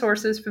and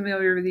sources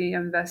familiar with the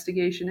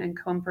investigation and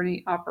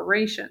company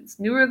operations.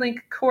 Neuralink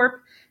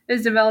Corp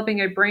is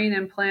developing a brain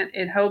implant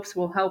it hopes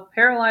will help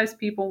paralyzed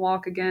people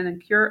walk again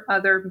and cure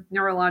other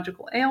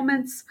neurological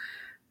ailments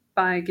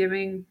by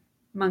giving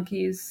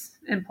monkeys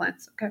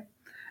implants. Okay.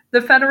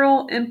 The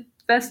federal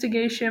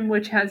investigation,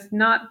 which has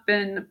not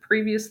been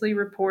previously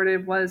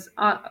reported, was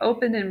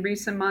opened in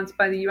recent months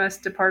by the U.S.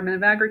 Department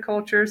of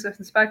Agriculture's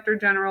Inspector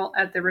General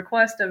at the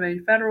request of a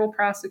federal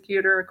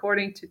prosecutor,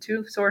 according to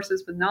 2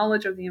 sources with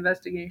knowledge of the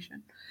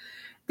investigation.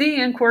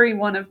 The inquiry,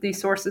 one of the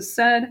sources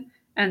said,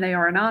 and they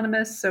are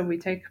anonymous, so we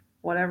take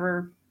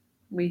whatever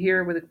we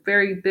hear with a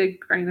very big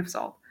grain of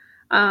salt.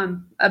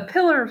 A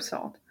pillar of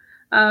salt.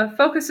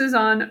 Focuses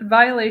on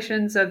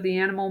violations of the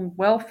Animal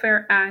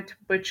Welfare Act,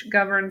 which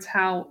governs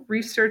how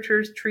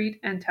researchers treat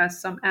and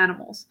test some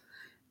animals.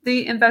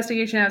 The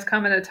investigation has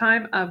come at a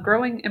time of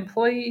growing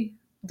employee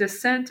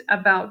dissent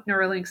about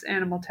Neuralink's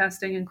animal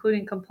testing,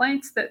 including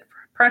complaints that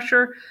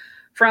pressure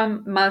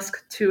from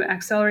Musk to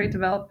accelerate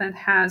development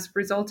has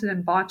resulted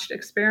in botched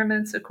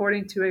experiments,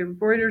 according to a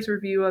Reuters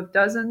review of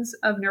dozens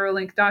of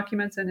Neuralink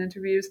documents and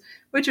interviews,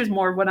 which is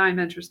more what I'm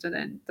interested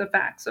in, the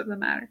facts of the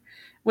matter,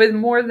 with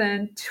more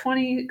than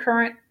 20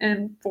 current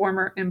and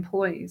former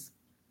employees.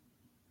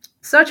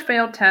 Such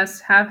failed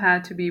tests have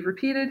had to be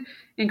repeated,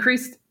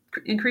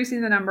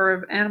 increasing the number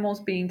of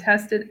animals being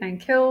tested and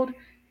killed,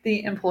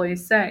 the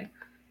employees say.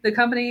 The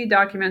company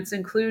documents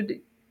include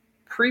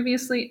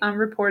previously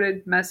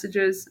unreported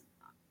messages,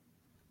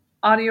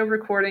 audio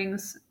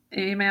recordings,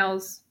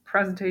 emails,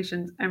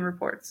 presentations, and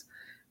reports.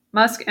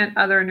 Musk and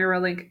other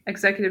Neuralink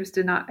executives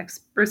did not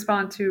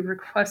respond to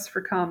requests for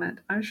comment.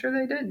 I'm sure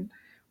they didn't.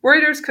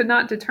 Reuters could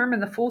not determine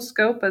the full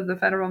scope of the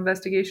federal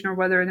investigation or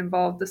whether it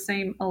involved the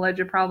same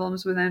alleged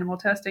problems with animal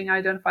testing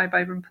identified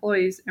by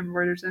employees in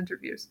Reuters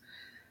interviews.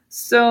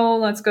 So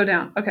let's go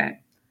down. Okay.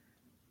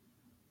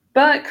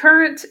 But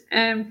current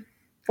and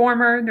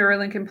former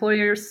Neuralink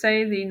employers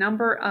say the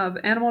number of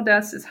animal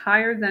deaths is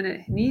higher than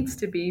it needs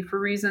to be for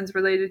reasons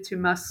related to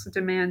Musk's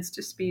demands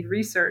to speed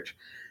research.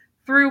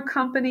 Through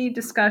company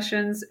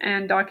discussions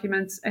and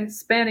documents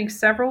spanning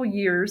several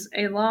years,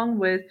 along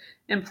with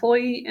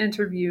employee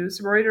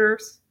interviews,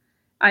 Reuters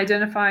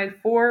identified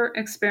 4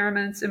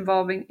 experiments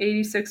involving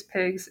 86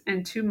 pigs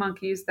and 2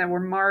 monkeys that were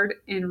marred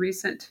in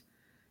recent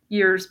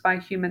years by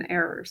human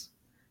errors.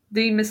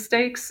 The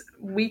mistakes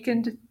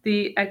weakened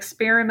the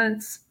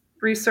experiment's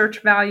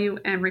research value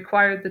and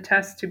required the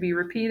tests to be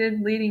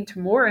repeated, leading to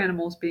more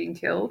animals being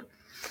killed.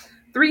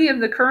 3 of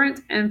the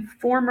current and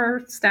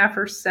former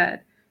staffers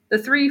said. The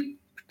 3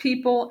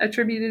 people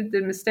attributed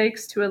the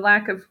mistakes to a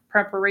lack of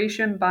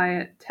preparation by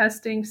a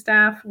testing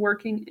staff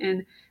working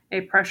in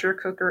a pressure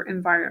cooker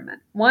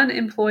environment. One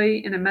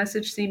employee, in a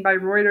message seen by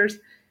Reuters,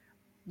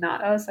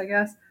 not us, I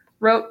guess,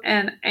 wrote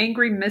an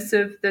angry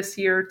missive this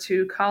year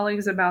to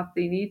colleagues about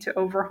the need to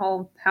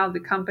overhaul how the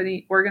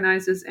company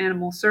organizes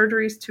animal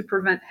surgeries to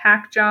prevent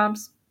hack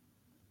jobs.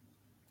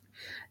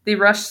 The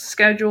rushed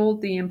schedule,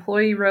 the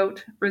employee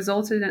wrote,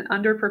 resulted in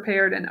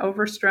underprepared and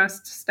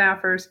overstressed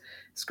staffers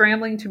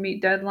scrambling to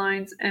meet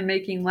deadlines and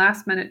making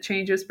last-minute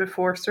changes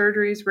before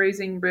surgeries,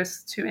 raising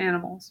risks to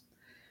animals.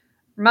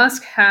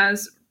 Musk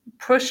has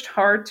pushed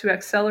hard to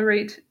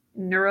accelerate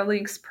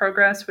Neuralink's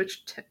progress,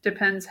 which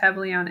depends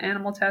heavily on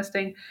animal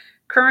testing,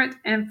 current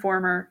and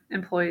former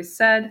employees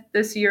said.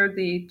 This year,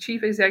 the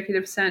chief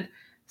executive sent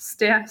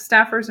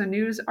staffers a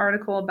news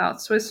article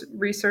about Swiss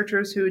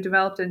researchers who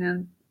developed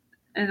an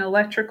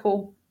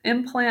electrical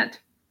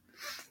implant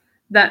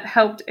that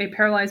helped a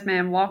paralyzed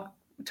man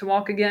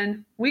walk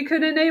again. We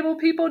could enable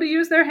people to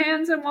use their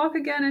hands and walk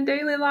again in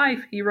daily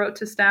life, he wrote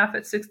to staff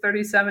at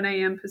 6:37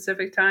 a.m.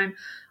 Pacific time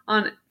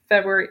on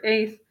February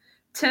 8th.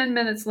 10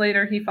 minutes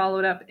later, he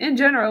followed up. In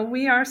general,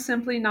 we are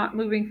simply not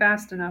moving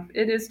fast enough.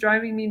 It is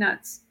driving me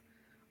nuts.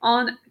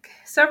 On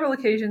several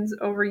occasions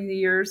over the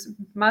years,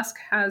 Musk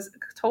has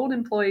told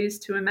employees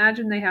to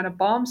imagine they had a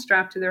bomb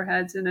strapped to their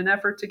heads in an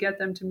effort to get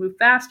them to move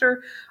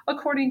faster,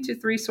 according to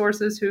 3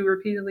 sources who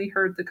repeatedly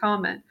heard the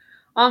comment.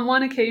 On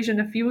one occasion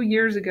a few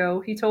years ago,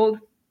 he told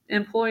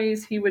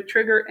employees he would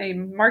trigger a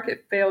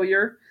market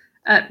failure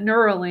at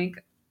Neuralink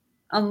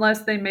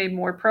unless they made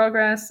more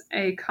progress,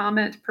 a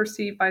comment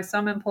perceived by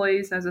some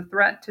employees as a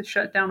threat to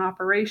shut down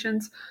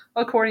operations,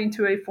 according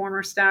to a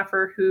former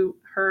staffer who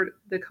heard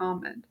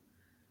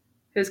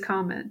his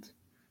comment.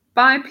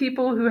 5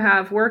 people who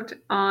have worked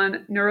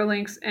on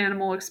Neuralink's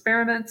animal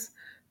experiments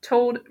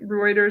told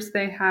Reuters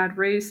they had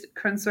raised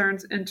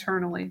concerns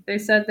internally. They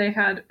said they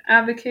had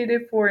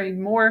advocated for a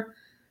more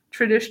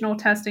traditional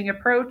testing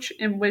approach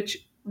in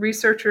which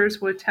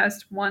researchers would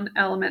test one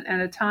element at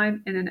a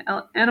time in an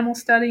animal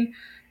study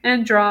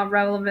and draw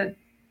relevant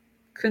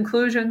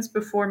conclusions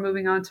before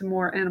moving on to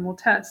more animal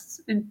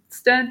tests.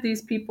 Instead,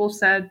 these people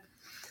said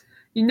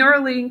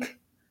Neuralink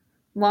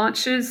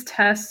launches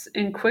tests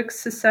in quick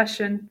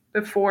succession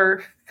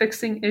before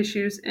fixing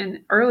issues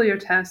in earlier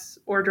tests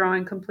or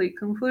drawing complete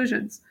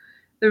conclusions.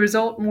 The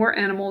result, more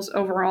animals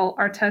overall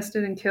are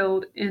tested and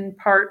killed in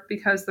part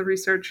because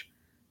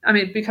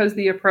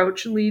the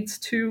approach leads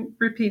to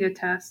repeated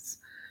tests.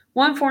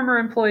 One former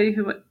employee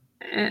who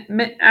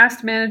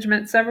asked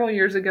management several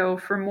years ago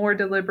for more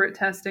deliberate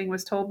testing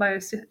was told by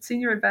a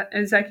senior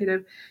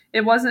executive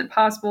it wasn't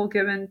possible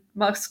given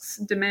Musk's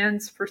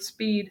demands for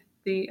speed,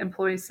 the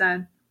employee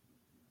said.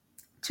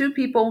 2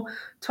 people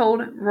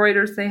told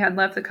Reuters they had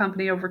left the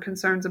company over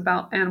concerns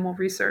about animal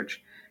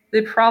research.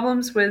 The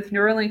problems with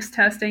Neuralink's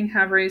testing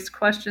have raised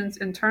questions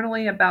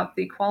internally about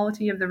the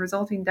quality of the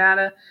resulting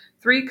data,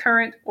 3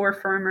 current or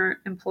former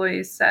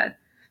employees said.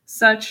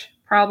 Such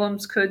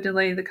problems could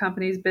delay the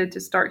company's bid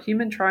to start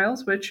human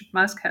trials, which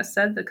Musk has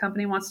said the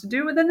company wants to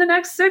do within the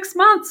next 6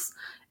 months.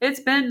 It's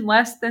been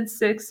less than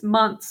 6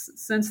 months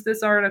since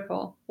this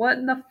article. What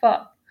in the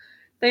fuck?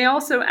 They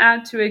also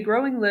add to a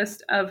growing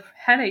list of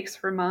headaches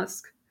for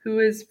Musk, who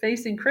is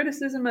facing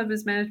criticism of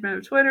his management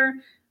of Twitter,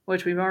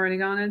 which we've already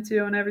gone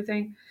into and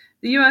everything,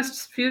 The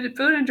U.S. Food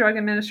and Drug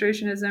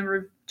Administration is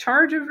in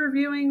charge of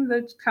reviewing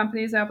the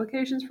company's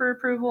applications for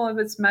approval of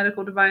its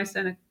medical device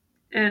and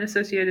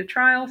associated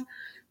trials.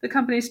 The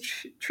company's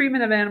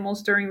treatment of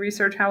animals during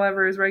research,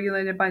 however, is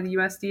regulated by the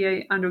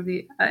USDA under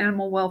the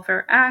Animal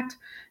Welfare Act.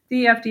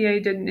 The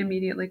FDA didn't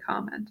immediately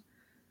comment.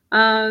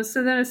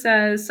 So then it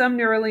says some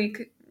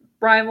Neuralink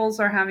rivals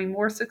are having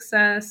more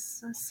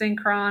success.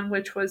 Synchron,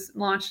 which was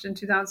launched in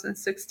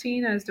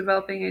 2016, is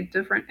developing a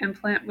different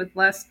implant with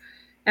less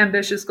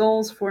ambitious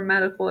goals for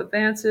medical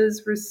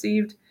advances,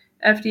 received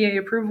FDA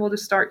approval to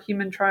start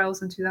human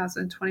trials in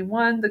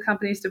 2021. The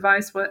company's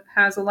device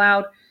has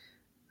allowed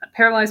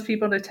paralyzed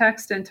people to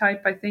text and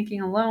type by thinking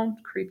alone.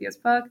 Creepy as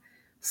fuck.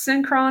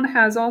 Synchron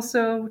has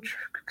also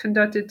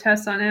conducted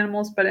tests on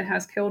animals, but it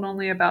has killed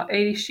only about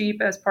 80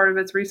 sheep as part of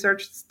its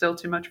research. Still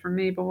too much for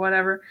me, but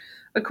whatever.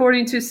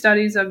 According to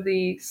studies of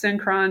the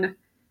Synchron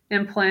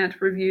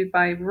implant reviewed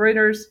by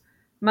Reuters,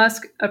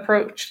 Musk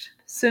approached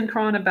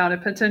Synchron about a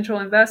potential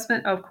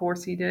investment. Of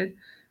course he did.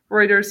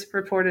 Reuters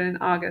reported in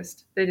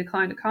August. They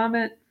declined to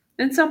comment.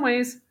 In some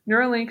ways,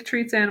 Neuralink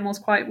treats animals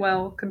quite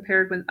well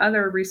compared with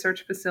other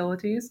research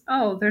facilities.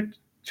 Oh, they're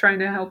trying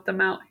to help them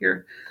out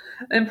here,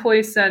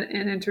 employees said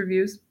in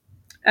interviews,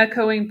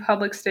 echoing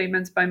public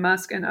statements by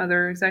Musk and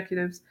other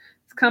executives.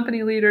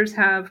 Company leaders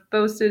have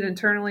boasted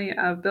internally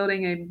of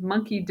building a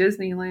monkey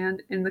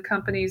Disneyland in the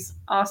company's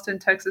Austin,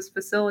 Texas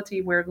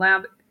facility where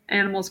lab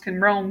animals can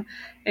roam,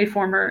 a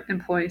former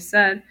employee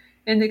said.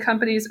 In the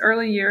company's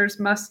early years,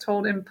 Musk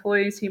told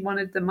employees he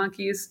wanted the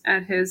monkeys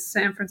at his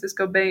San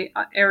Francisco Bay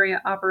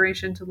Area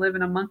operation to live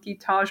in a monkey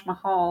Taj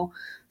Mahal,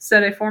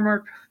 said a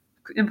former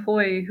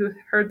employee who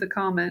heard the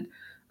comment.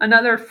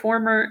 Another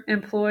former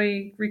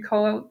employee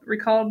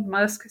recalled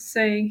Musk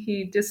saying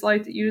he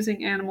disliked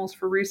using animals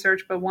for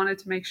research but wanted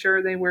to make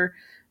sure they were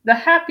the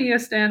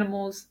happiest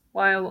animals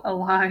while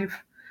alive.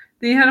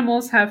 The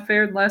animals have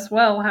fared less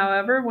well,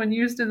 however, when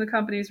used in the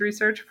company's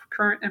research,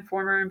 current and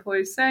former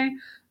employees say.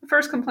 The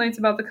first complaints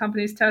about the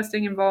company's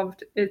testing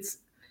involved its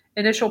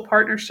initial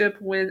partnership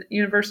with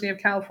University of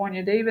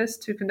California, Davis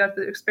to conduct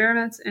the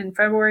experiments. In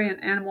February, an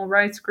animal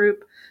rights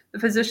group, the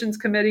Physicians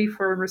Committee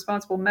for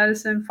Responsible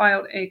Medicine,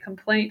 filed a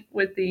complaint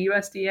with the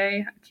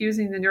USDA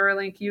accusing the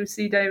Neuralink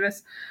UC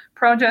Davis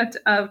project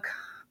of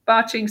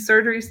botching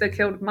surgeries that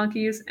killed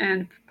monkeys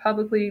and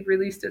publicly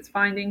released its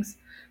findings.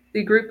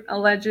 The group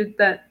alleged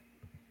that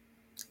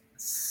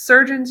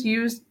surgeons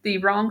used the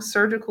wrong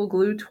surgical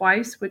glue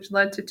twice, which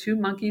led to 2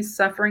 monkeys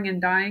suffering and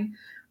dying,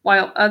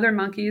 while other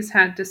monkeys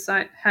had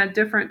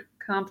different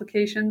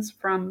complications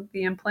from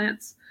the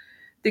implants.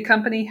 The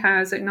company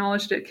has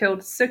acknowledged it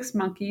killed 6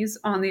 monkeys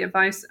on the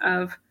advice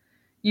of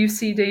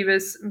UC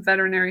Davis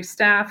veterinary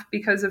staff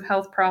because of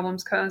health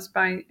problems caused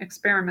by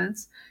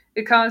experiments.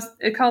 It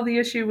called the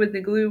issue with the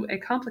glue a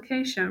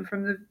complication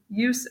from the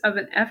use of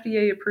an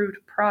FDA-approved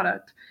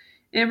product.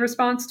 In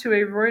response to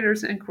a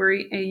Reuters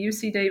inquiry, a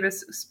UC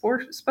Davis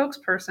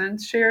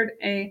spokesperson shared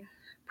a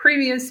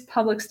previous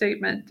public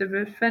statement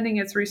defending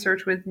its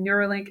research with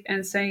Neuralink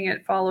and saying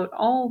it followed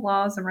all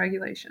laws and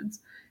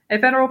regulations. A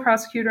federal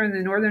prosecutor in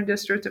the Northern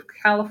District of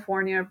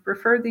California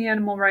referred the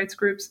animal rights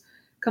group's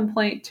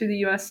complaint to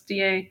the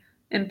USDA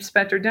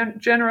Inspector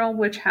General,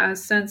 which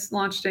has since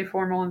launched a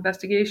formal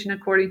investigation,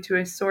 according to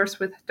a source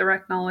with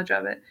direct knowledge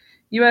of it.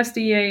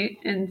 USDA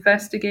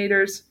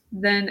investigators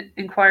then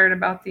inquired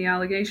about the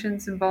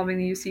allegations involving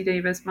the UC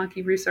Davis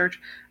monkey research,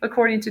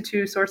 according to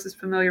 2 sources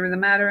familiar with the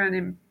matter and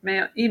in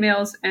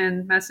emails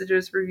and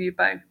messages reviewed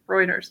by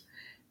Reuters.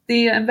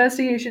 The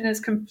investigation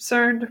is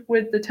concerned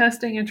with the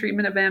testing and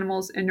treatment of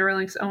animals in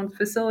Neuralink's own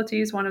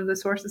facilities, one of the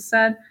sources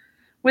said,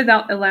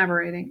 without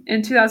elaborating.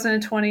 In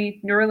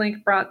 2020,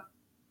 Neuralink brought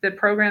the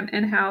program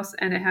in-house,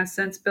 and it has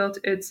since built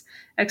its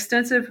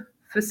extensive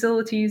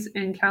facilities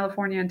in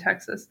California and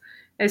Texas.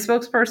 A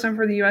spokesperson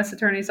for the U.S.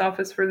 Attorney's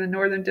Office for the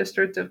Northern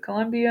District of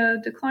Columbia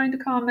declined to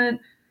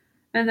comment.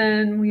 And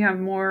then we have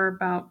more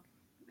about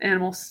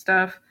animal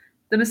stuff.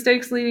 The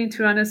mistakes leading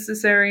to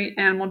unnecessary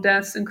animal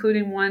deaths,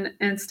 including one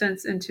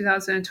instance in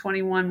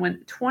 2021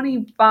 when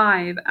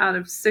 25 out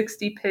of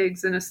 60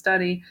 pigs in a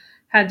study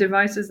had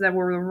devices that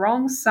were the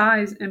wrong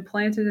size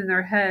implanted in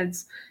their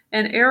heads,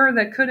 an error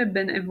that could have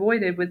been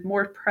avoided with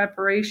more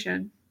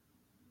preparation.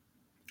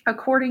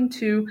 According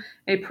to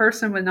a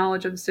person with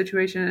knowledge of the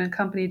situation in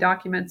company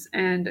documents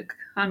and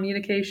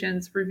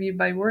communications reviewed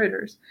by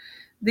Reuters,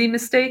 the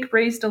mistake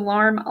raised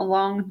alarm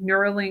among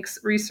Neuralink's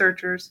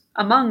researchers.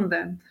 Among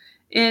them,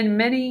 in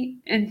May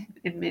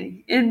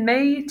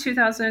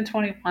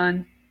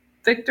 2021,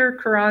 Victor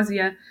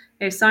Carazia,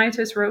 a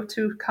scientist, wrote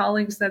to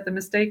colleagues that the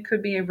mistake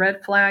could be a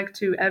red flag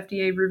to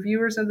FDA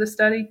reviewers of the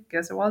study.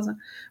 Guess it wasn't.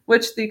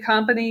 Which the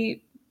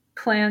company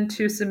planned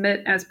to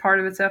submit as part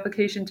of its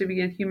application to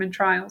begin human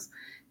trials.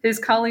 His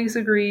colleagues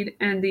agreed,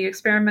 and the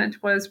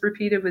experiment was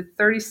repeated with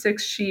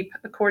 36 sheep,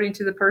 according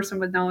to the person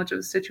with knowledge of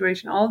the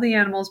situation. All the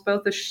animals,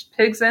 both the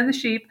pigs and the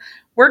sheep,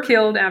 were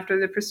killed after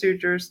the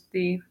procedures,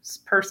 the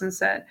person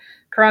said.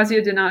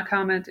 Carazia did not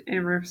comment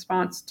in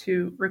response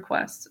to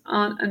requests.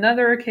 On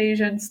another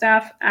occasion,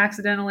 staff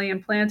accidentally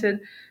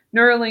implanted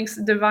Neuralink's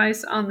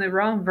device on the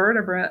wrong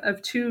vertebra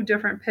of two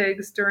different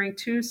pigs during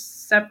two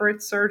separate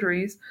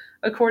surgeries,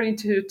 according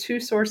to two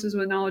sources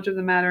with knowledge of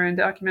the matter and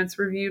documents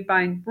reviewed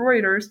by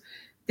Reuters.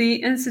 The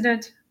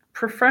incident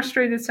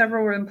frustrated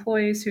several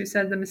employees who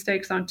said the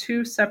mistakes on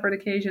two separate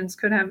occasions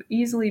could have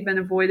easily been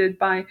avoided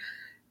by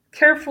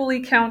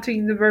carefully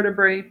counting the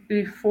vertebrae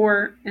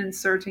before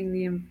inserting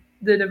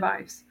the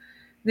device.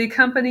 The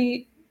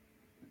company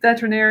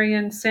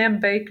veterinarian Sam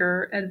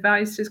Baker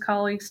advised his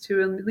colleagues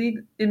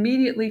to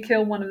immediately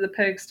kill one of the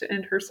pigs to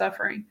end her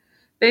suffering.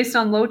 Based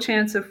on low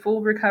chance of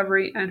full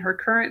recovery and her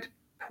current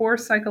poor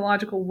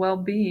psychological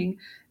well-being,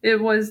 it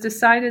was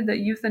decided that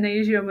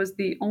euthanasia was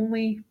the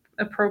only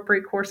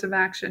appropriate course of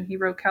action. He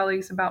wrote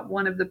colleagues about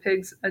one of the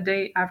pigs a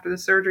day after the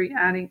surgery,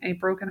 adding a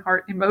broken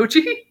heart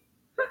emoji.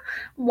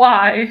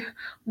 Why?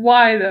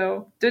 Why,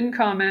 though? Didn't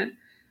comment.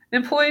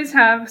 Employees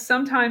have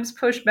sometimes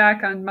pushed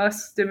back on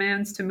Musk's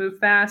demands to move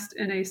fast.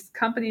 In a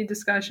company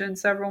discussion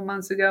several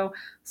months ago,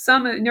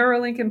 some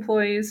Neuralink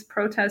employees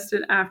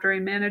protested after a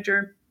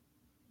manager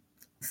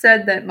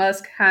said that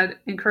Musk had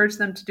encouraged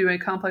them to do a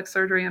complex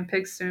surgery on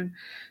pigs soon.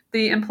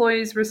 The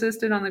employees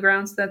resisted on the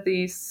grounds that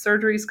the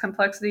surgery's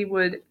complexity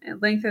would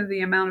lengthen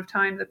the amount of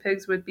time the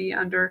pigs would be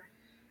under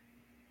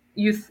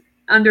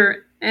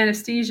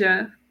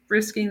anesthesia,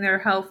 risking their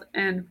health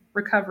and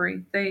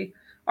recovery. They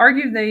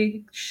argued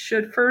they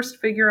should first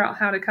figure out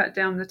how to cut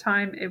down the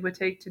time it would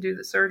take to do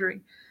the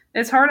surgery.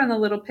 It's hard on the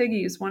little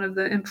piggies, one of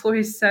the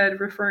employees said,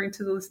 referring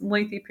to the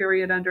lengthy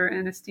period under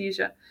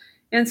anesthesia.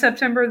 In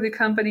September, the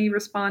company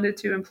responded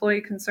to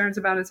employee concerns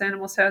about its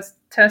animal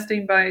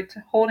testing by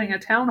holding a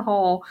town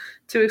hall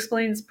to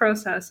explain its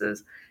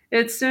processes.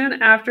 It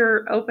soon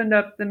after opened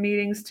up the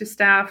meetings to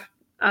staff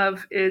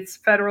of its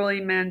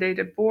federally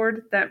mandated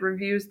board that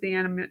reviews the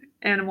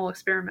animal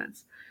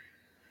experiments.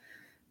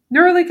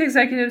 Neuralink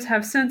executives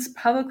have since said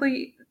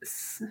publicly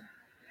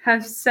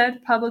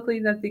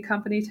that the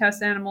company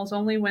tests animals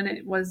only when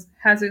it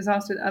has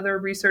exhausted other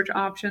research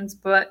options,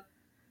 but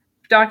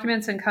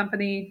documents and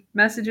company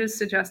messages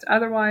suggest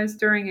otherwise.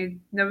 During a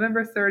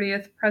November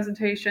 30th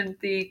presentation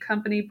the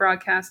company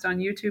broadcast on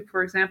YouTube,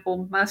 for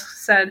example, Musk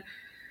said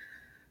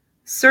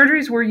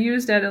surgeries were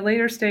used at a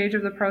later stage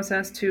of the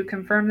process to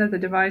confirm that the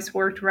device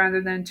worked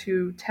rather than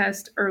to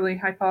test early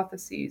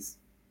hypotheses.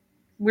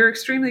 We're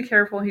extremely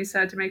careful, he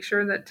said, to make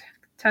sure that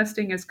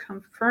testing is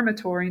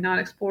confirmatory, not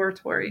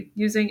exploratory,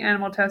 using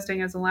animal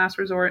testing as a last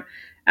resort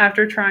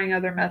after trying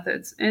other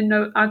methods. In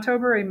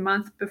October, a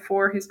month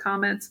before his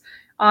comments,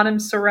 Autumn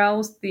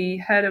Sorrells, the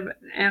head of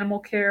animal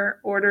care,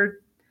 ordered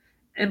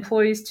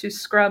employees to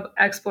scrub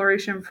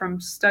exploration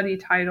from study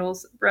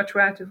titles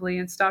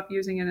retroactively and stop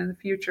using it in the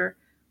future.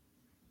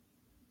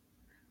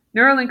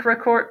 Neuralink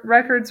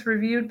records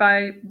reviewed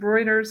by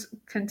Reuters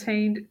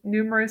contained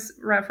numerous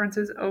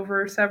references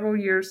over several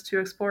years to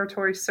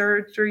exploratory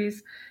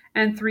surgeries,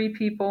 and 3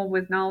 people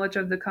with knowledge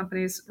of the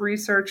company's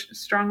research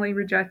strongly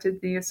rejected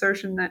the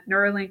assertion that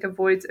Neuralink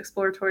avoids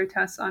exploratory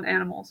tests on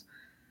animals.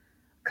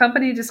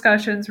 Company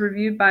discussions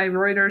reviewed by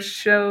Reuters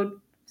showed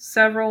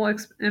several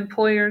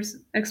employers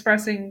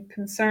expressing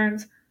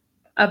concerns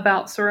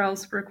about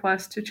Sorrell's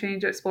request to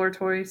change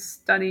exploratory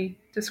study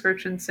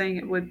description, saying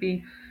it would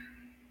be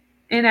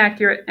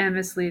inaccurate and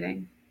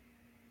misleading.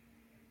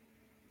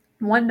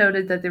 One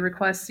noted that the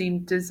request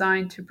seemed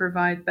designed to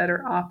provide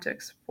better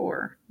optics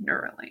for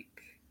Neuralink.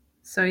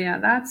 So yeah,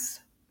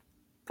 that's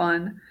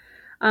fun.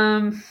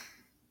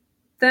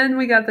 Then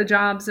we got the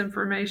jobs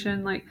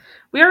information. Like,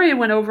 we already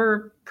went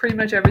over pretty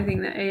much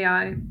everything that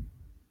AI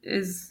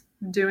is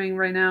doing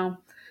right now.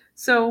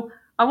 So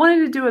I wanted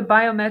to do a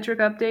biometric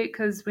update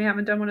because we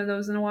haven't done one of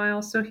those in a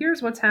while. So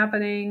here's what's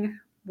happening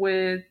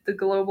with the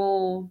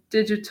global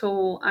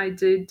digital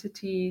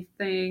identity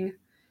thing,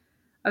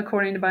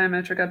 according to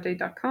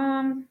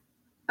biometricupdate.com.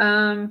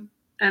 And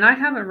I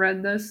haven't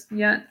read this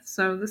yet,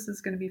 so this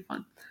is going to be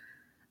fun.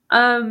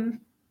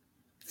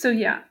 So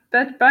yeah,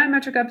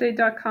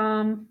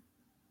 biometricupdate.com.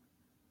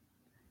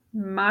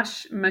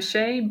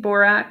 Maciej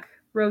Borak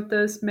wrote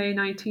this May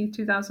 19,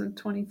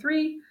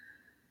 2023.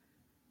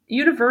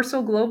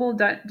 Universal Global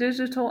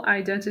Digital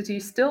Identity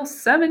still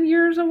 7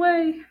 years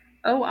away,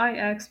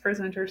 OIX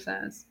presenter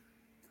says.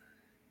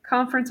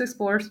 Conference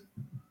explores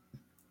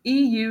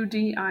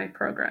EUDI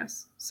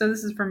progress. So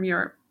this is from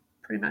Europe,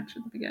 pretty much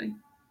at the beginning.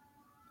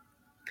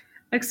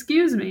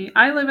 Excuse me,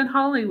 I live in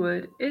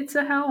Hollywood. It's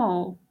a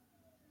hellhole.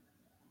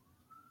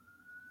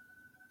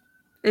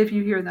 If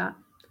you hear that.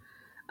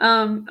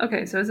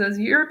 Okay, so it says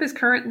Europe is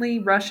currently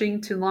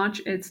rushing to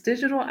launch its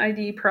digital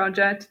ID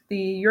project, the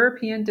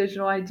European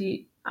Digital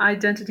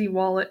Identity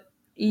Wallet,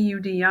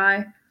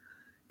 EUDI,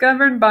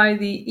 governed by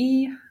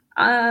the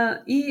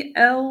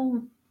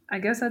EL, I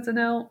guess that's an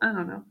L, I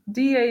don't know,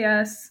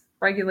 DAS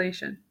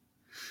regulation.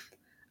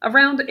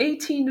 Around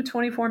 18 to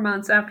 24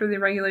 months after the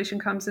regulation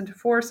comes into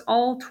force,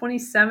 all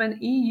 27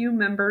 EU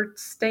member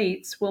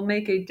states will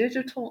make a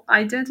digital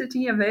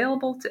identity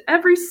available to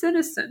every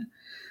citizen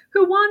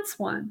who wants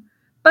one.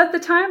 But the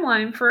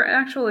timeline for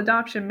actual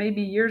adoption may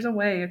be years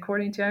away,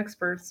 according to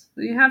experts.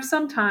 You have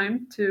some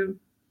time to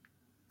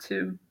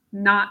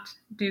not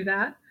do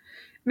that.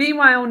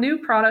 Meanwhile, new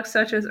products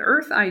such as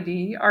Earth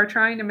ID are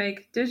trying to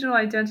make digital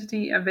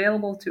identity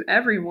available to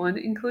everyone,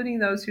 including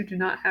those who do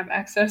not have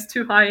access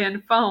to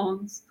high-end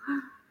phones.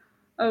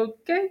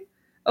 Okay.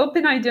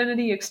 Open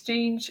Identity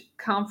Exchange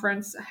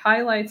Conference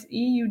highlights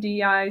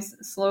EUDI's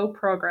slow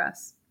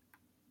progress.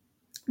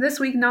 This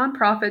week,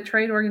 nonprofit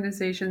trade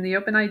organization the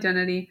Open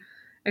Identity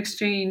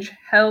Exchange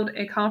held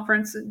a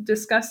conference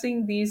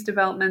discussing these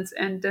developments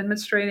and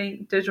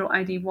demonstrating digital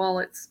ID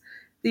wallets.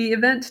 The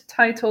event,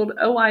 titled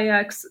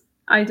OIX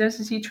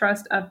Identity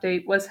Trust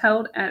Update, was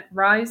held at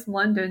Rise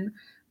London,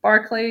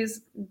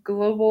 Barclays'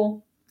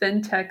 global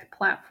fintech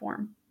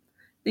platform.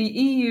 The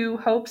EU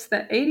hopes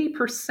that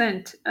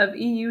 80% of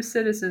EU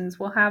citizens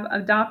will have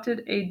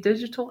adopted a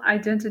digital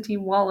identity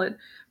wallet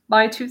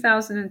by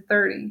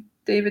 2030.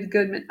 David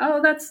Goodman. Oh,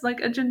 that's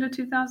like Agenda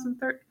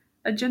 2030.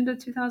 Agenda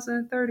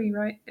 2030,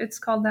 right? It's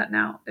called that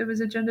now. It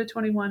was Agenda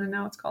 21 and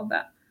now it's called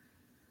that.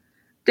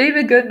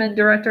 David Goodman,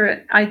 director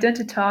at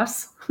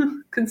Identitas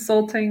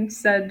Consulting,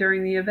 said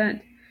during the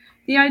event,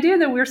 "The idea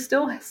that we're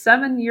still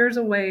 7 years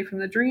away from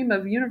the dream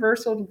of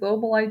universal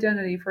global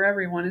identity for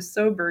everyone is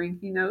sobering,"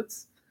 he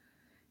notes.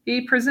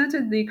 He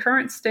presented the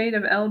current state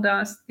of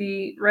LDAS,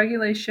 the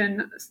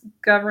regulation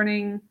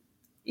governing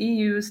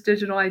EU's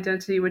digital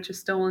identity, which is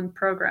still in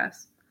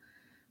progress.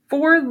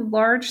 4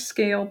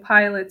 large-scale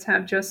pilots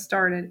have just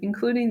started,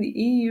 including the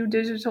EU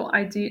Digital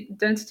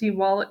Identity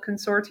Wallet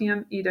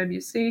Consortium,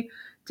 EWC,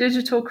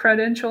 Digital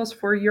Credentials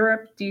for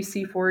Europe,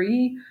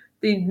 DC4E,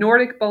 the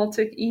Nordic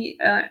Baltic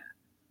EID,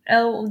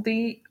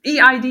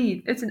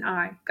 it's an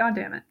I, god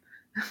damn it,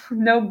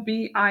 no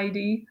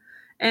BID,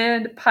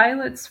 and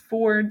pilots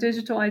for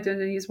digital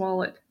identities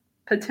wallet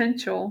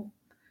potential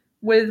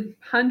with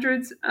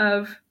hundreds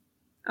of,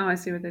 oh, I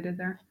see what they did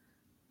there.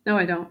 No,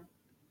 I don't.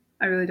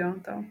 I really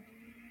don't, though.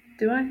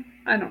 Do I?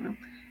 I don't know.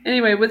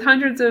 Anyway, with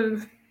hundreds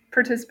of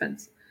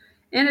participants.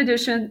 In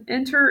addition,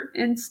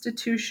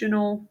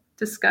 interinstitutional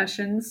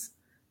discussions,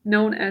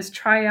 known as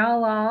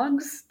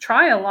trialogues,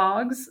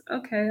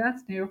 okay,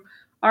 that's new,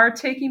 are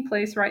taking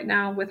place right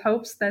now with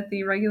hopes that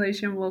the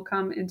regulation will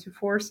come into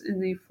force in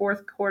the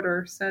fourth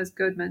quarter, says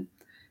Goodman.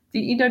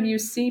 The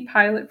EWC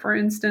pilot, for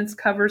instance,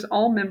 covers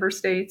all member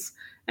states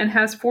and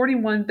has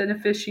 41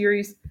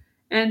 beneficiaries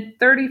and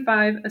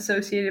 35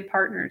 associated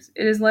partners.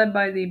 It is led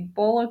by the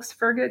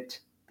Bolagsverket,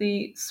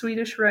 the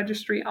Swedish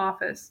Registry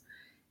Office.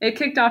 It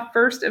kicked off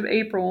 1st of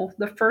April.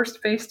 The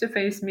first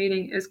face-to-face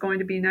meeting is going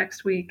to be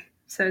next week,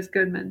 says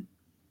Goodman.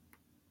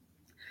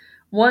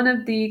 One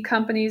of the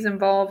companies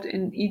involved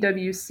in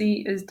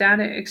EWC is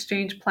data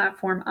exchange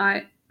platform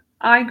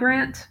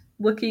iGrant,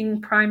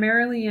 looking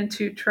primarily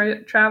into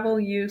travel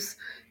use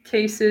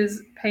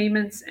cases,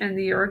 payments, and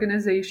the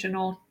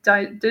organizational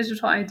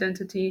digital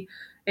identity,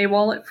 a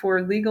wallet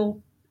for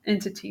legal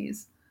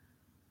entities.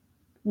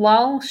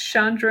 Lal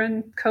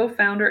Chandran,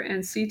 co-founder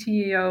and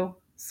CTO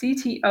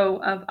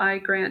of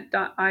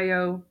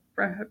iGrant.io,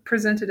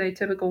 presented a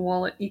typical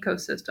wallet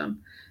ecosystem.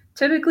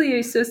 Typically,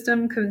 a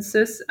system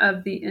consists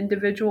of the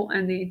individual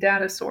and the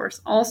data source,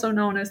 also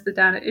known as the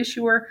data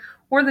issuer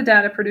or the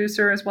data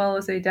producer, as well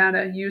as a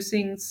data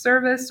using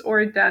service or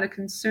a data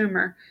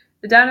consumer.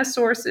 The data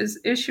source is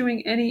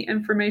issuing any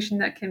information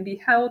that can be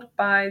held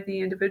by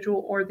the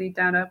individual or the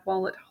data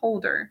wallet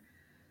holder.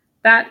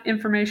 That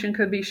information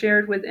could be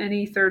shared with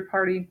any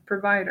third-party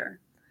provider.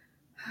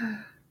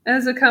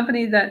 As a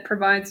company that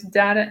provides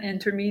data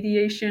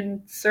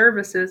intermediation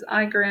services,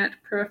 iGrant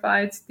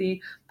provides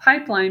the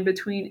pipeline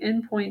between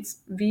endpoints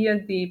via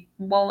the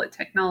wallet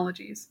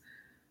technologies.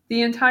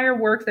 The entire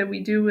work that we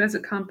do as a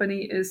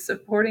company is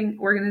supporting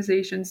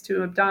organizations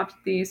to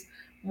adopt these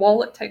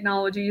wallet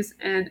technologies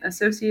and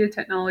associated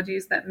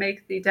technologies that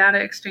make the data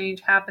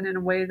exchange happen in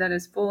a way that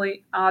is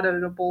fully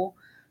auditable,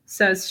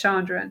 says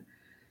Chandran.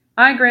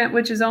 iGrant,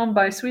 which is owned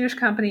by Swedish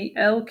company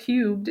L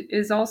Cubed,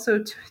 is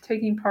also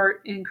taking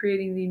part in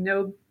creating the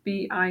No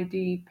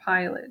BID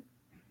pilot.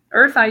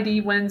 Earth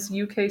ID wins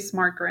UK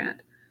Smart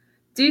Grant.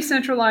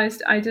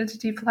 Decentralized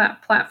identity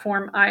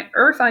platform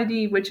Earth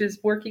ID, which is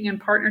working in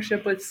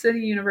partnership with City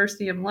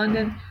University of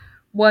London,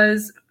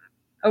 was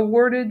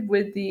awarded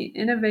with the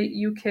Innovate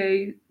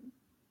UK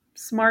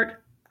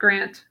Smart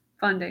Grant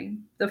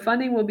funding. The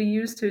funding will be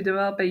used to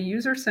develop a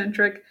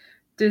user-centric,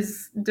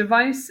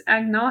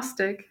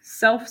 device-agnostic,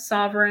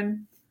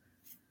 self-sovereign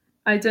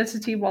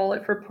identity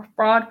wallet for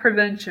fraud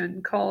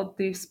prevention called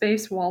the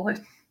Space Wallet,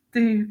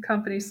 the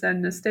company said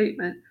in a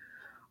statement.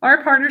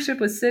 Our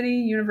partnership with City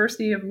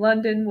University of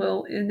London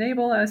will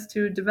enable us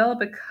to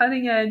develop a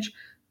cutting-edge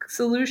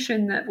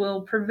solution that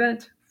will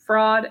prevent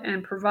fraud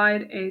and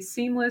provide a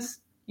seamless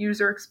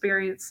user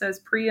experience, says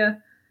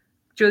Priya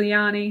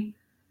Giuliani,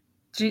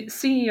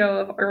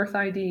 CEO of Earth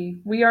ID.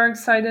 We are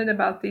excited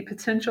about the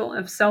potential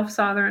of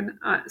sovereign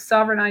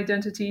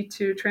identity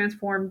to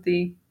transform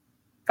the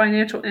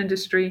financial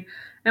industry,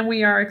 and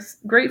we are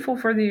grateful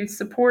for the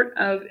support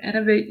of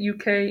Innovate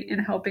UK in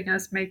helping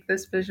us make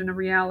this vision a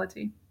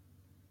reality.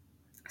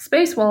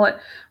 Space Wallet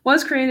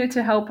was created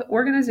to help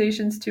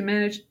organizations to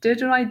manage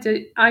digital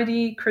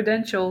ID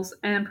credentials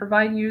and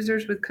provide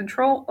users with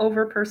control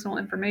over personal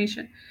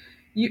information.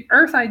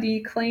 Earth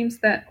ID claims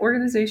that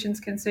organizations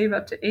can save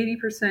up to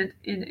 80%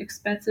 in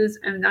expenses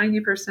and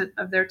 90%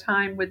 of their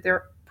time with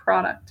their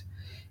product.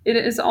 It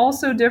is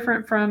also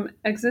different from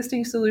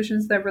existing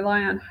solutions that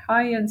rely on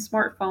high-end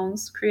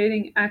smartphones,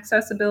 creating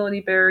accessibility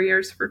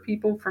barriers for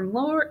people from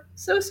lower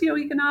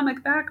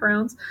socioeconomic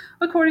backgrounds,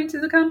 according to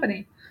the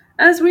company.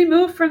 As we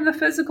move from the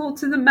physical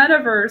to the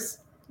metaverse,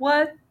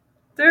 what?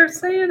 They're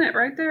saying it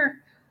right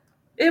there.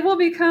 It will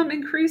become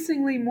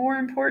increasingly more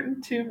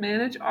important to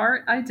manage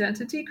our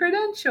identity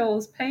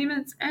credentials,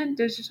 payments, and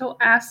digital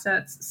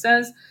assets,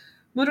 says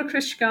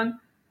Mudhakrishnan.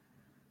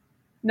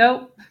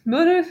 No,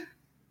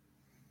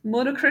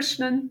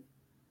 Mudhakrishnan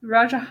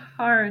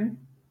Rajaharan.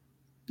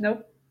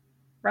 Nope.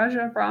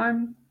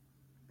 Rajaram.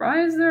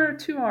 Why is there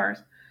two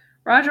R's?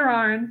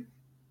 Rajaran.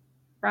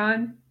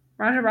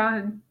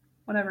 Rajarahan.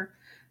 Whatever.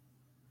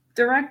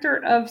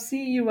 Director of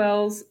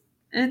CUL's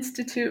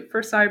Institute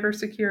for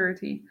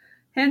Cybersecurity.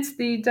 Hence,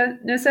 the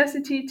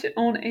necessity to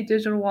own a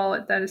digital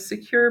wallet that is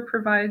secure,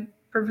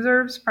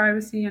 preserves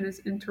privacy, and is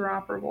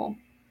interoperable.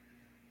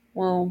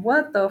 Well,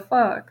 what the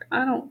fuck?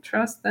 I don't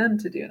trust them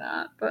to do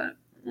that, but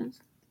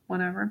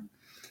whatever.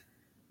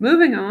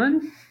 Moving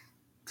on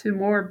to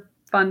more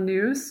fun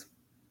news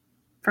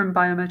from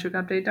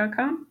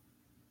biometricupdate.com.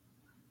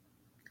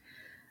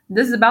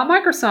 This is about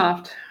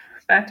Microsoft.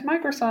 Back to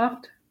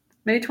Microsoft.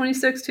 May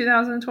 26,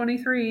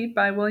 2023,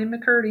 by William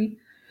McCurdy.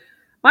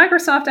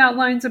 Microsoft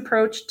outlines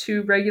approach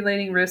to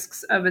regulating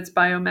risks of its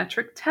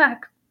biometric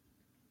tech.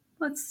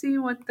 Let's see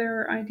what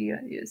their idea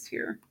is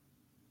here.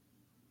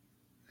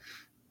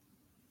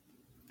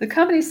 The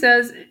company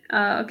says,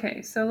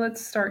 so let's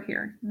start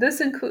here.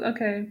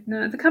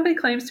 The company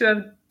claims to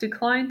have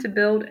declined to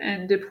build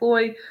and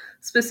deploy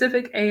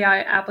specific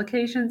AI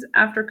applications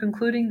after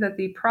concluding that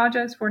the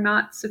projects were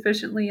not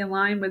sufficiently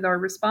aligned with our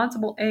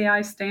responsible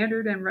AI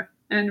standard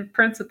and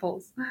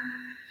principles.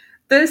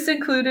 This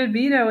included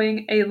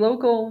vetoing a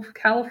local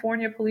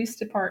California police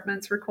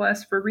department's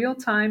request for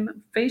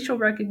real-time facial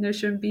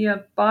recognition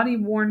via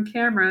body-worn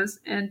cameras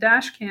and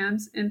dash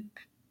cams in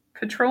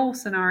patrol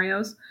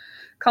scenarios,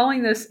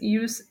 calling this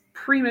use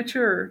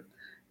premature.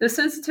 The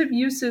sensitive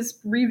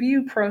uses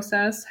review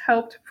process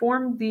helped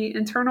form the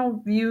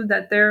internal view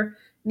that there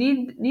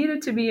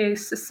needed to be a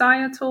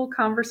societal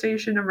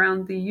conversation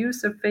around the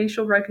use of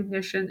facial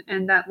recognition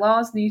and that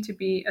laws needed to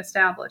be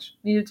established.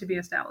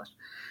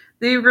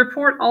 The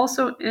report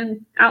also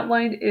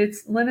outlined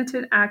its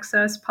limited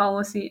access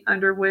policy,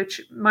 under which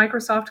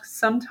Microsoft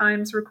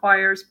sometimes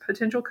requires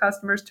potential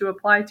customers to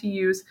apply to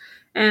use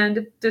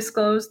and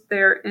disclose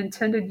their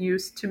intended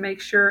use to make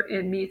sure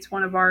it meets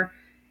one of our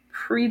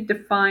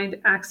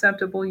predefined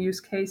acceptable use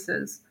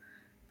cases.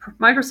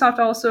 Microsoft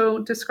also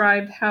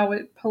described how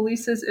it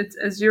polices its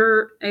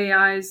Azure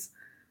AI's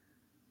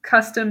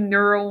custom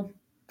neural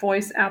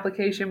voice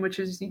application, which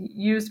is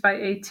used by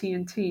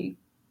AT&T.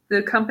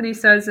 The company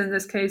says in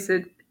this case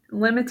it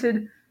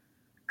limited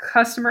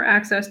customer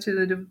access to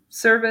the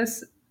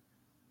service,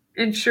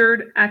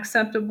 ensured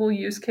acceptable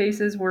use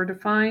cases were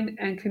defined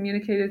and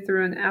communicated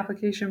through an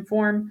application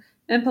form,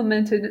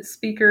 implemented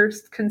speaker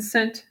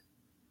consent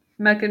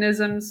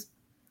mechanisms,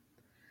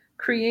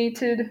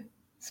 created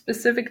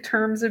specific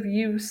terms of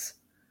use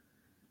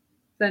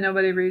that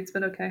nobody reads,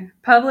 but okay,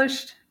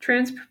 published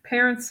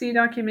transparency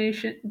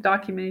documentation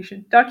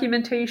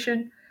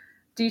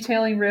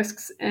detailing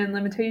risks and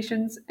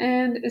limitations,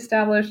 and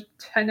established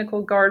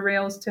technical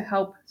guardrails to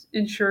help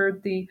ensure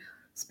the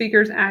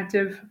speaker's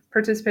active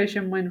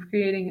participation when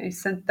creating a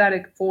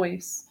synthetic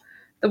voice.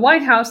 The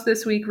White House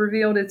this week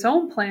revealed its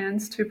own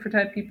plans to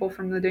protect people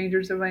from the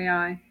dangers of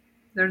AI.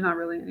 There's not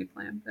really any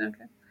plan, but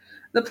okay.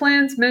 The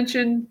plans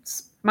mention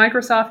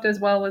Microsoft as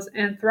well as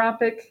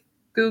Anthropic,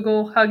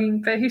 Google,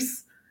 Hugging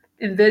Face,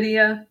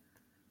 NVIDIA,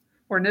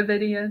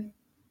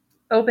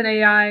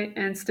 OpenAI,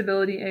 and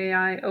Stability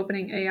AI,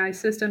 opening AI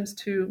systems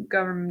to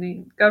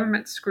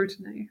government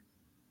scrutiny.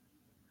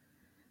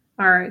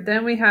 All right,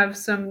 then we have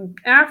some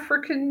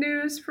African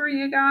news for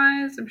you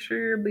guys. I'm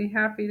sure you'll be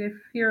happy to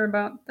hear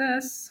about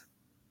this.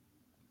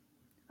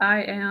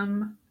 I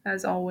am,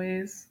 as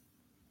always.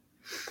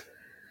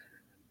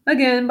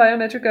 Again,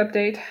 biometric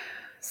update.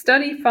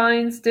 Study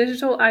finds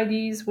digital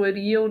IDs would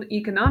yield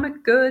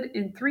economic good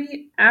in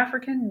 3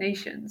 African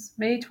nations.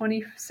 May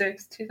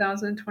 26,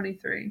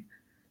 2023.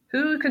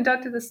 Who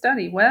conducted the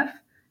study? WEF?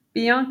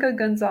 Bianca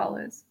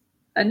Gonzalez.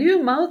 A new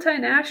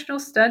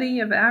multinational study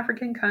of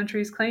African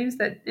countries claims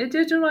that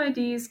digital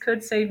IDs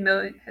could save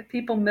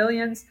people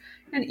millions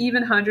and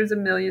even hundreds of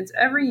millions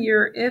every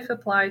year if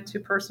applied to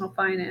personal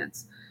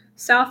finance.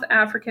 South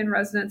African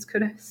residents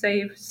could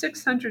save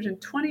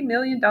 $620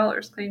 million,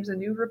 claims a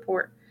new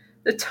report.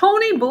 The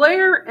Tony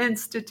Blair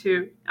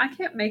Institute, I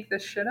can't make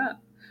this shit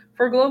up,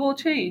 for global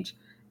change.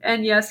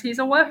 And yes, he's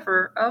a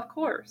WEFer, of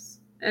course,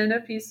 and a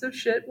piece of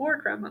shit war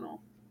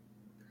criminal.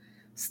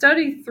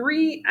 Study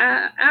 3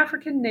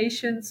 African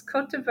nations,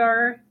 Cote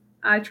d'Ivoire,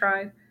 I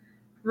tried,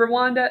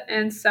 Rwanda,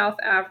 and South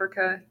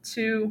Africa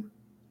to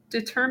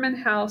determine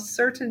how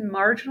certain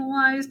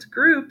marginalized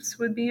groups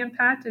would be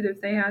impacted if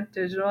they had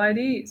digital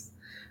IDs.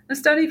 The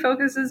study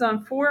focuses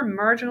on 4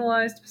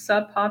 marginalized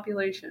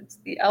subpopulations: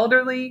 the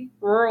elderly,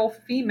 rural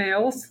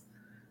females,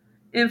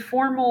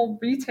 informal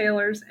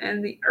retailers,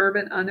 and the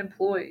urban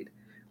unemployed.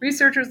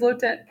 Researchers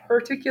looked at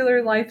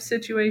particular life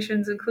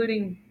situations,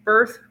 including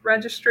birth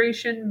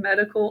registration,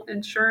 medical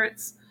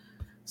insurance,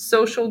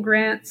 social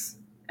grants,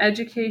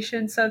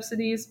 education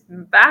subsidies,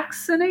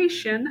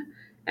 vaccination,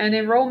 and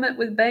enrollment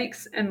with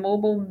banks and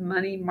mobile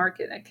money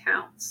market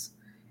accounts.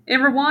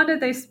 In Rwanda,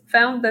 they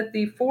found that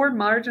the 4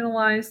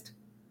 marginalized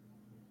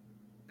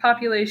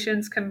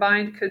populations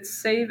combined could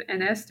save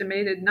an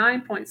estimated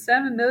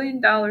 $9.7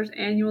 million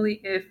annually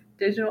if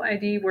digital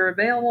ID were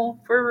available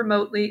for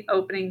remotely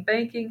opening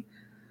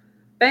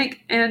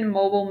bank and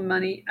mobile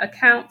money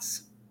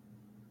accounts,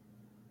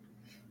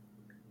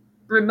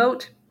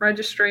 remote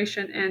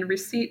registration and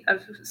receipt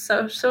of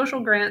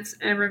social grants,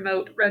 and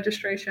remote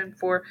registration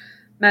for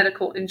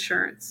medical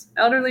insurance.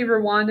 Elderly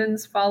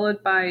Rwandans,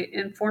 followed by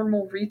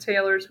informal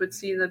retailers, would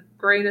see the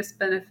greatest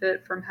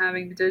benefit from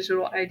having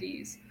digital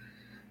IDs.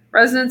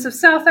 Residents of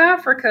South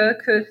Africa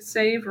could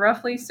save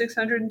roughly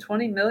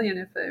 $620 million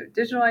if a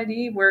digital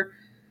ID were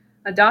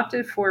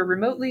adopted for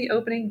remotely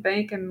opening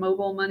bank and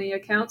mobile money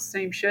accounts.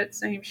 Same shit,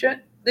 same shit.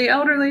 The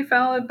elderly,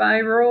 followed by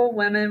rural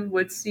women,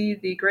 would see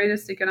the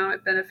greatest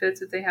economic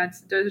benefits if they had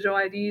digital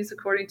IDs,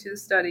 according to the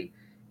study.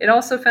 It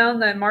also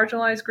found that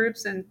marginalized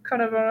groups in Cote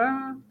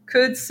d'Ivoire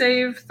could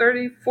save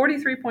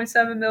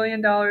 $43.7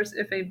 million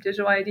if a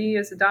digital ID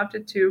is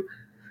adopted to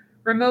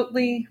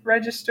remotely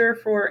register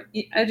for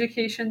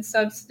education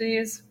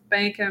subsidies,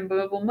 bank and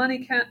mobile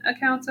money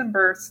accounts, and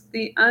births.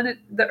 The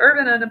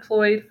urban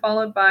unemployed,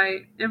 followed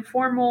by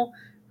informal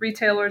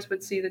retailers,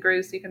 would see the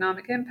greatest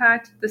economic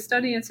impact. The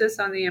study insists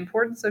on the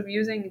importance of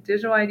using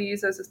digital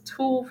IDs as a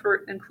tool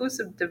for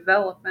inclusive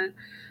development.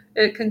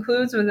 It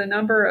concludes with a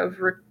number of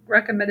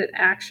recommended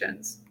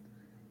actions.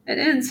 It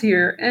ends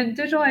here, and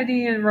digital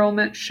ID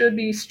enrollment should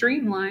be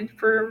streamlined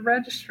for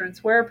registrants.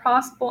 Where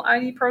possible,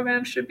 ID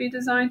programs should be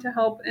designed to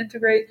help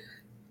integrate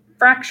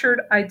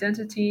fractured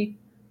identity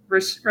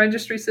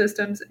registry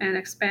systems and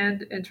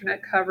expand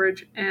internet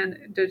coverage and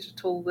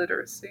digital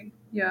literacy.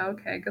 Yeah,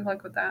 okay, good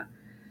luck with that.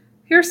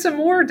 Here's some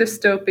more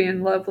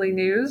dystopian lovely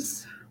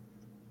news.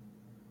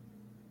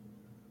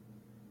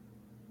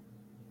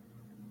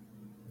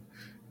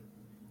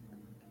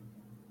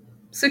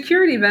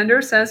 Security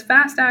vendor says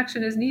fast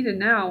action is needed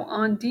now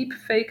on deep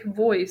fake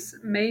voice,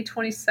 May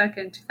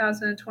 22nd,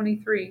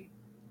 2023.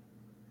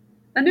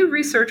 A new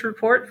research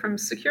report from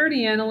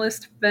security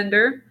analyst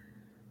vendor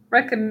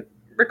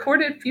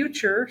Recorded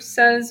Future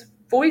says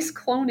voice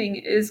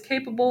cloning is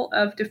capable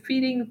of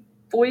defeating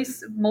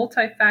voice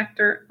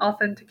multi-factor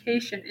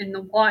authentication in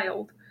the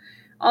wild.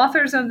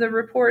 Authors of the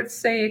report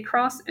say a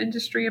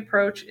cross-industry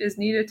approach is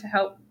needed to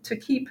help to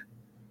keep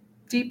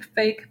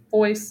deepfake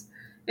voice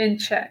in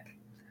check.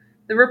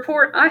 The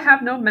report, "I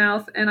Have No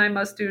Mouth and I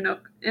Must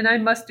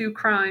Do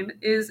Crime,"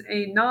 is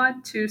a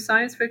nod to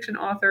science fiction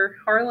author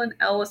Harlan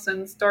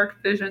Ellison's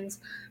Dark Visions,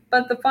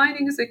 but the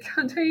findings it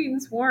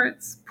contains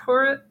warrants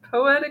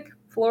poetic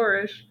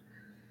flourish.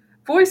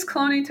 Voice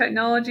cloning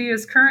technology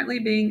is currently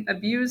being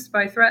abused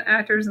by threat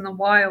actors in the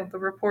wild, the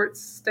report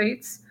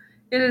states.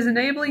 It is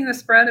enabling the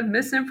spread of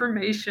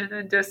misinformation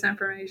and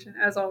disinformation,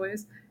 as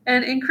always,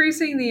 and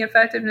increasing the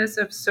effectiveness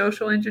of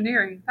social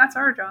engineering. That's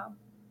our job.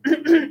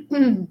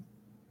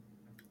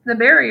 The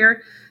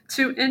barrier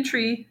to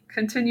entry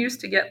continues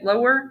to get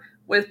lower,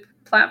 with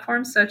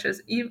platforms such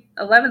as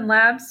 11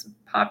 Labs'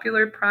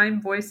 popular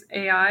Prime Voice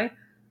AI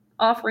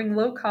offering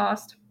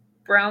low-cost,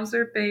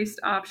 browser-based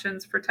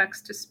options for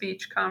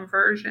text-to-speech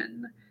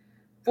conversion.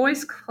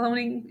 Voice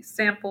cloning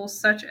samples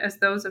such as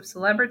those of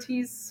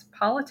celebrities,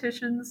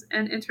 politicians,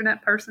 and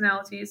internet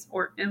personalities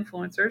or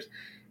influencers,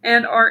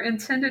 and are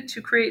intended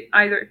to create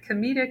either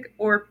comedic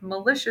or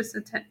malicious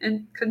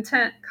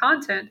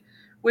content,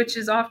 which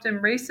is often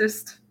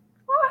racist,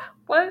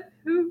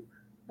 who,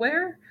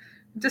 where,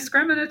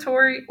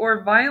 discriminatory,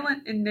 or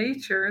violent in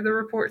nature, the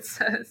report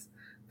says.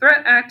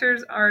 Threat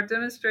actors are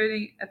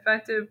demonstrating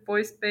effective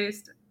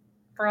voice-based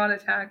fraud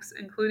attacks,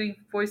 including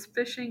voice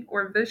phishing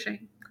or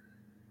vishing.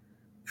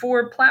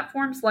 For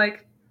platforms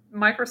like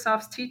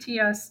Microsoft's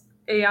TTS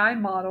AI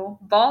model,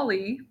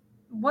 Volley,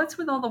 what's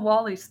with all the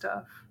Wally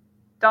stuff?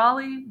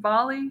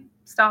 Volley,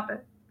 stop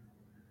it.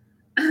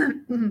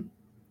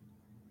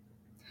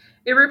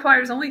 It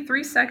requires only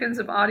 3 seconds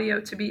of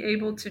audio to be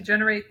able to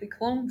generate the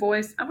clone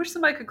voice. I wish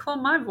somebody could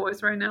clone my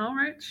voice right now,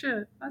 right?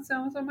 Shit, that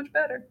sounds so much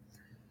better.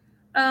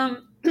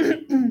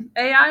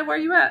 AI, where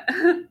you at?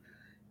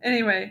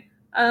 Anyway,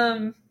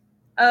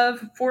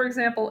 for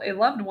example, a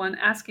loved one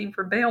asking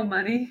for bail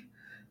money.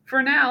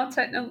 For now,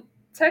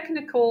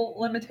 technical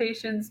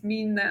limitations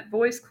mean that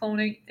voice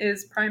cloning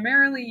is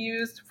primarily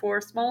used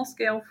for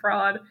small-scale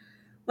fraud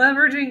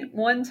leveraging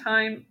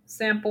one-time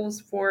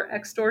samples for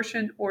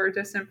extortion or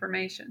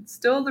disinformation.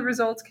 Still, the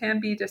results can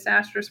be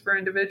disastrous for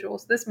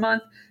individuals. This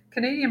month,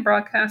 Canadian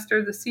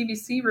broadcaster the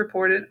CBC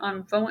reported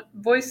on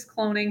voice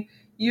cloning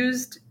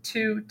used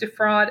to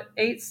defraud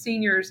 8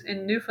 seniors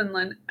in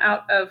Newfoundland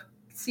out of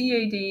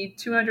CAD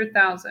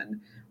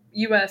 200,000,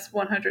 US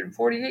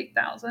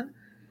 148,000.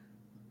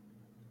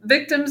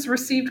 Victims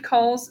received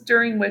calls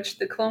during which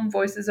the cloned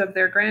voices of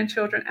their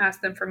grandchildren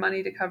asked them for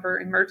money to cover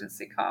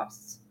emergency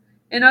costs.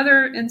 In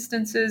other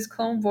instances,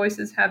 cloned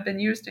voices have been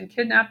used in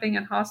kidnapping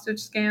and hostage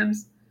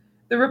scams.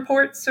 The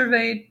report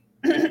surveyed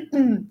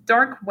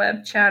dark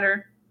web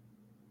chatter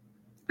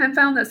and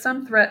found that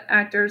some threat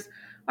actors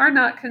are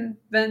not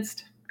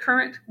convinced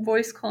current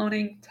voice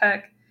cloning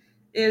tech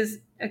is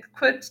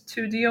equipped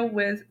to deal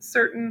with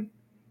certain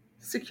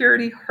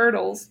security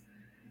hurdles,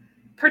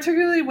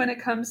 particularly when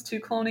it comes to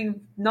cloning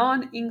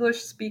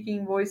non-English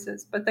speaking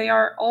voices, but they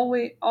are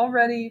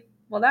already,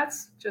 well,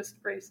 that's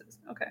just racist.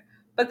 Okay.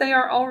 But they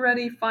are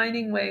already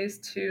finding ways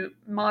to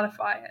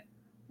modify it.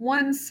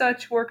 One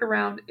such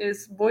workaround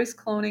is voice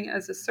cloning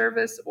as a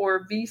service,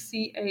 or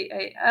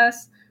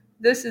VCAAS.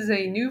 This is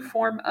a new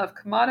form of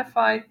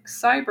commodified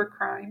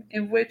cybercrime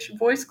in which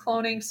voice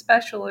cloning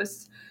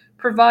specialists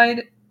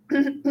provide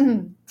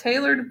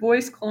tailored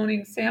voice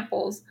cloning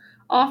samples,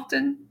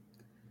 often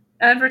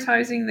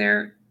advertising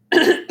their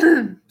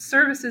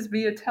services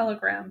via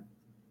Telegram,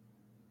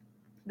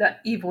 that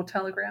evil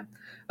Telegram,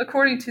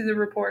 according to the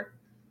report.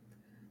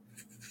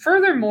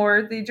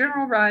 Furthermore, the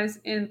general rise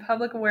in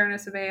public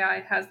awareness of AI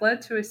has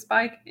led to a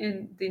spike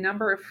in the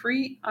number of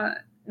free,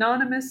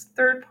 anonymous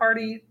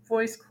third-party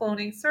voice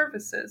cloning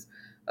services.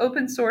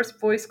 Open source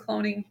voice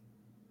cloning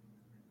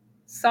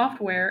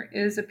software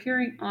is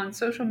appearing on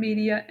social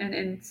media and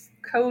in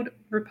code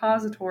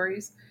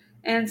repositories,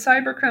 and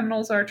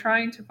cybercriminals are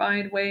trying to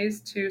find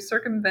ways to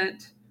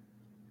circumvent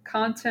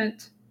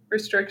content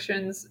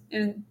restrictions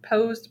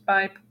imposed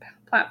by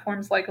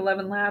platforms like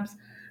 11 Labs,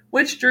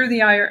 which drew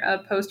the ire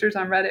of posters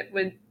on Reddit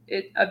when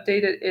it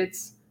updated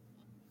its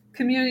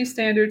community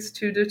standards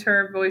to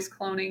deter voice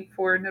cloning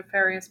for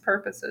nefarious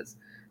purposes.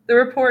 The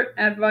report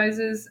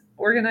advises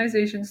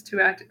organizations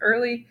to act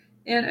early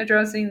in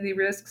addressing the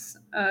risks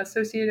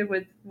associated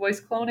with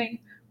voice cloning,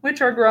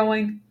 which are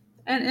growing.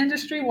 An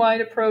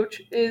industry-wide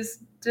approach is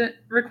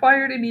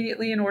required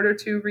immediately in order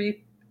to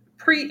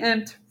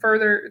preempt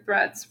further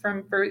threats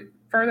from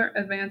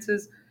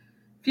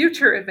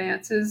future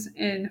advances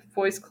in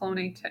voice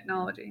cloning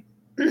technology.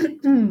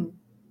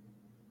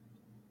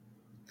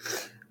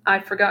 I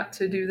forgot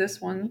to do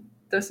this one.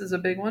 This is a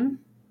big one.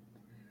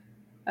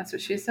 That's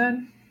what she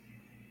said.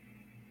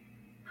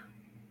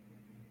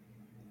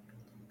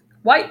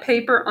 White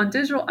paper on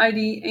digital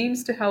ID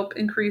aims to help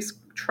increase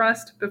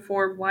trust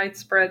before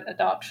widespread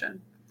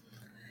adoption.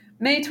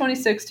 May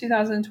 26,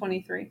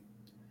 2023.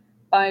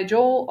 By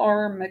Joel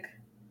R.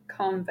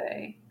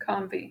 McConvey,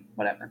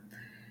 whatever.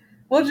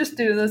 We'll just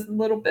do this a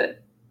little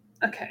bit.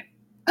 Okay.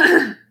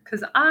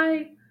 Because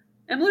I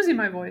am losing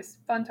my voice.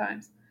 Fun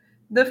times.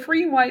 The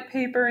free white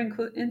paper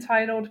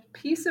entitled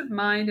Peace of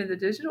Mind in the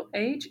Digital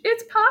Age,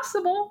 It's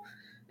Possible,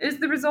 is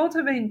the result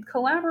of a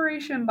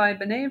collaboration by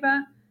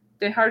Beneva,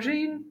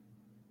 Desjardins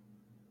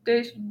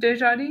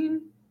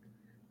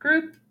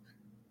Group,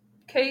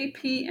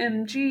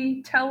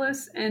 KPMG,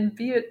 TELUS, and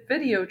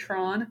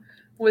Videotron,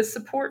 with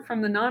support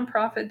from the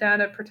nonprofit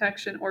data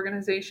protection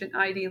organization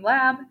ID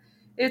Lab.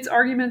 Its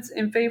arguments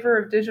in favor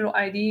of digital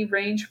ID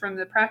range from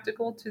the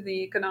practical to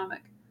the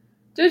economic.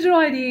 Digital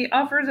ID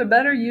offers a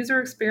better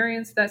user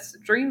experience that's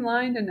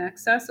streamlined and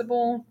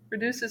accessible,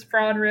 reduces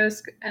fraud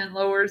risk, and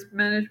lowers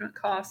management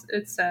costs,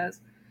 it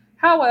says.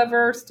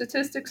 However,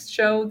 statistics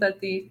show that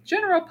the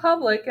general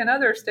public and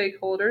other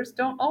stakeholders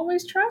don't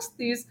always trust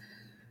these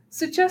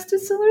suggested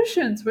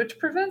solutions, which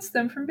prevents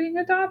them from being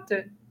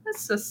adopted.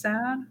 That's so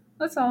sad.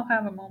 Let's all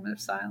have a moment of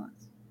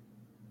silence.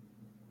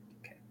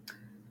 Okay.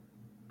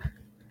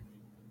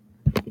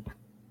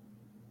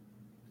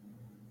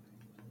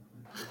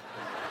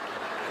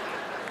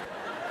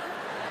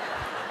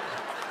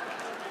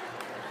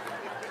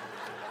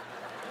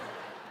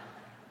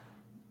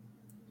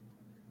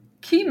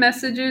 Key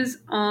messages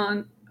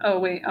on, oh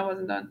wait, I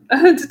wasn't done.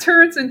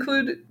 Deterrents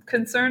include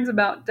concerns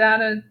about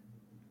data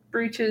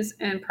breaches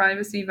and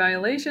privacy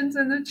violations,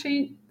 and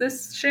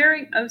the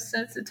sharing of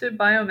sensitive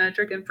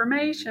biometric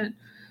information,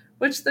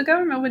 which the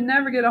government would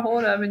never get a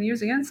hold of and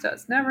use against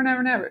us. Never,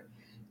 never, never.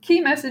 Key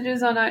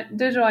messages on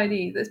digital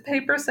ID. This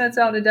paper sets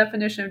out a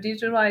definition of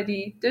digital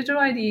ID.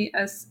 Digital ID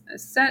as a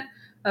set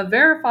of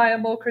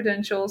verifiable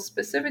credentials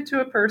specific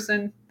to a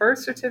person, birth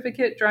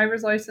certificate,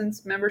 driver's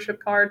license,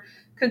 membership card,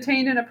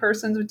 contained in a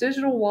person's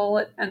digital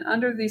wallet and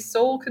under the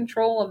sole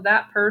control of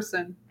that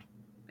person.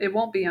 It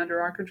won't be under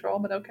our control,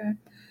 but okay.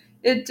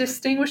 It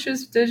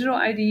distinguishes digital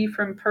ID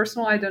from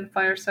personal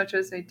identifiers such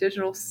as a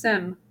digital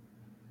SIM.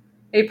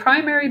 A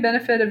primary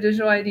benefit of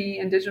digital ID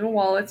and digital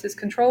wallets is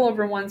control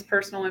over one's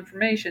personal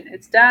information.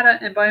 Its data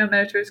and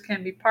biometrics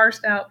can be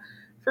parsed out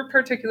for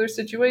particular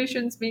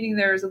situations, meaning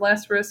there is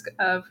less risk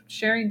of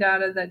sharing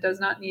data that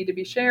does not need to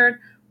be shared,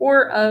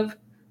 or of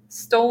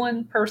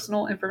stolen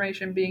personal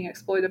information being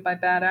exploited by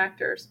bad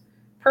actors.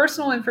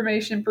 Personal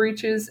information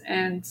breaches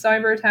and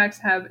cyber attacks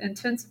have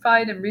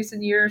intensified in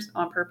recent years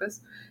on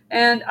purpose,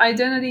 and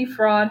identity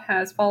fraud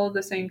has followed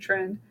the same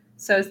trend,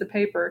 says the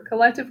paper.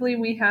 Collectively,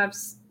 we have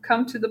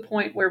come to the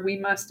point where we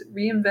must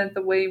reinvent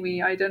the way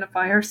we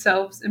identify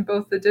ourselves in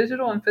both the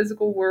digital and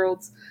physical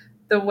worlds.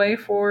 The way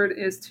forward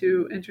is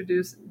to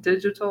introduce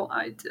digital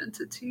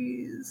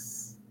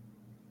identities.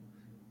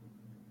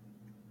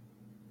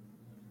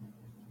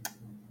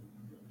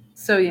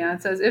 So yeah,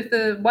 it says if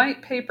the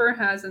white paper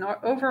has an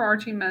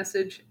overarching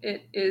message,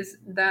 it is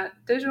that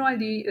digital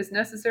ID is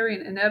necessary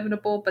and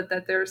inevitable, but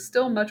that there's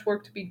still much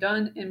work to be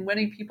done in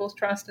winning people's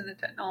trust in the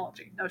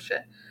technology. No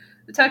shit.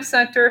 The tech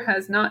sector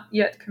has not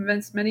yet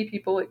convinced many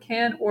people it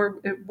can or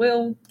it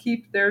will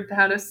keep their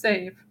data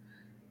safe.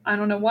 I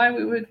don't know why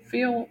we would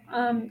feel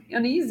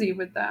uneasy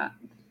with that.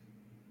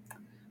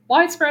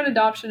 Widespread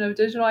adoption of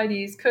digital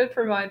IDs could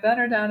provide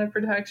better data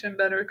protection,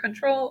 better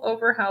control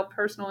over how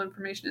personal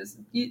information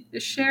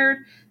is shared,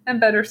 and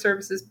better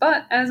services.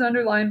 But, as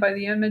underlined by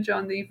the image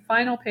on the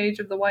final page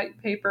of the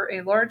white paper,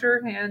 a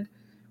larger hand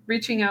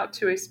reaching out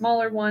to a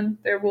smaller one,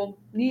 there will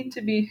need to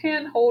be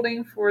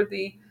hand-holding for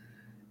the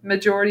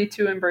majority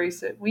to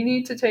embrace it. We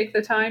need to take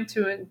the time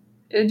to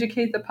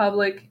educate the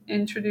public,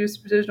 introduce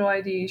digital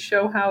ID,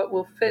 show how it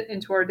will fit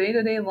into our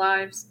day-to-day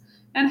lives,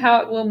 and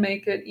how it will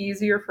make it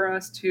easier for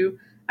us to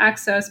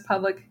access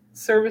public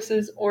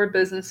services or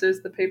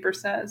businesses, the paper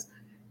says.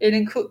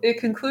 It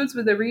concludes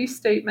with a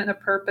restatement of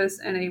purpose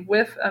and a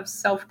whiff of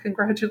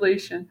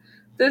self-congratulation.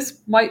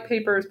 This white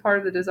paper is part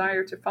of the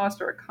desire to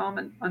foster a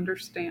common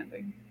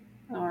understanding.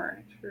 All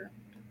right, sure.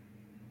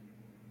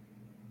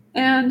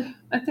 And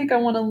I think I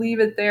want to leave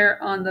it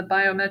there on the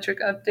biometric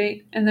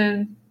update. And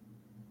then,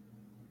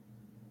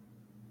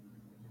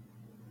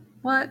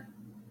 what?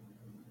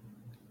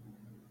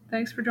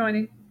 Thanks for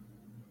joining.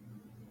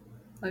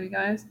 Love you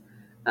guys.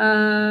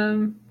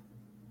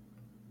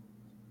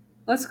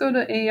 Let's go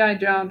to AI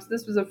jobs.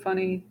 This was a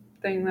funny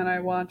thing that I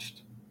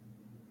watched.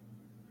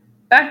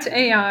 Back to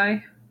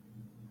AI.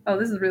 Oh,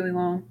 this is really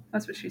long.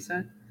 That's what she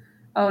said.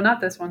 Oh,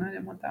 not this one. I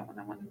didn't want that one.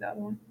 I wanted the other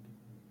one.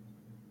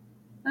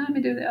 Let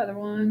me do the other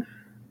one.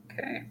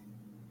 Okay.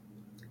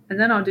 And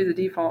then I'll do the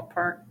default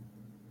part.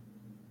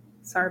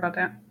 Sorry about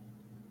that.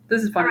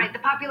 This is funny. All right, the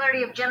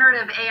popularity of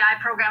generative AI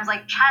programs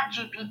like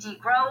ChatGPT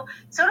grow,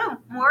 so do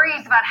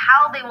worries about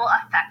how they will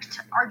affect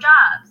our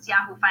jobs.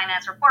 Yahoo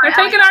Finance reporter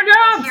They're taking our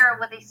jobs here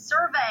with a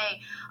survey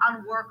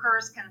on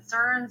workers'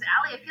 concerns.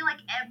 Allie, I feel like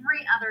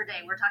every other day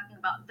we're talking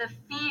about the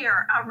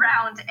fear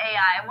around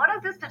AI. What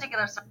is this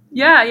particular survey?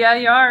 Yeah,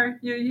 you are.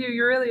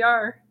 You really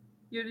are.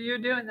 You're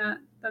doing that.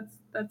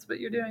 That's what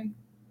you're doing.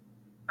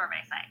 Survey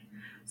saying.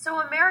 So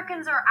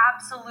Americans are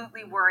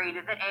absolutely worried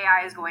that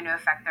AI is going to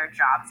affect their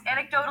jobs.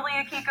 Anecdotally,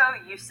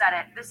 Akiko, you said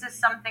it. This is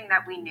something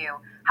that we knew.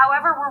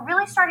 However, we're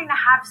really starting to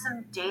have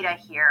some data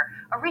here.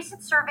 A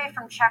recent survey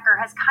from Checker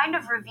has kind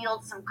of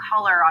revealed some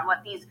color on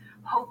what these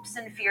hopes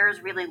and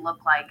fears really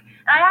look like.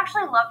 And I'd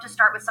actually love to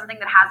start with something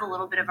that has a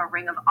little bit of a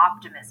ring of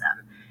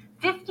optimism.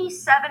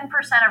 57%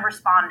 of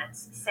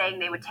respondents saying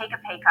they would take a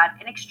pay cut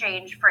in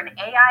exchange for an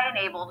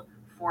AI-enabled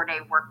 4-day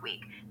work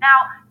week.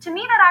 Now, to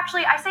me, that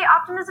actually, I say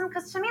optimism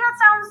because to me that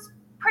sounds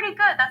pretty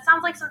good. That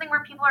sounds like something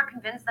where people are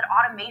convinced that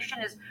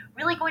automation is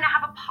really going to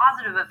have a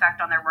positive effect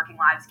on their working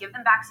lives, give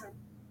them back some.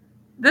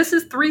 This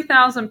is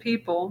 3,000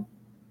 people,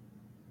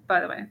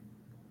 by the way.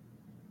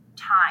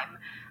 Time.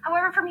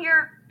 However, from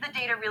here, the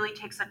data really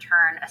takes a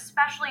turn,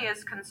 especially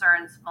as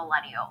concerns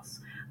millennials.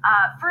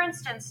 For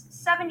instance,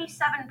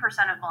 77%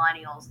 of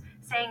millennials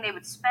saying they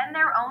would spend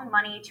their own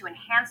money to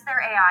enhance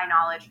their AI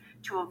knowledge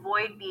to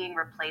avoid being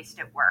replaced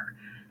at work.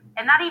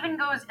 And that even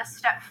goes a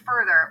step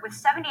further, with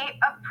 78%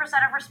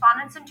 of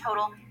respondents in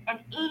total and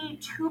 82%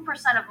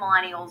 of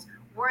millennials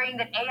worrying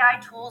that AI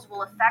tools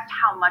will affect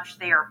how much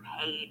they are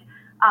paid.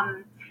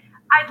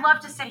 I'd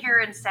love to sit here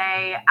and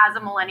say, as a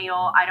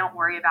millennial, I don't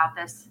worry about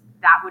this.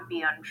 That would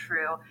be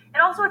untrue.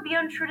 It also would be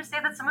untrue to say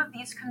that some of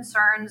these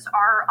concerns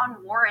are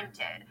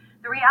unwarranted.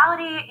 The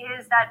reality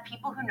is that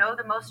people who know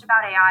the most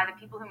about AI, the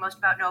people who most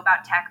know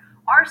about tech,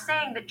 are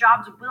saying that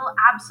jobs will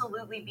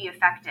absolutely be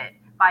affected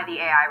by the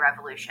AI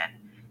revolution.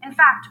 In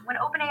fact, when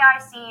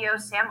OpenAI CEO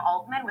Sam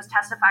Altman was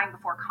testifying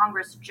before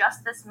Congress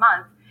just this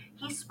month,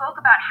 he spoke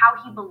about how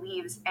he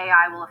believes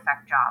AI will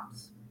affect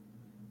jobs.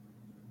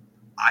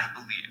 I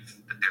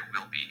believe that there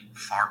will be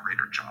far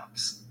greater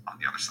jobs on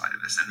the other side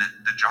of this, and that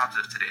the jobs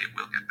of today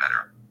will get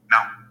better.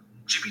 Now,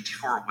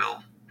 GPT-4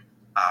 will,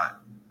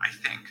 I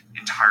think,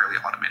 entirely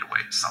automate away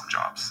some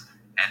jobs,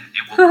 and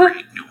it will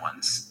create new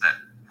ones that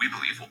we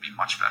believe will be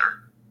much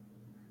better.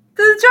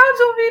 The jobs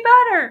will be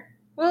better.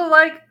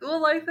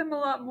 We'll like them a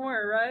lot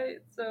more, right?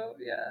 So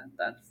yeah,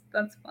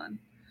 that's fun.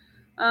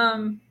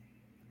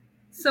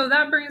 So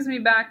that brings me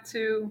back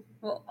to,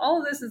 well, all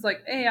of this is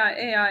like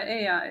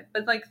AI,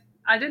 but like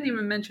I didn't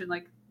even mention,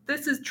 like,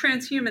 this is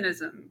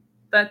transhumanism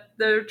that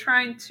they're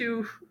trying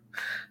to.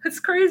 It's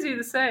crazy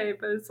to say,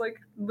 but it's like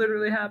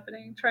literally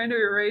happening. Trying to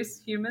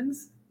erase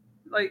humans,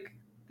 like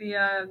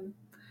the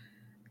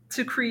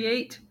to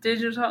create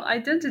digital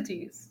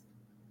identities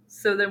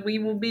so that we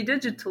will be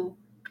digital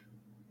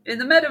in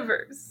the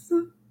metaverse.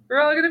 We're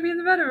all going to be in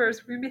the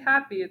metaverse. We're going to be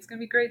happy. It's going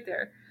to be great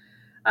there.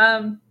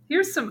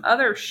 Here's some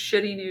other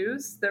shitty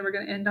news that we're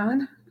going to end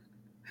on.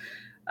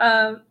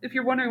 If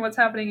you're wondering what's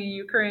happening in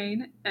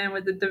Ukraine and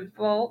with the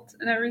default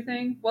and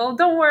everything, well,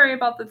 don't worry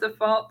about the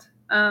default.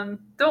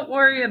 Don't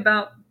worry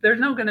about there's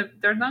not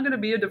gonna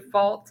be a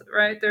default,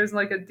 right? There's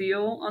like a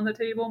deal on the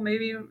table,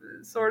 maybe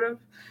sort of,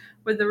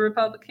 with the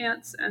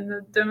Republicans and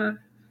the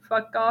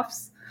fuck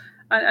offs.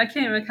 I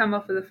can't even come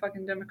up with a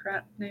fucking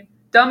Democrat name.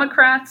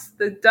 Democrats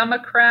and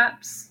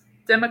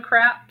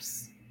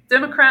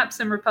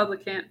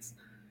Republicans.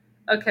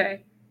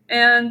 Okay,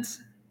 and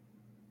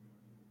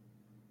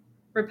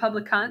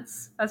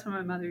Republicans. That's what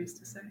my mother used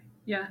to say.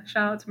 Yeah,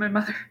 shout out to my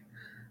mother,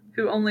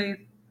 who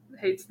only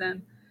hates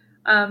them.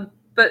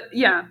 But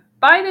yeah,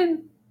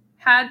 Biden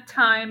had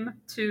time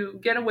to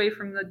get away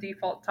from the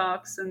default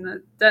talks and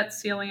the debt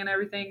ceiling and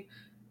everything,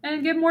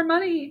 and give more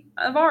money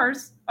of our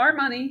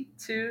money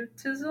to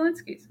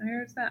Zelensky. So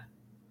here's that.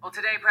 Well,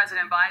 today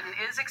President Biden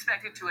is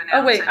expected to announce.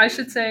 Oh wait, I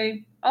should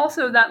say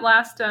also that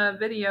last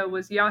video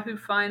was Yahoo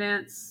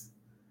Finance,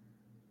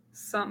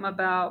 something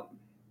about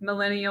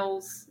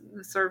millennials,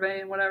 the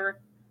survey and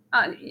whatever.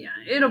 Yeah,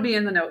 it'll be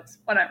in the notes,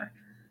 whatever.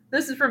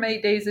 This is from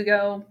 8 days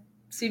ago,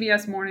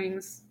 CBS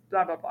Mornings,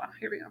 blah, blah, blah.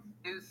 Here we go.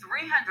 New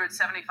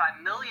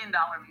 $375 million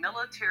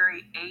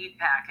military aid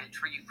package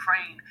for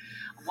Ukraine,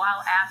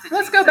 while at the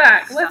Let's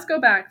go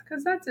back,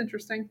 because that's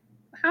interesting.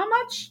 How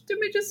much did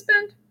we just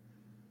spend?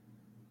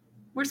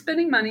 We're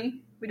spending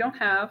money we don't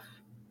have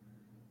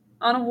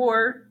on a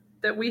war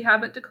that we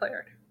haven't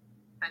declared.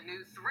 A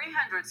new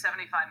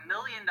 $375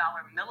 million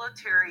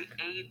military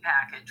aid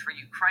package for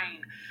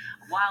Ukraine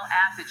while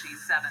at the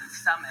G7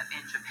 summit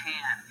in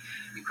Japan.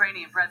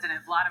 Ukrainian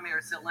President Vladimir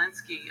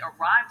Zelensky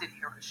arrived in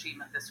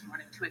Hiroshima this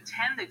morning to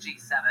attend the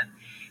G7.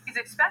 He's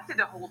expected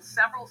to hold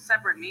several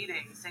separate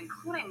meetings,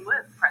 including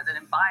with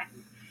President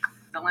Biden.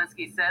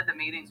 Zelensky said the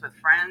meetings with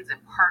friends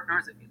and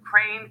partners of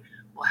Ukraine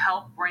will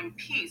help bring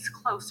peace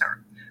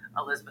closer.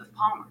 Elizabeth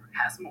Palmer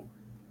has more.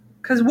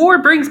 Because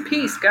war brings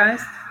peace,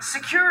 guys.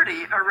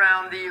 Security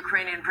around the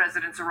Ukrainian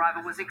president's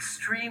arrival was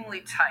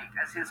extremely tight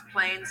as his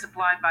plane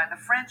supplied by the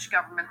French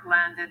government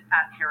landed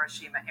at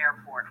Hiroshima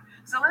Airport.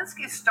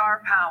 Zelensky's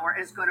star power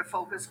is going to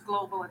focus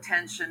global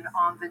attention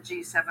on the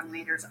G7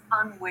 leaders'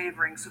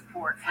 unwavering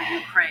support for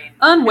Ukraine.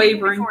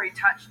 Unwavering. Before he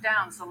touched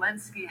down,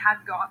 Zelensky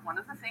had got one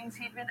of the things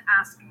he'd been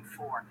asking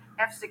for,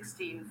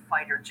 F-16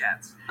 fighter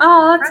jets.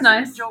 Oh, that's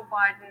President nice. Joe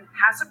Biden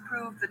has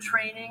approved the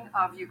training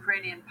of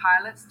Ukrainian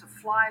pilots to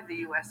fly the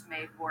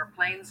U.S.-made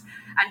warplanes,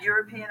 and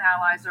European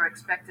allies are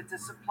expected to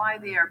supply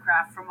the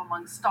aircraft from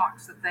among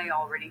stocks that they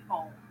already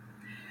own.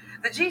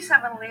 The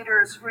G7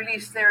 leaders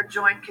released their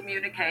joint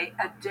communique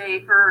a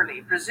day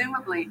early,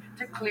 presumably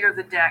to clear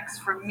the decks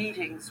for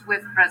meetings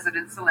with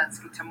President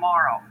Zelensky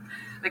tomorrow.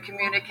 The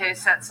communique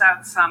sets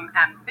out some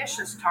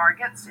ambitious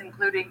targets,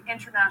 including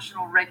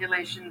international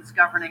regulations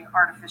governing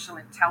artificial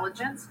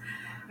intelligence,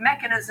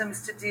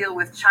 mechanisms to deal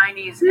with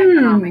Chinese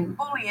economic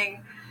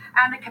bullying,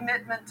 and a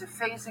commitment to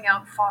phasing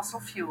out fossil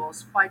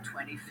fuels by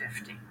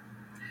 2050.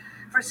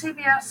 For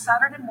CBS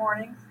Saturday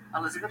Morning,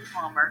 Elizabeth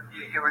Palmer,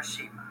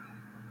 Hiroshima.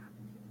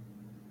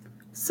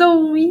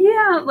 So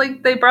yeah,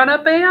 like they brought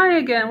up AI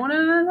again. What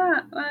is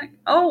that? Like,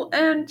 oh,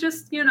 and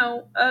just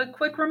a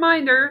quick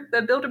reminder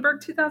that Bilderberg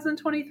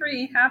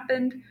 2023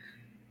 happened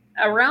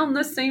around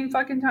the same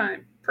fucking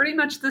time. Pretty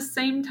much the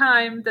same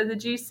time that the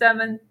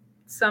G7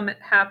 summit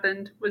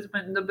happened was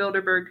when the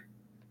Bilderberg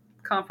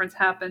conference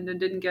happened and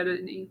didn't get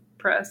any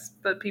press,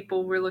 but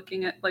people were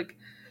looking at like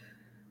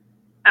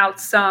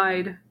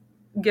outside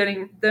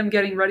getting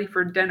ready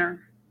for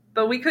dinner.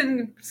 But we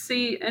couldn't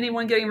see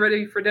anyone getting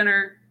ready for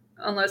dinner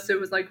unless it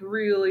was like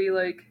really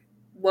like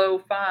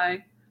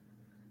lo-fi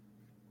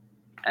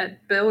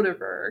at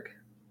Bilderberg,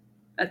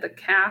 at the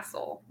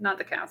castle, not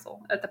the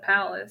castle, at the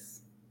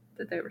palace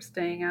that they were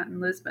staying at in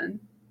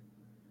Lisbon.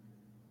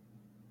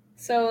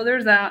 So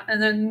there's that,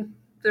 and then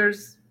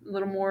there's a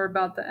little more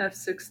about the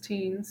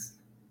F-16s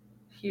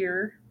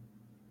here.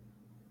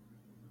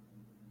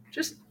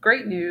 Just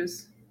great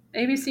news.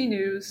 ABC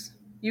News,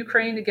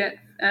 Ukraine to get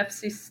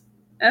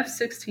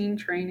F-16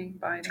 training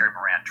by Terry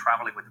Moran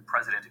traveling with the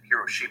president in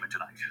Hiroshima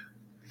tonight.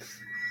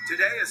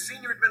 Today, a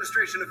senior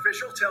administration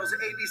official tells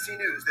ABC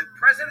News that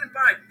President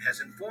Biden has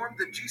informed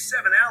the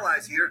G7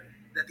 allies here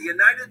that the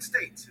United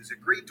States has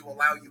agreed to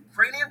allow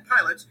Ukrainian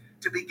pilots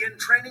to begin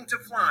training to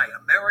fly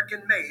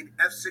American-made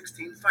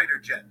F-16 fighter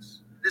jets.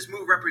 This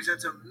move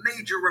represents a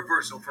major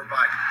reversal for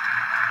Biden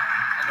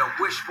and a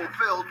wish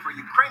fulfilled for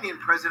Ukrainian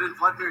President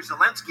Vladimir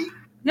Zelensky.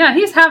 Yeah,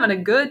 he's having a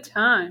good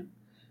time.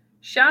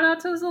 Shout out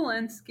to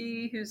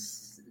Zelensky,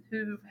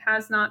 who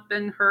has not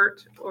been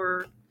hurt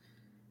or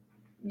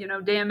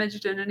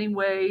damaged in any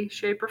way,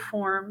 shape, or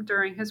form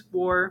during his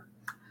war,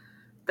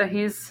 that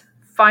he's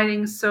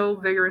fighting so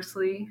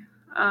vigorously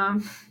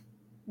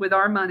with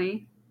our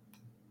money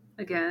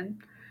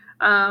again.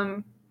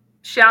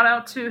 Shout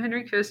out to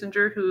Henry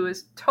Kissinger, who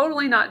is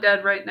totally not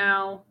dead right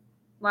now,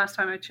 last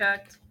time I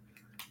checked.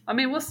 I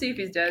mean, we'll see if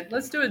he's dead.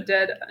 Let's do a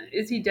dead.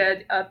 Is he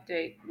dead?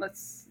 Update.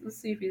 Let's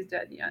see if he's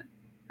dead yet.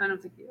 I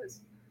don't think he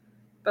is,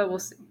 but we'll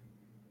see.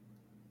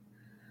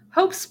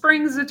 Hope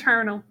springs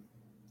eternal.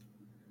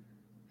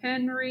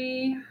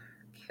 Henry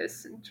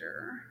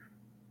Kissinger.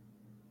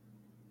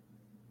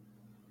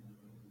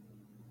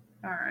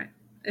 All right.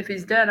 If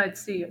he's dead, I'd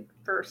see it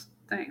first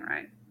thing,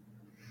 right?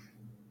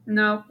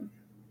 Nope.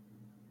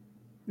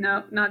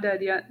 Nope, not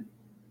dead yet.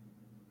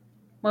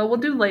 Well, we'll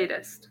do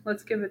latest.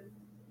 Let's give it.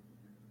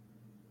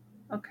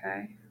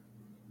 Okay.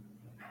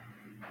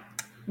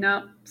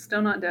 Nope,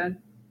 still not dead.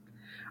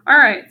 All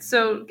right,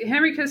 so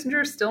Henry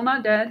Kissinger is still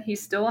not dead.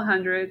 He's still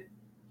 100.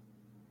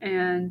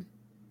 And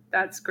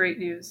that's great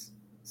news.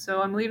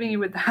 So I'm leaving you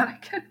with that, I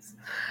guess.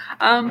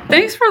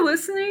 Thanks for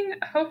listening.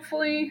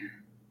 Hopefully,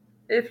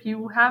 if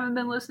you haven't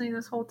been listening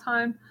this whole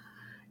time,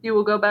 you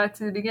will go back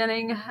to the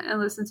beginning and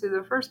listen to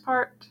the first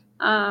part.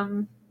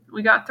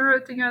 We got through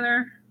it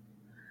together.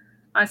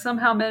 I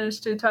somehow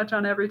managed to touch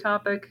on every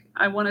topic.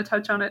 I want to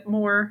touch on it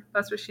more.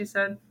 That's what she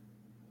said.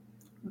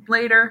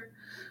 Later.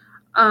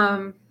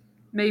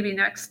 Maybe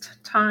next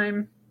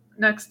time.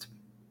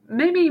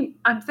 Maybe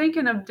I'm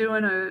thinking of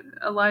doing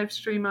a live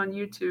stream on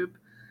YouTube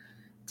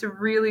to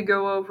really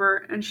go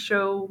over and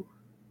show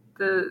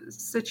the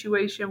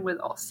situation with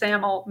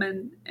Sam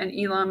Altman and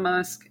Elon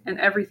Musk and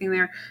everything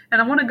there.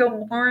 And I want to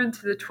go more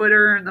into the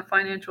Twitter and the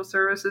financial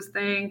services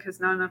thing because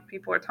not enough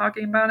people are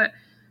talking about it.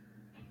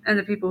 And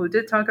the people who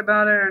did talk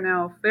about it are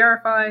now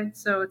verified.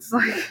 So it's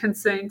like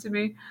insane to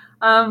me.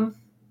 But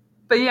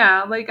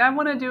yeah, like I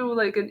want to do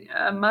like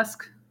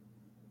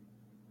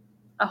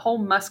a whole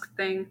Musk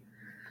thing.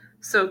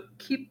 So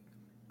keep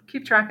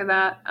track of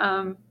that.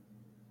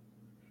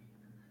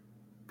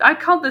 I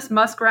called this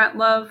Muskrat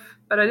love,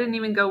 but I didn't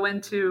even go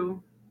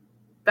into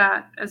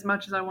that as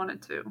much as I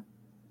wanted to.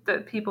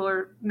 That people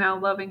are now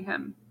loving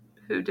him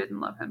who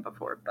didn't love him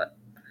before. But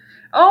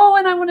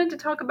and I wanted to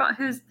talk about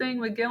his thing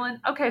with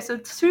Gillen. Okay, so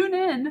tune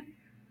in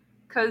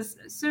because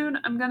soon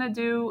I'm gonna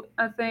do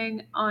a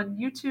thing on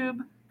YouTube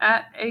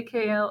at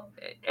AKL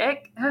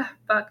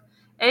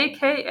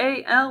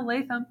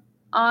Latham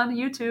on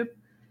YouTube,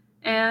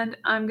 and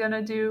I'm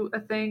gonna do a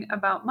thing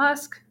about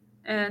Musk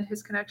and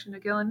his connection to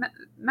Ghislaine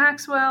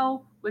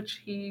Maxwell,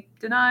 which he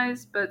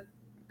denies, but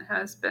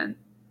has been.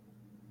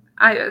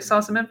 I saw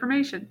some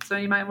information, so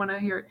you might want to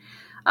hear it.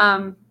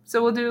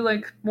 So we'll do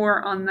like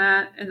more on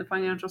that and the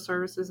financial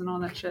services and all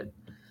that shit.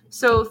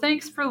 So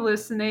thanks for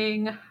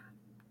listening.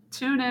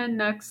 Tune in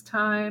next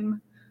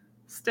time.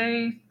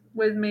 Stay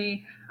with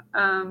me.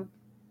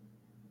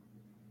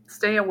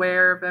 Stay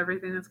aware of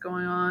everything that's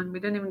going on. We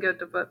didn't even get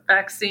to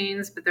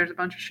vaccines, but there's a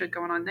bunch of shit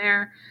going on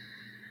there.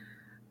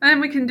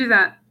 And we can do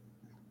that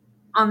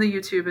on the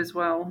YouTube as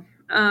well.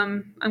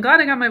 I'm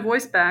glad I got my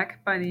voice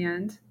back by the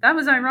end. That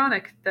was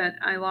ironic that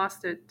I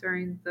lost it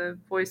during the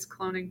voice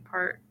cloning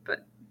part,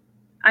 but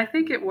I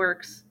think it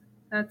works.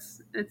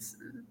 It's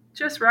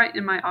just right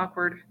in my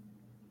awkward,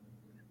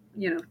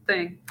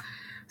 thing.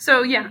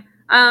 So yeah,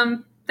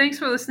 thanks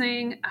for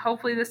listening.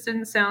 Hopefully this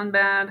didn't sound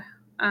bad.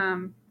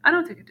 I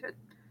don't think it did.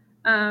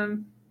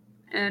 And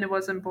it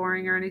wasn't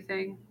boring or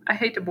anything. I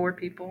hate to bore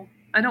people.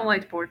 I don't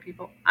like to bore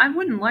people. I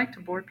wouldn't like to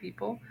bore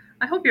people.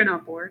 I hope you're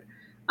not bored.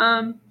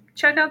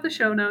 Check out the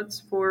show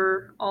notes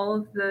for all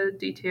of the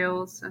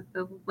details,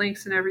 the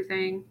links and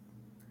everything.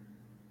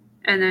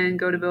 And then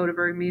go to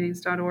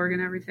bilderbergmeetings.org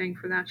and everything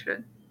for that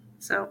shit.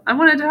 So I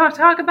wanted to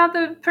talk about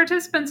the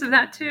participants of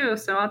that too.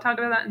 So I'll talk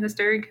about that in the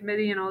steering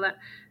committee and all that.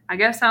 I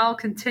guess I'll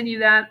continue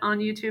that on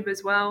YouTube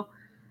as well.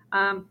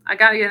 I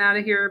got to get out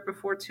of here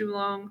before too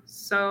long.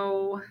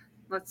 So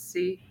let's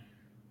see.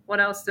 What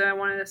else did I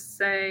want to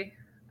say?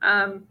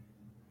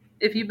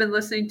 If you've been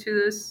listening to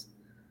this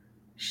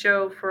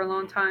show for a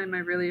long time, I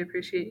really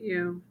appreciate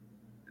you.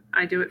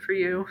 I do it for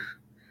you.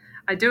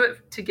 I do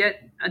it to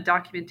get a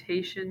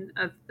documentation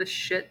of the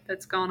shit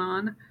that's gone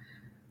on,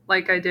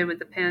 like I did with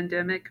the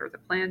pandemic, or the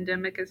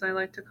plandemic as I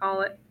like to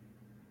call it.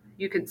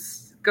 You can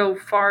go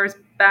far as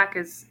back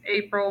as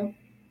April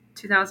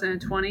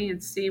 2020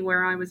 and see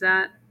where I was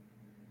at.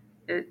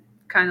 It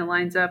kind of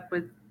lines up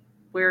with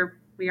where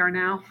we are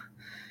now.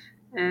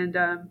 And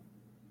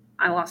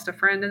I lost a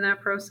friend in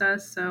that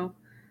process, so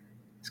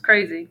it's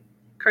crazy.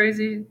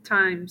 Crazy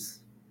times.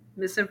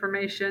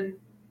 Misinformation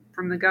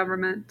from the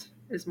government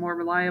is more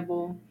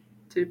reliable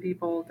to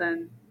people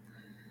than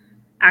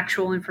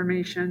actual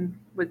information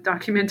with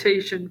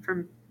documentation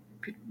from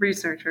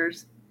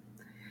researchers.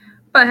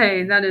 But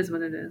hey, that is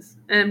what it is.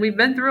 And we've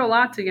been through a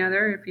lot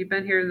together. If you've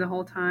been here the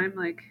whole time,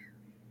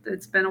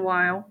 it's been a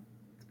while.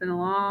 It's been a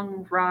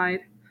long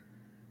ride.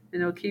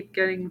 And it'll keep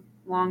getting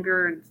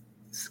longer and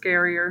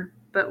scarier.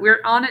 But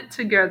we're on it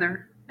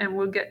together, and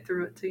we'll get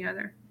through it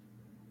together.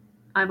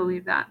 I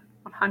believe that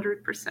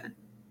 100%.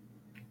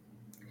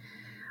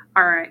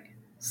 All right.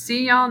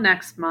 See y'all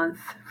next month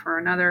for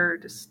another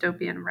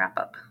dystopian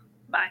wrap-up.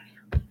 Bye.